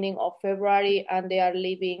January, beginning of February, and they are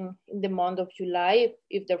leaving in the month of July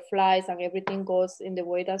if their flights and everything goes in the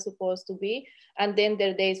way that's supposed to be. And then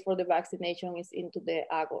their days for the vaccination is into the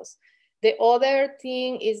August. The other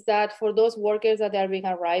thing is that for those workers that are being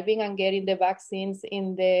arriving and getting the vaccines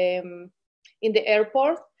in the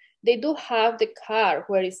airport, they do have the card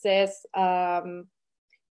where it says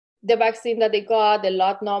the vaccine that they got, the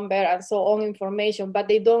lot number, and so on information, but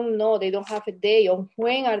they don't know, they don't have a day on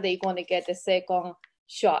when are they going to get the second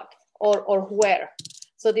shot or where.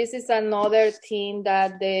 So this is another thing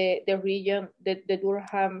that the region, the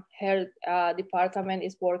Durham Health Department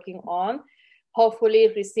is working on.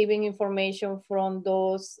 Hopefully receiving information from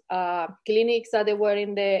those clinics that they were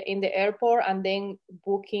in the airport, and then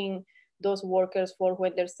booking those workers for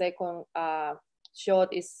when their second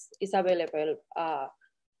shot is available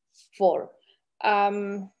for.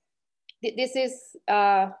 This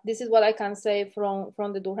is what I can say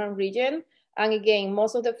from the Durham region. And again,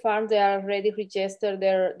 most of the farms, they are already registered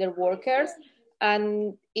their workers,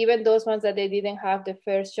 and even those ones that they didn't have the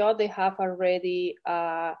first shot, they have already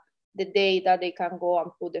the day that they can go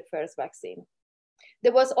and put the first vaccine.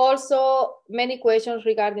 There was also many questions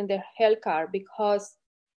regarding the health card, because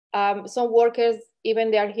some workers,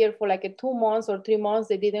 even they are here for like 2 months or 3 months,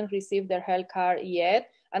 they didn't receive their health card yet.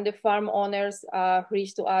 And the farm owners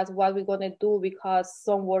reached to us what we're going to do, because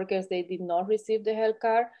some workers, they did not receive the health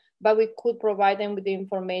card, but we could provide them with the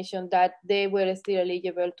information that they were still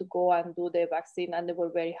eligible to go and do the vaccine, and they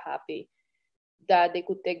were very happy that they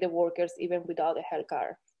could take the workers even without a health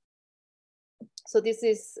card. So this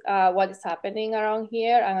is what is happening around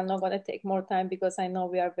here, and I'm not going to take more time because I know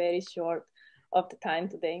we are very short of the time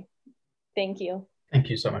today. Thank you. Thank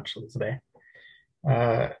you so much, Elizabeth.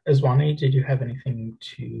 Aswani, did you have anything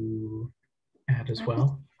to add as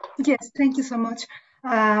well? Yes, thank you so much.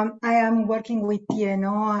 I am working with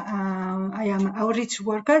TNO. I am an outreach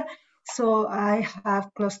worker, so I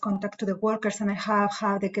have close contact to the workers, and I have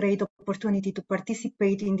had a great opportunity to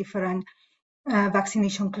participate in different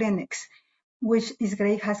vaccination clinics, which is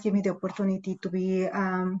great, has given me the opportunity to be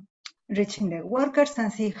reaching the workers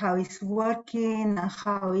and see how it's working and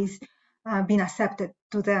how it's been accepted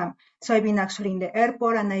to them. So I've been actually in the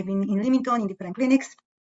airport, and I've been in Leamington in different clinics.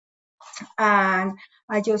 And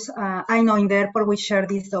I know in the airport we share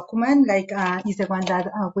this document, like is the one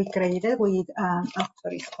that we created with,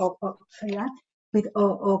 with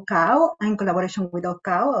OCAO, in collaboration with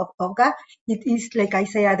OCA. It is, like I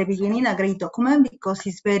say at the beginning, a great document because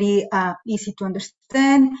it's very easy to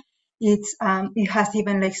understand. it has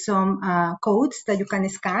even like some codes that you can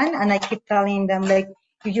scan, and I keep telling them like,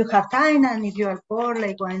 if you have time and if you are bored,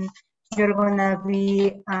 like when you're gonna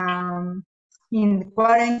be in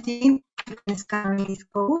quarantine, you can scan these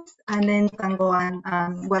codes, and then you can go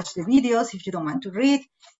and watch the videos if you don't want to read.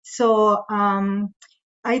 So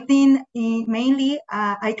I think mainly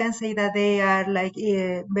I can say that they are like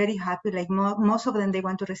very happy. Like most of them, they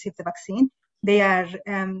want to receive the vaccine. They are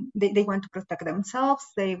they want to protect themselves.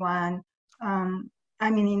 They want. I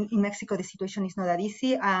mean, in Mexico, the situation is not that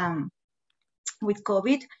easy with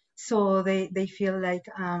COVID, so they feel like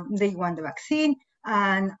they want the vaccine.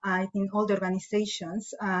 And I think all the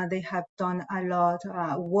organizations they have done a lot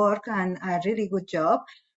work and a really good job,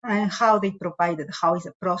 and how they provided, how is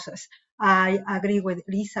the process. I agree with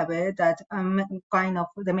Elizabeth that kind of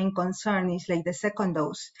the main concern is like the second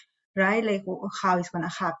dose, right? Like how it's going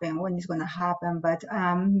to happen, when it's going to happen. But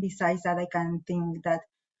besides that, I can think that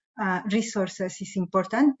resources is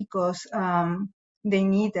important, because they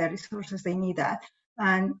need the resources, they need that.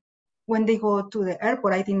 And when they go to the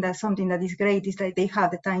airport, I think that's something that is great, is like they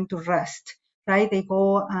have the time to rest, right? They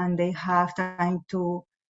go and they have time to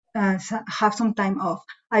have some time off.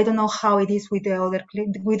 I don't know how it is with the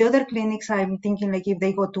other clinics. I'm thinking like if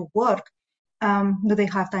they go to work, do they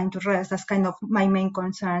have time to rest? That's kind of my main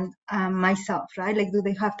concern myself, right? Like, do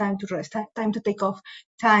they have time to rest, time to take off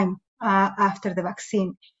time after the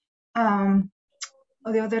vaccine?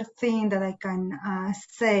 The other thing that I can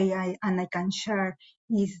say and I can share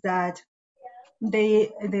is that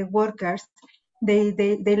the workers,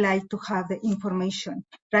 they like to have the information,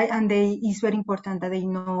 right? And it's very important that they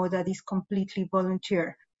know that it's completely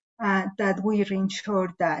volunteer, that we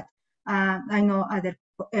ensure that. I know other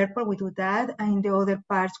airport we do that, and in the other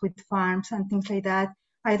parts with farms and things like that,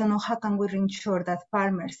 I don't know how can we ensure that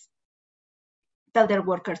farmers tell their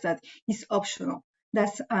workers that it's optional.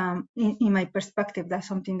 That's in my perspective, that's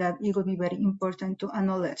something that it will be very important to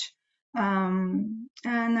acknowledge. And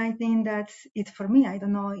I think that's it for me. I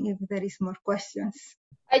don't know if there is more questions.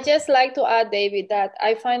 I just like to add, David, that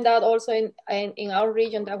I find out also in our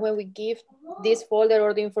region that when we give this folder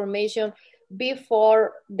or the information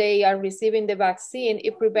before they are receiving the vaccine,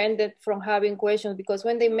 it prevents them from having questions, because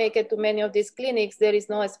when they make it to many of these clinics, there is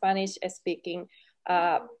no Spanish speaking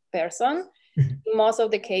person in most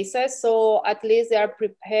of the cases. So at least they are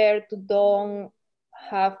prepared to don't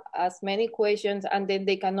have as many questions, and then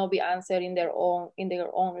they cannot be answered in their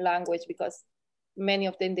own language, because many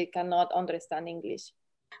of them, they cannot understand English.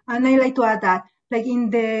 And I like to add that, like in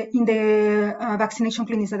the vaccination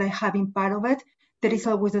clinics that I have been part of it, there is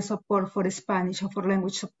always the support for the Spanish or for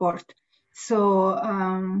language support. So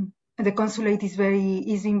the consulate is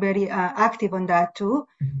been very active on that too.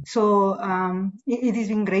 So it has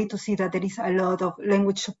been great to see that there is a lot of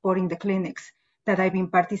language support in the clinics that I've been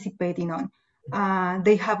participating on.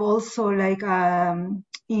 They have also like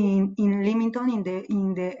in Leamington, in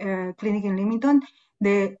the clinic in Leamington,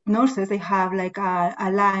 the nurses, they have like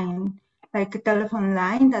a line, like a telephone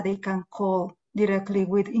line that they can call directly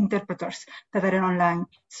with interpreters that are online.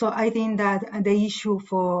 So I think that the issue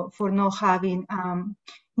for not having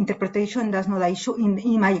interpretation, that's not an issue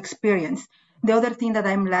in my experience. The other thing that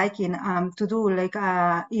I'm liking to do, like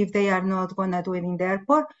if they are not gonna do it in the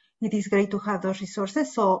airport, it is great to have those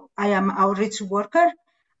resources. So I am outreach worker,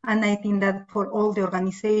 and I think that for all the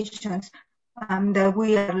organizations that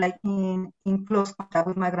we are like in close contact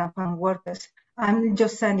with migrant farm workers, I'm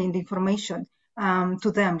just sending the information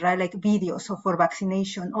to them, right? Like videos for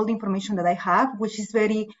vaccination, all the information that I have, which is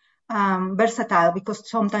very versatile, because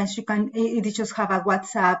sometimes it just have a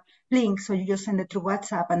WhatsApp link, so you just send it through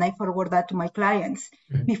WhatsApp, and I forward that to my clients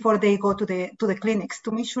before they go to the clinics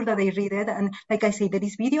to make sure that they read it. And like I say, there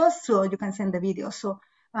is videos, so you can send the videos. So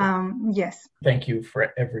yes. Thank you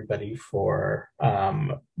for everybody for,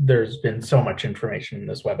 there's been so much information in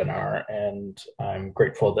this webinar, and I'm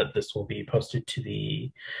grateful that this will be posted to the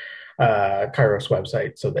Kairos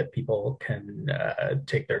website so that people can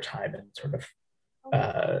take their time and sort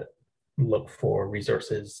of look for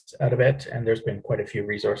resources out of it. And there's been quite a few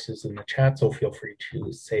resources in the chat, so feel free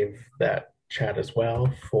to save that chat as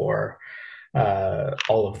well for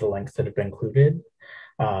all of the links that have been included.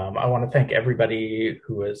 I want to thank everybody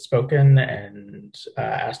who has spoken and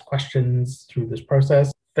asked questions through this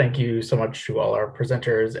process. Thank you so much to all our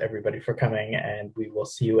presenters, everybody for coming, and we will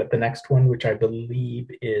see you at the next one, which I believe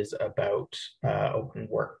is about open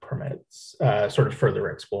work permits, sort of further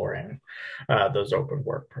exploring those open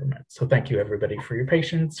work permits. So thank you everybody for your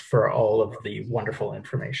patience, for all of the wonderful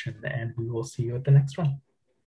information, and we will see you at the next one.